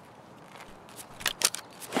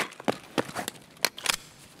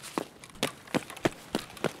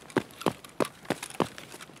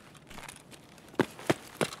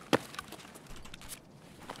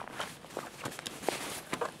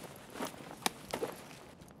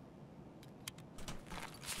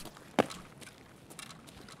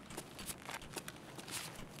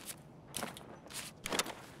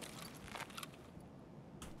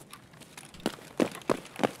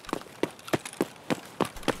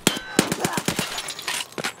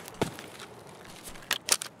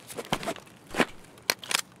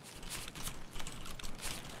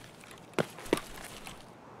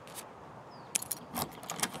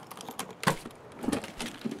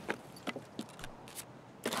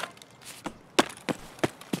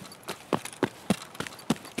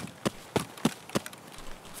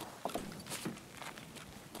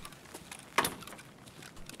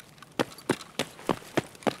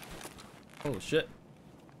 Oh shit.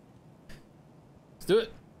 Let's do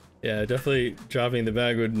it. Yeah, definitely dropping the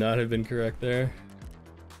bag would not have been correct there.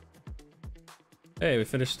 Hey, we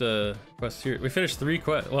finished a quest here. We finished 3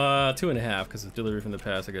 quests. Well, 2.5 because it's delivery from the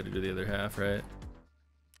past. I got to do the other half, right?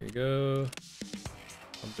 Here you go.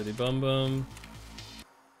 Bumpity bum bum.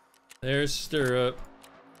 There's Stirrup.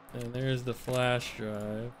 And there's the flash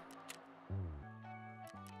drive.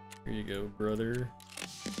 Here you go, brother.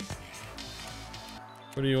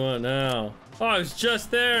 What do you want now? Oh, I was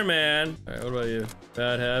just there, man! Alright, what about you?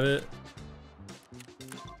 Bad habit?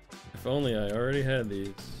 If only I already had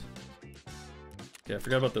these. Okay, I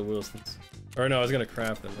forgot about the Wilsons. Or no, I was gonna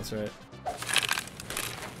craft them, that's right.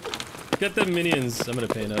 Get the minions, I'm gonna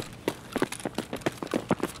paint up.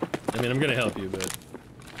 I mean, I'm gonna help you, but...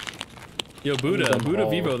 Yo, Buddha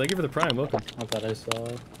Vivo, thank you for the prime, welcome. I thought I saw.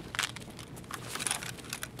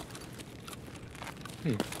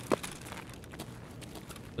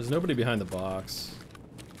 There's nobody behind the box.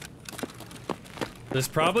 There's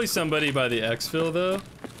probably somebody by the exfil though.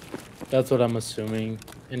 That's what I'm assuming.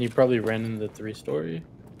 And you probably ran into the 3-story.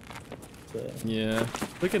 So. Yeah,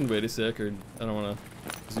 we can wait a sec, or I don't want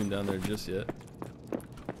to zoom down there just yet.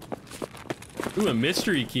 Ooh, a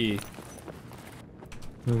mystery key.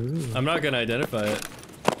 Ooh. I'm not gonna identify it.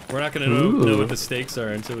 We're not gonna know what the stakes are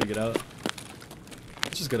until we get out.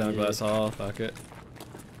 Let's just go down Glass Hall, fuck it.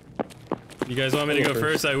 You guys want me to go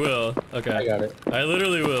first? I will. Okay. I got it. I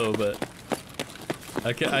literally will, but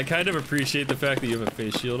I kind of appreciate the fact that you have a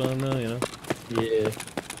face shield on though, you know? Yeah.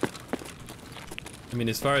 I mean,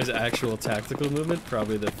 as far as actual tactical movement,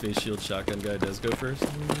 probably the face shield shotgun guy does go first.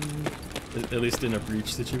 At least in a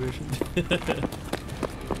breach situation.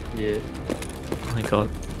 Yeah. Oh my god.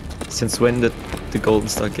 Since when did the golden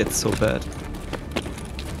star get so bad?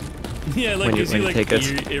 Yeah, like when you see, like like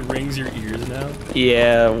it rings your ears now.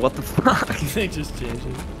 Yeah, what the fuck? They just changed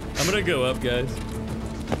it. I'm gonna go up, guys.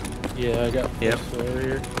 Yeah, I got yep.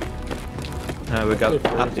 Here. We got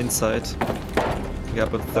up inside. We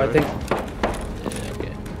got up third. I think. Yeah,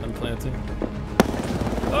 okay. I'm planting.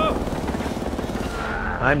 Oh!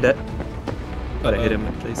 I'm dead. But I hit him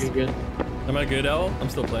at least. You good? Am I good, Owl? I'm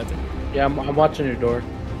still planting. Yeah, I'm watching your door.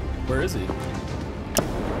 Where is he?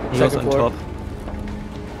 He was on top.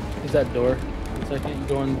 Is that door? One second. You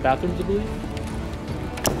go in bathrooms, I believe?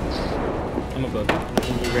 I'm above you.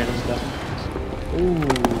 And you ran him stuff. Ooh.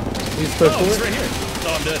 He's oh, he's right here.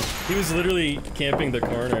 Oh, I'm dead. He was literally camping the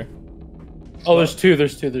corner. Oh, there's two.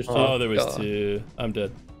 There's two. Oh, there was two. I'm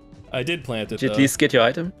dead. I did plant it, Did you at least get your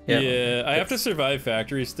item? Yeah, I have to survive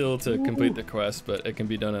factory still to complete the quest, but it can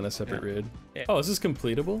be done on a separate raid. Yeah. Oh, is this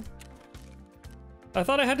completable? I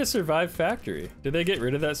thought I had to survive factory. Did they get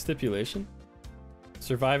rid of that stipulation?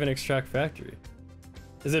 Survive and extract factory.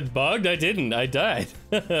 Is it bugged? I didn't. I died.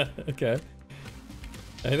 Okay.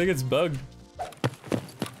 I think it's bugged.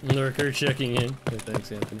 Lurker checking in. Oh,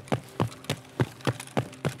 thanks, Anthony.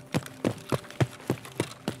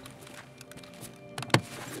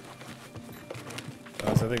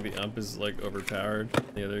 Oh, so I think the ump is like overpowered.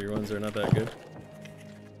 The other ones are not that good.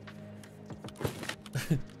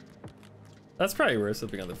 That's probably worth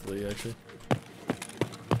slipping on the flea, actually.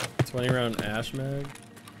 20 round ash mag.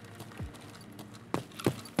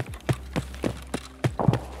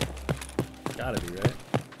 Gotta be, right?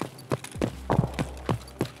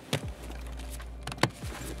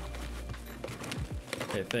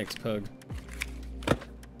 Hey, thanks, Pug.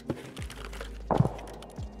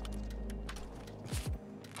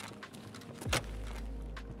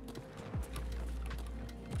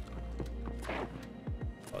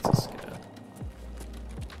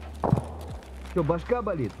 Что, башка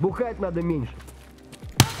болит? Бухать надо меньше.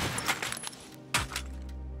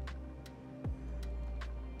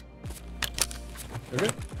 Okay.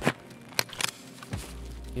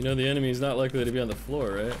 You know the enemy is not likely to be on the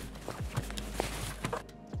floor, right?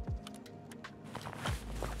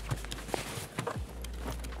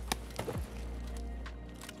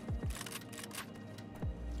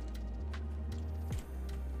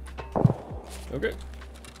 Okay.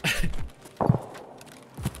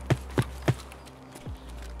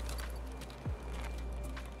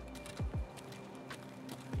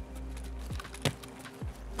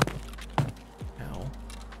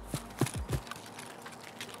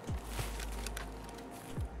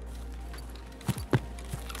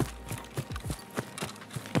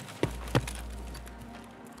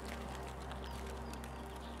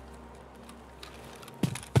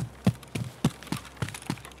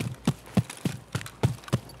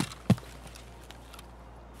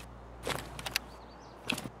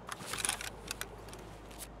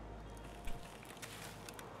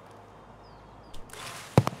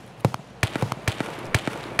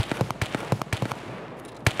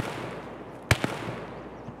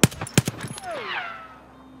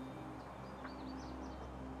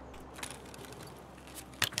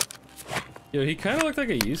 Yo, he kind of looked like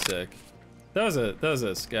a USEC. That was a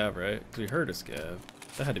scav, right? Because we heard a scav.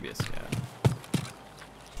 That had to be a scav.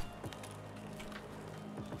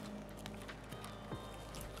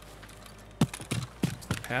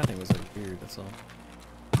 The pathing was like weird. That's all.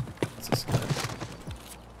 That's a scav.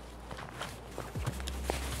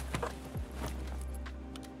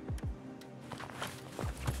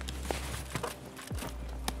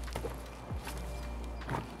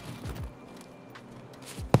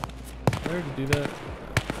 I already do that.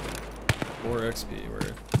 4 XP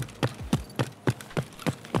worth.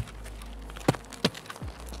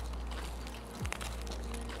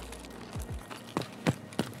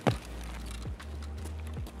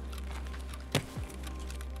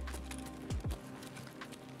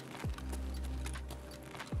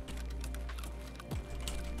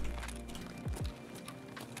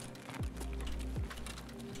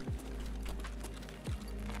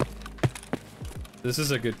 This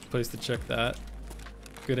is a good place to check that.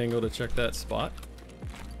 Good angle to check that spot.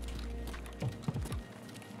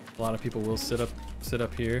 A lot of people will sit up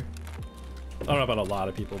here. I don't know about a lot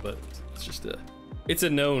of people, but it's just it's a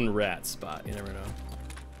known rat spot. You never know.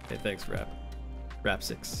 Hey, thanks, Rap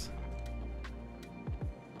 6.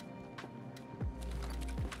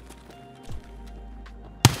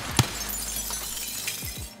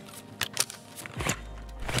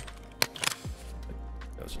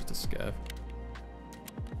 That was just a scav.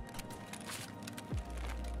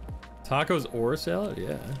 Tacos or salad?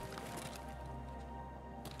 Yeah.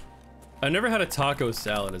 I've never had a taco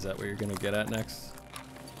salad. Is that what you're gonna get at next?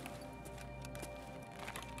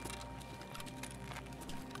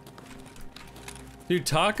 Dude,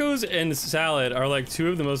 tacos and salad are like 2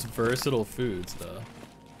 of the most versatile foods, though.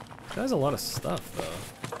 That has a lot of stuff,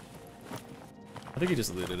 though. I think he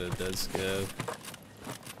just looted a dead scav.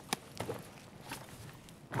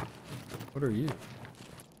 What are you?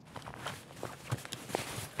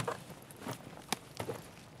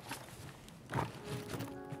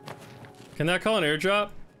 Can that call an airdrop?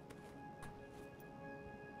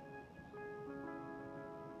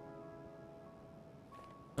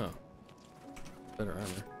 Oh. Better armor.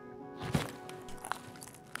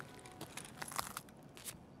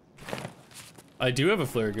 I do have a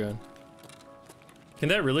flare gun. Can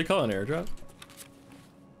that really call an airdrop?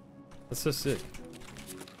 That's so sick.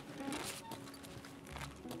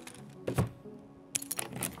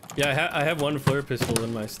 Yeah, I have 1 flare pistol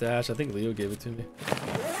in my stash. I think Leo gave it to me.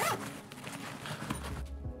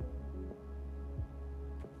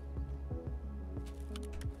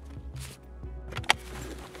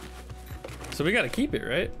 So we gotta keep it,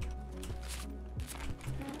 right?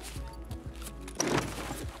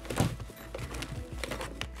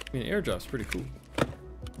 I mean, airdrop's pretty cool. I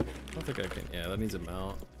don't think I can. Yeah, that needs a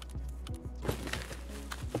mount.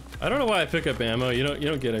 I don't know why I pick up ammo. You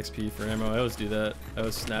don't get XP for ammo. I always do that. I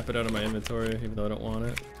always snap it out of my inventory, even though I don't want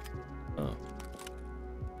it. Oh,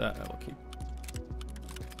 that I will keep.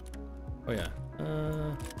 Oh yeah.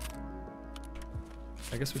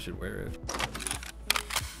 I guess we should wear it.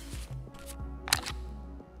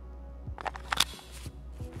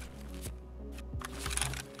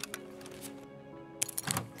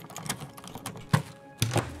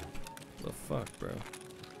 Fuck, bro.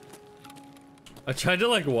 I tried to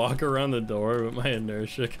like walk around the door, but my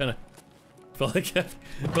inertia kind of felt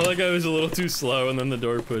like I was a little too slow, and then the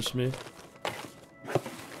door pushed me.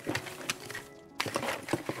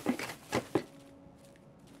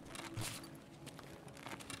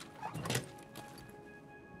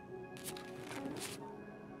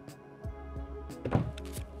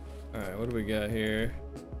 All right, what do we got here?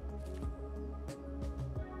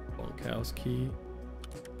 Bunkhouse key.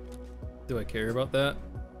 Do I care about that?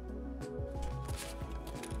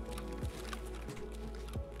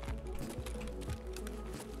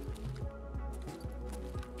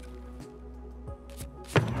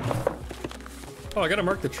 Oh, I gotta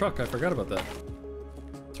mark the truck. I forgot about that.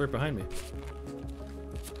 It's right behind me.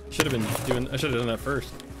 I should have done that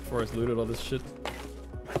first before I looted all this shit.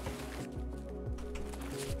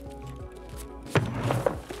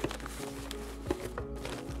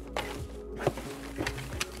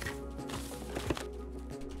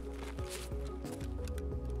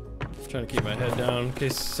 Trying to keep my head down in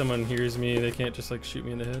case someone hears me. They can't just like shoot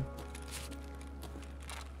me in the head.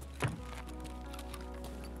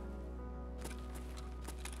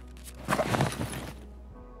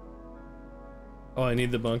 Oh, I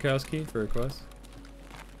need the bunkhouse key for a quest?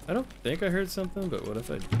 I don't think I heard something, but what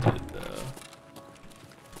if I did though?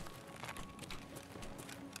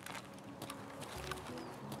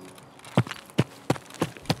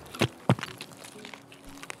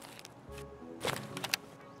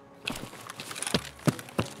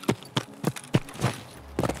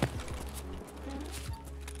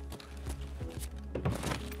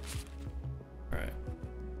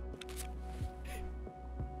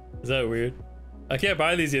 that weird? I can't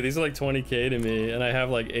buy these yet. These are like 20k to me, and I have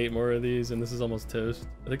like 8 more of these, and this is almost toast.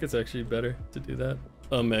 I think it's actually better to do that.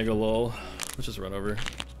 Mega lol. Let's just run over.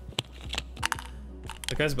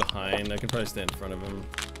 That guy's behind. I can probably stay in front of him.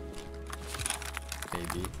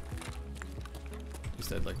 Maybe. At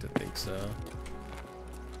least I'd like to think so.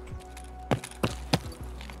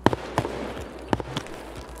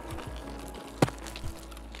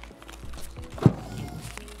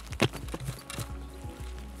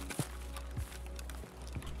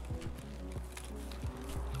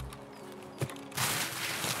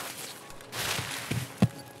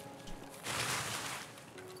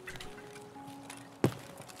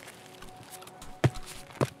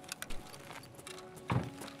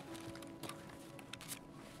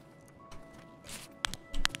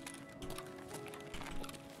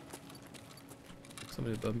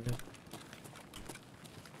 Somebody above me.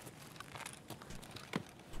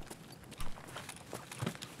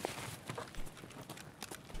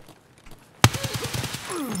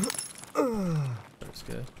 That's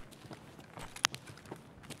good.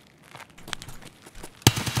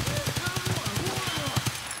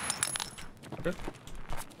 Okay.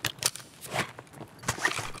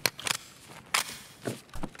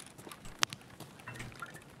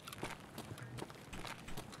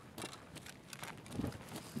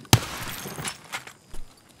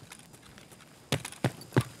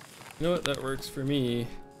 You know what? That works for me.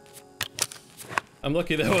 I'm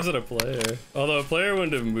lucky that wasn't a player. Although a player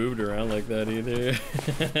wouldn't have moved around like that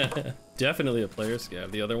either. Definitely a player scav.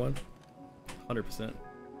 The other one, 100%.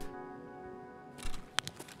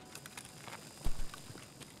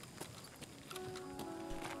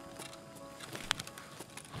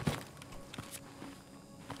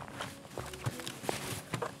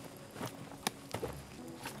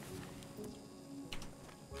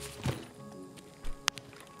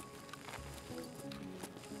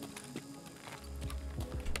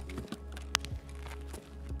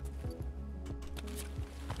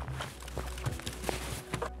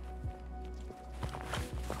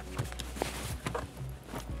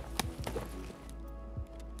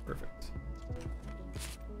 Perfect.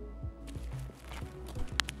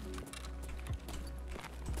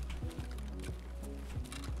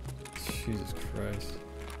 Jesus Christ.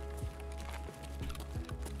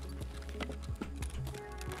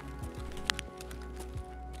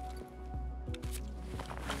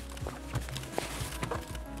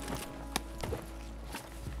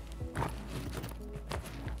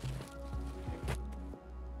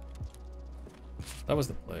 That was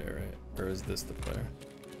the player, right? Or is this the player?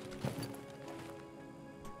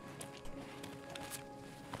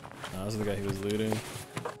 No, this is the guy who was looting.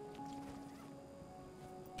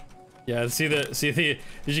 Yeah, did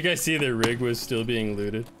you guys see the rig was still being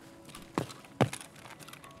looted?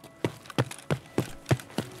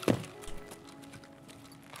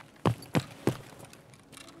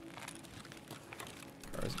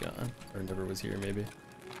 Car's gone, or never was here maybe.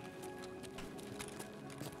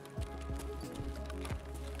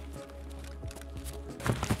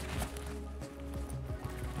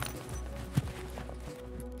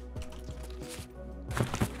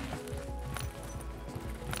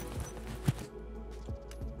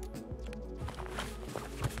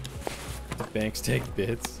 Banks take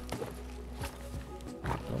bits? I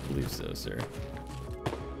don't believe so, sir.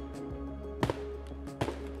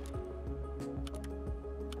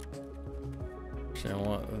 Actually, I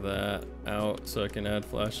want that out so I can add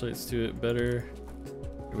flashlights to it better.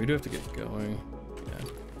 We do have to get going. Yeah.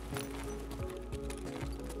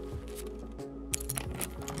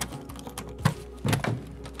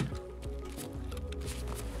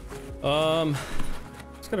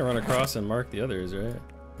 Just gotta run across and mark the others, right?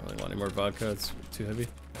 I don't really want any more vodka, it's too heavy.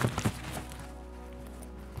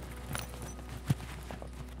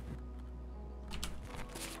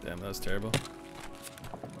 Damn, that was terrible.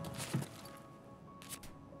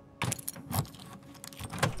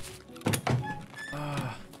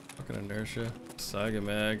 Ah, fucking inertia. Saga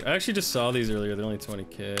mag. I actually just saw these earlier, they're only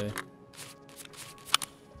 20k.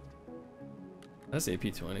 That's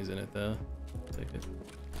AP20s in it though. I'll take it.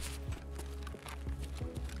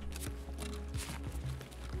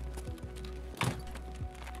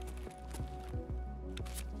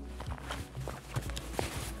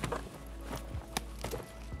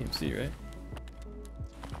 See, right?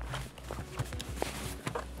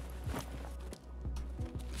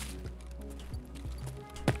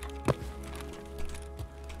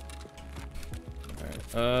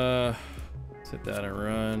 Alright, let's hit that and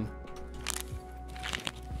run.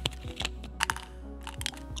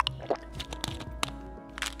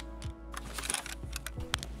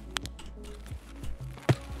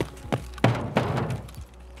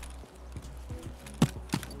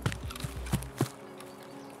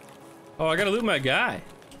 Oh, I gotta loot my guy.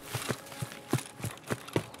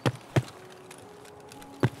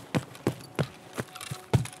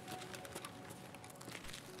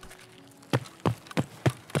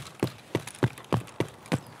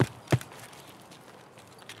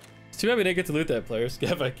 It's too bad we didn't get to loot that player.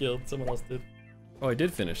 Scav I killed. Someone else did. Oh, I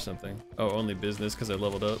did finish something. Oh, only business because I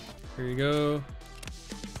leveled up. Here you go.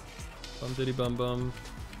 Bum diddy bum bum.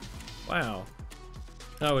 Wow.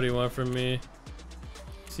 Now what do you want from me?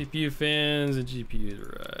 CPU fans and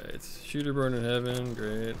GPUs, right. Shooter born in heaven,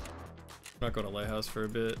 great. Not going to Lighthouse for a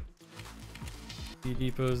bit. B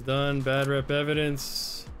depot's done, bad rep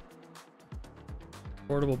evidence.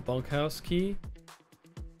 Portable bunkhouse key.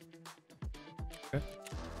 Okay.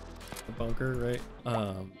 A bunker, right?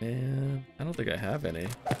 Oh man, I don't think I have any.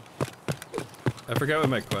 I forgot what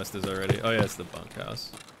my quest is already. Oh yeah, it's the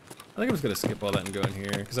bunkhouse. I think I'm just gonna skip all that and go in here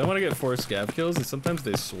because I want to get 4 scav kills and sometimes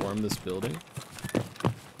they swarm this building.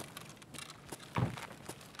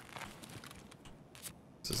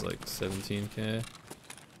 This is like 17k.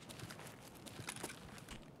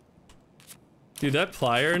 Dude, that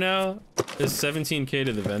plier now is 17k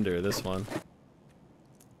to the vendor, this one.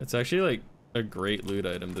 It's actually like a great loot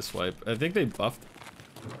item, this wipe. I think they buffed.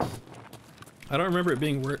 I don't remember it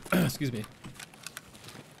being worth. Excuse me.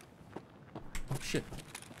 Oh shit.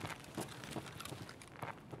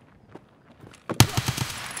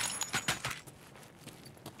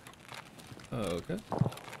 Oh, okay.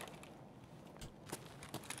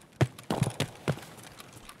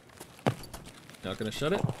 Not gonna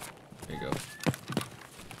shut it? There you go.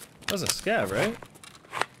 That was a scav, right?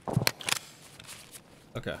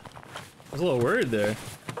 Okay. I was a little worried there.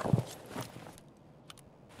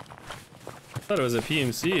 I thought it was a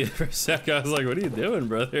PMC for a sec. I was like, what are you doing,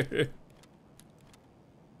 brother?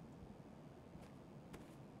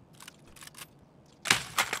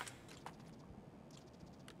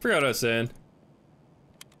 Forgot what I was saying.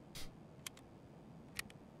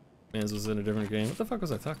 Mans was in a different game. What the fuck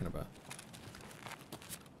was I talking about?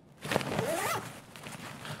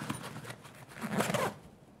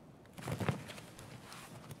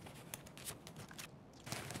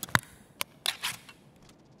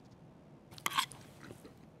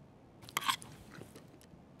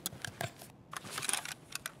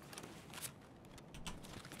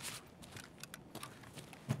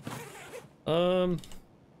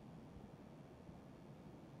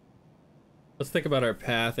 Let's think about our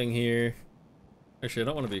pathing here. Actually, I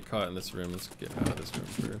don't want to be caught in this room. Let's get out of this room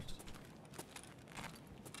first.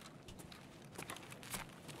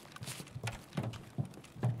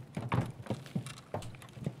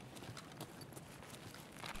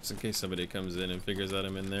 Just in case somebody comes in and figures out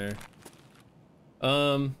I'm in there.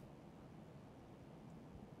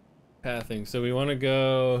 Pathing. So we want to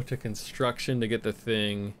go to construction to get the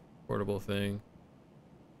thing, portable thing.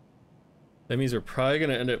 That means we're probably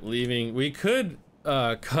gonna end up leaving. We could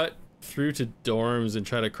cut through to dorms and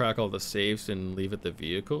try to crack all the safes and leave at the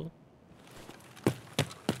vehicle.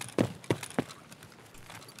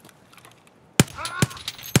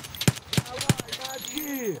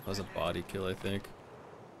 That was a body kill, I think.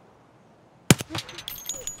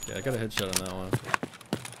 Yeah, I got a headshot on that one.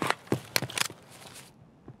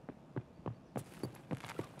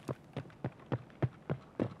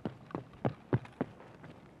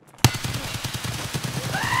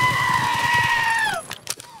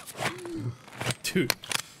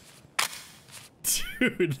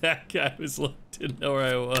 Dude, that guy didn't know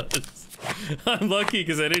where I was. I'm lucky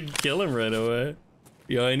because I didn't kill him right away.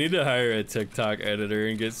 Yo, I need to hire a TikTok editor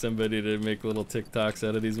and get somebody to make little TikToks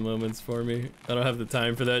out of these moments for me. I don't have the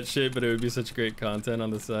time for that shit, but it would be such great content on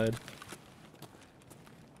the side.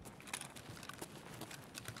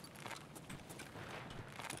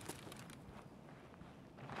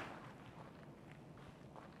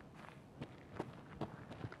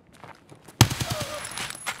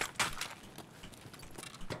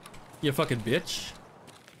 You fucking bitch.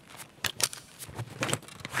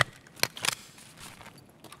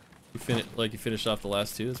 You finished off the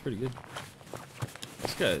last 2. That's pretty good.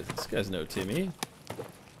 This guy's no Timmy.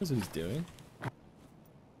 Knows what he's doing.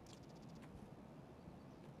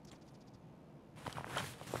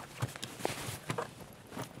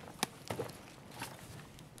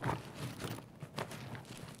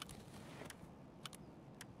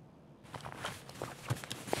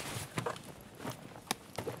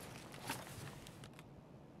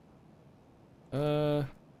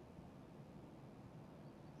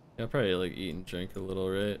 I'll probably like eat and drink a little,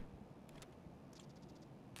 right?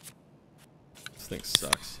 This thing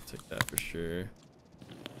sucks. Take that for sure.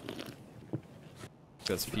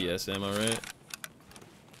 That's PS ammo, right?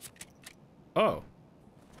 Oh.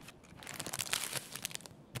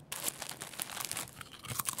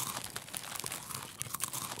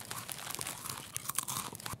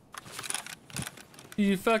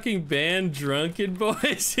 You fucking banned Drunken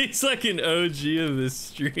Boys? He's like an OG of this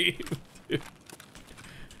stream, dude.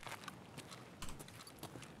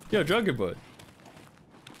 Yo, Drunken Boy.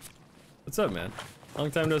 What's up, man? Long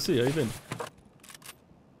time no see. How you been?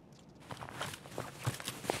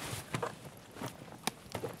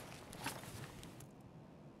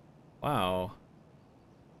 Wow.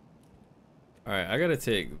 Alright, I gotta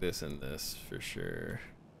take this and this for sure.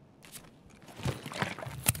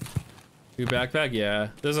 New backpack? Yeah.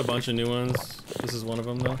 There's a bunch of new ones. This is one of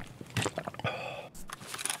them, though.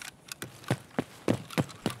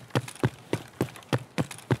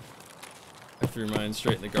 I threw mine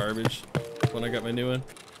straight in the garbage when I got my new one.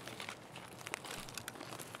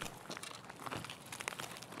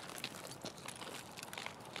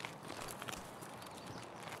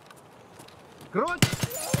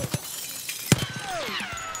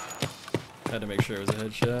 Had to make sure it was a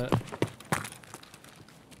headshot.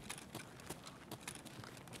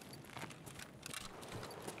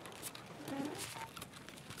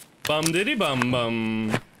 Bum diddy bum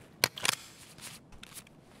bum.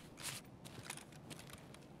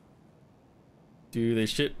 Do they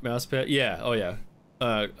ship mousepad? Yeah. Oh yeah.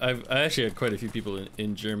 I actually had quite a few people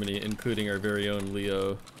in Germany, including our very own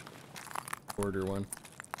Leo. Order one.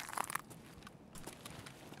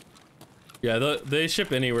 Yeah, they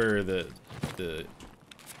ship anywhere that the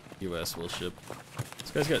US will ship.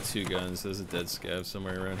 This guy's got 2 guns. There's a dead scav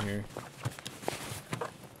somewhere around here.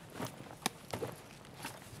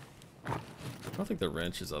 I don't think the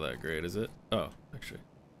wrench is all that great, is it? Oh, actually,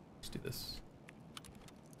 let's do this.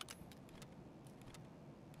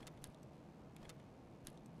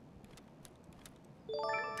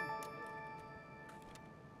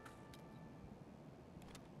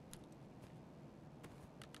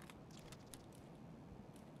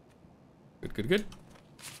 Good, good, good.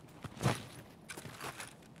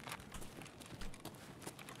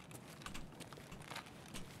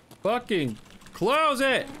 Fucking close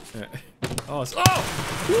it! Oh, what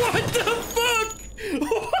the fuck?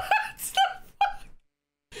 What the fuck?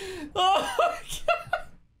 Oh my god!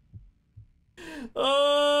 Oh!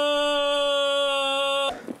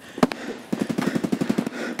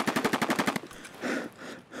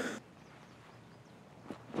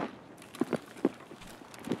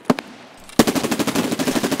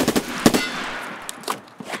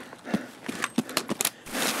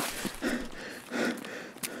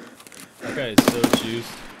 That guy is so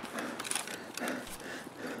juiced.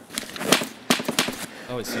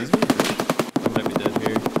 Oh, it sees me? I might be dead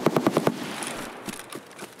here.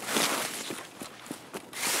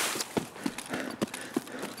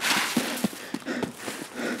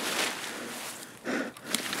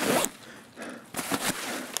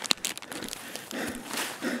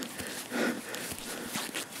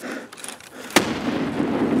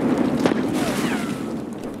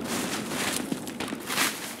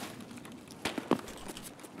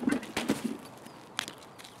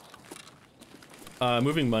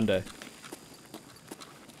 Moving Monday.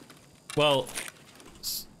 Well,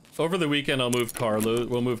 over the weekend I'll move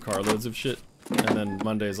we'll move carloads of shit, and then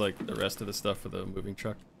Monday's like the rest of the stuff for the moving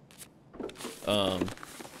truck.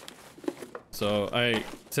 So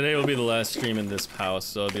today will be the last stream in this house,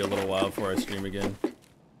 so it'll be a little while before I stream again.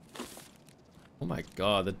 Oh my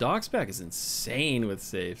god, the dock spec is insane with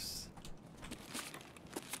safes.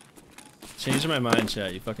 Changing my mind,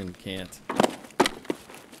 chat, you fucking can't.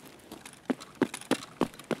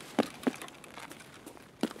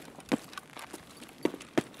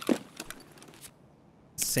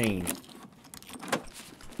 Insane.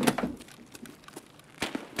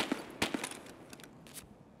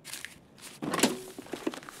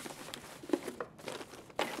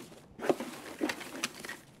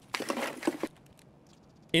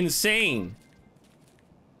 Insane.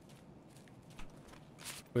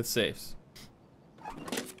 With safes.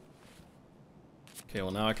 Okay,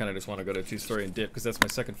 well now I kind of just want to go to 2-story and dip because that's my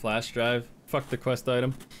second flash drive. Fuck the quest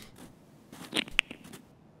item.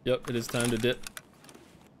 Yep, it is time to dip.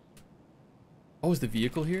 Oh, is the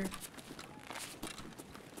vehicle here?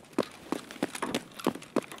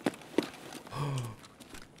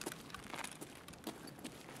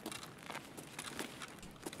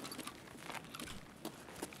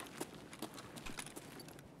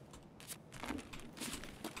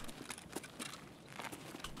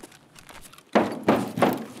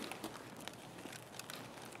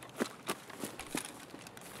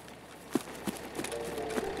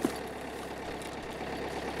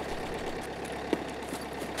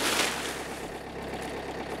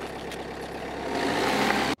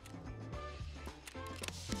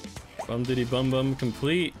 Bum diddy bum bum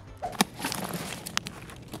complete.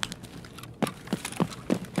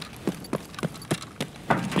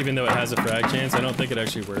 even though it has a frag chance, I don't think it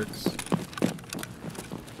actually works.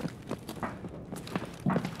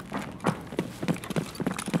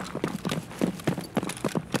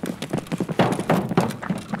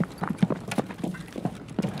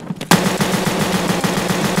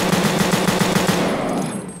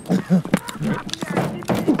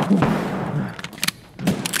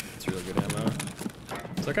 It's really good ammo.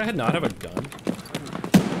 It's like I had not have a gun.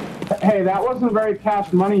 Hey, that wasn't very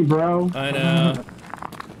cash money, bro. I know.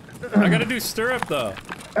 I gotta do Stirrup though.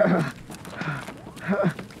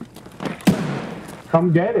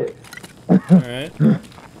 Come get it. Alright.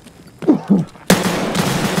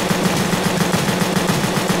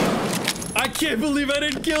 I can't believe I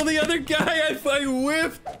didn't kill the other guy. I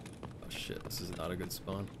whiffed. Oh shit, this is not a good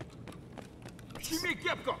spawn. I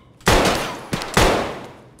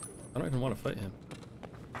don't even want to fight him.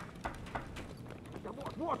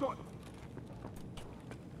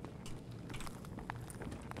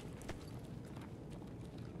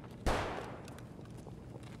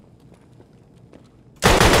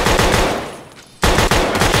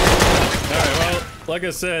 Alright, well, like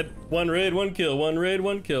I said, one raid, one kill, one raid,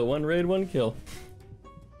 one kill, one raid, one kill.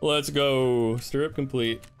 Let's go. Stirrup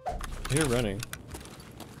complete. You're running.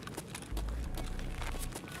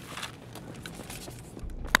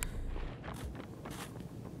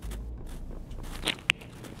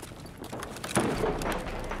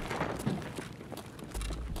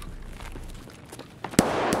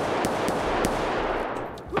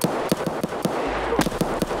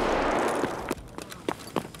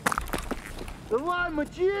 Давай,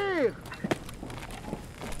 мочи их!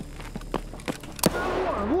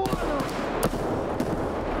 Давай, вон он!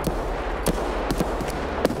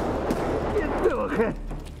 Петуха!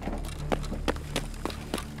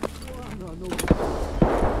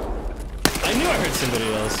 I knew I heard somebody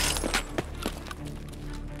else.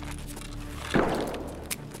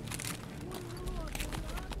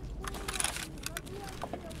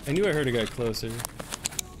 I knew I heard a guy closer.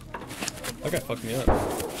 That guy fucked me up.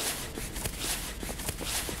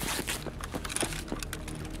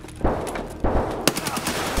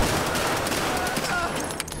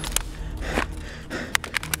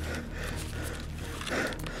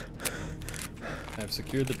 I've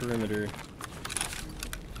secured the perimeter.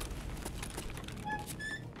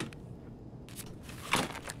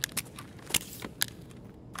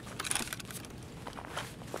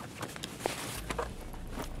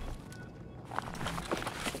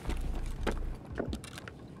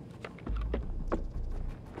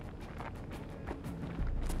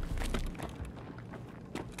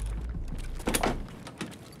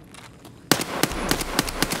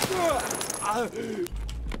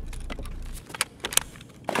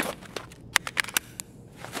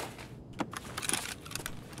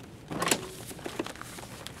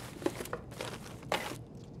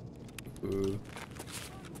 Ooh.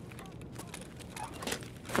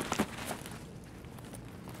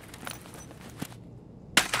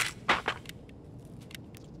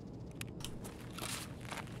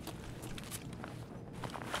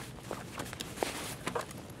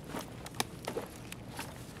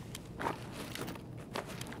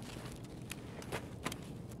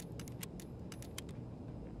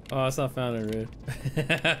 Oh, it's not found in red.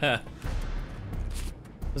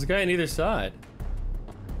 There's a guy on either side.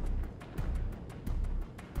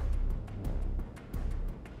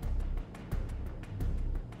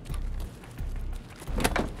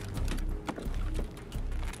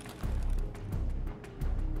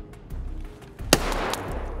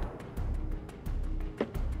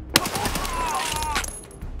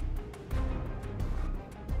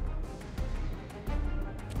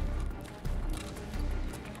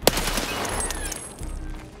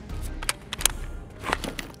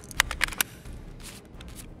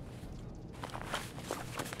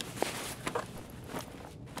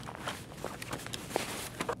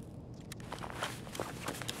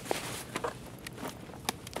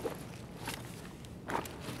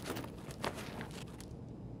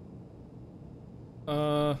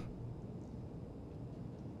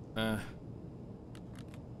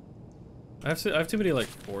 I have too many like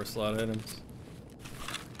 4-slot items.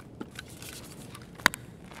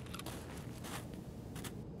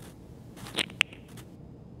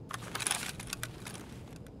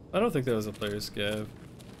 I don't think that was a player scav.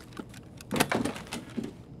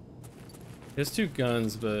 He has 2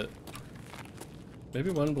 guns, but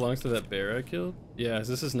maybe one belongs to that bear I killed? Yeah,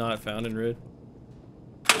 this is not found in red.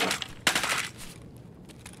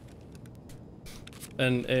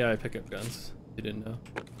 And AI pickup guns, if you didn't know.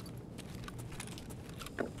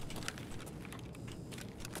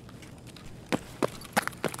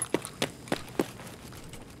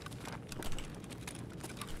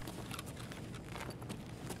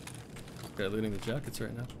 guy looting the jackets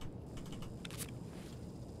right now.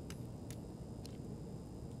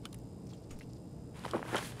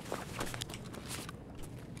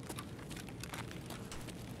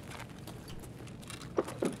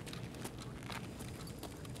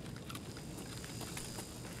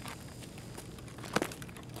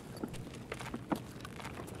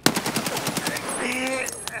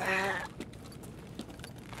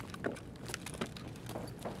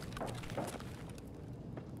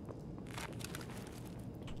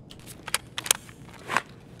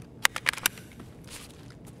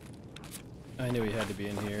 I knew he had to be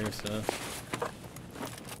in here, so.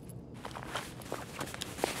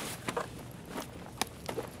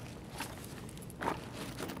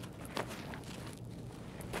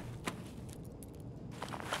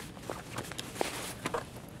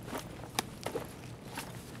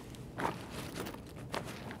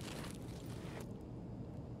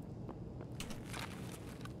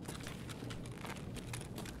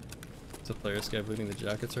 It's a player scav looting the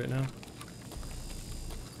jackets right now.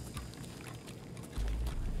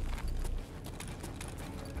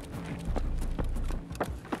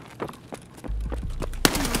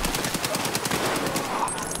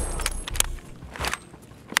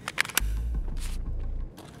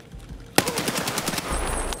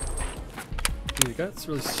 Dude, it got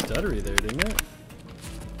really stuttery there, didn't it?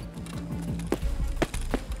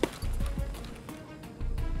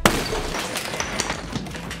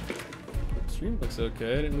 Stream looks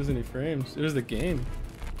okay, I didn't lose any frames. It was the game.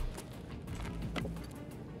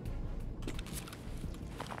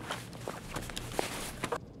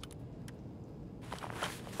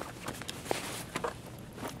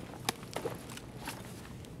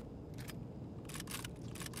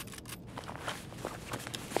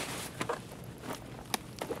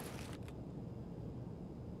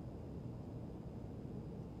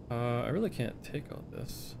 I really can't take all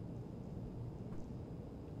this.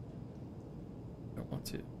 I don't want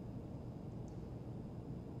to.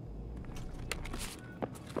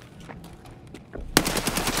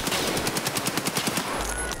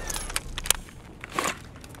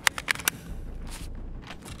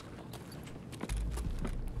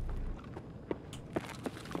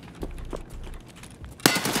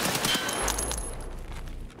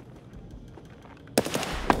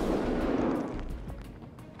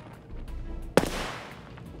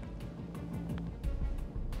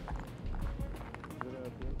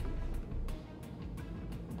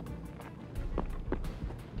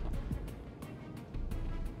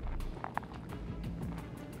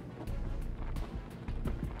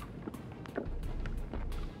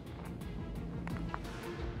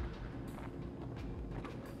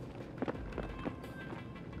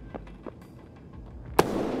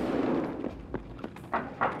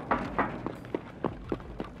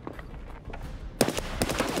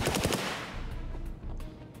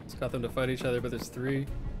 Got them to fight each other, but there's three.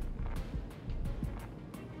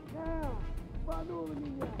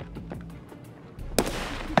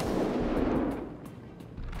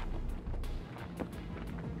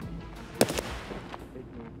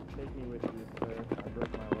 Take me with you, sir. I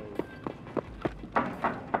broke my leg.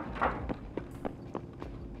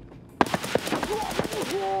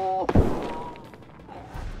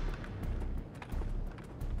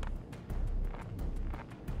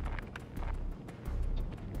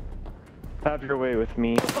 Have your way with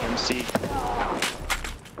me, MC.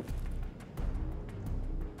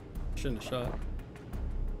 Shouldn't have shot.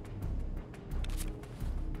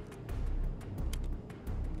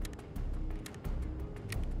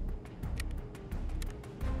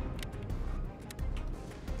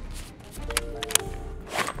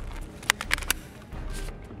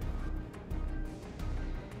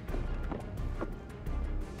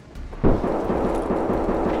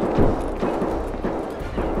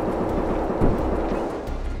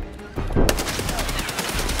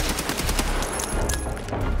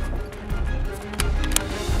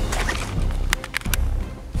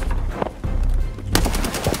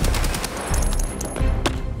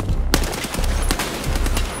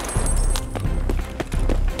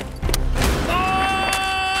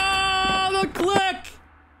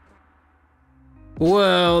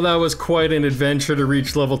 Well, that was quite an adventure to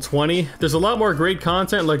reach level 20. There's a lot more great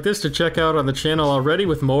content like this to check out on the channel already,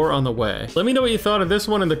 with more on the way. Let me know what you thought of this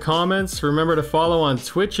one in the comments. Remember to follow on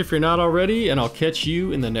Twitch if you're not already, and I'll catch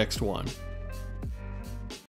you in the next one.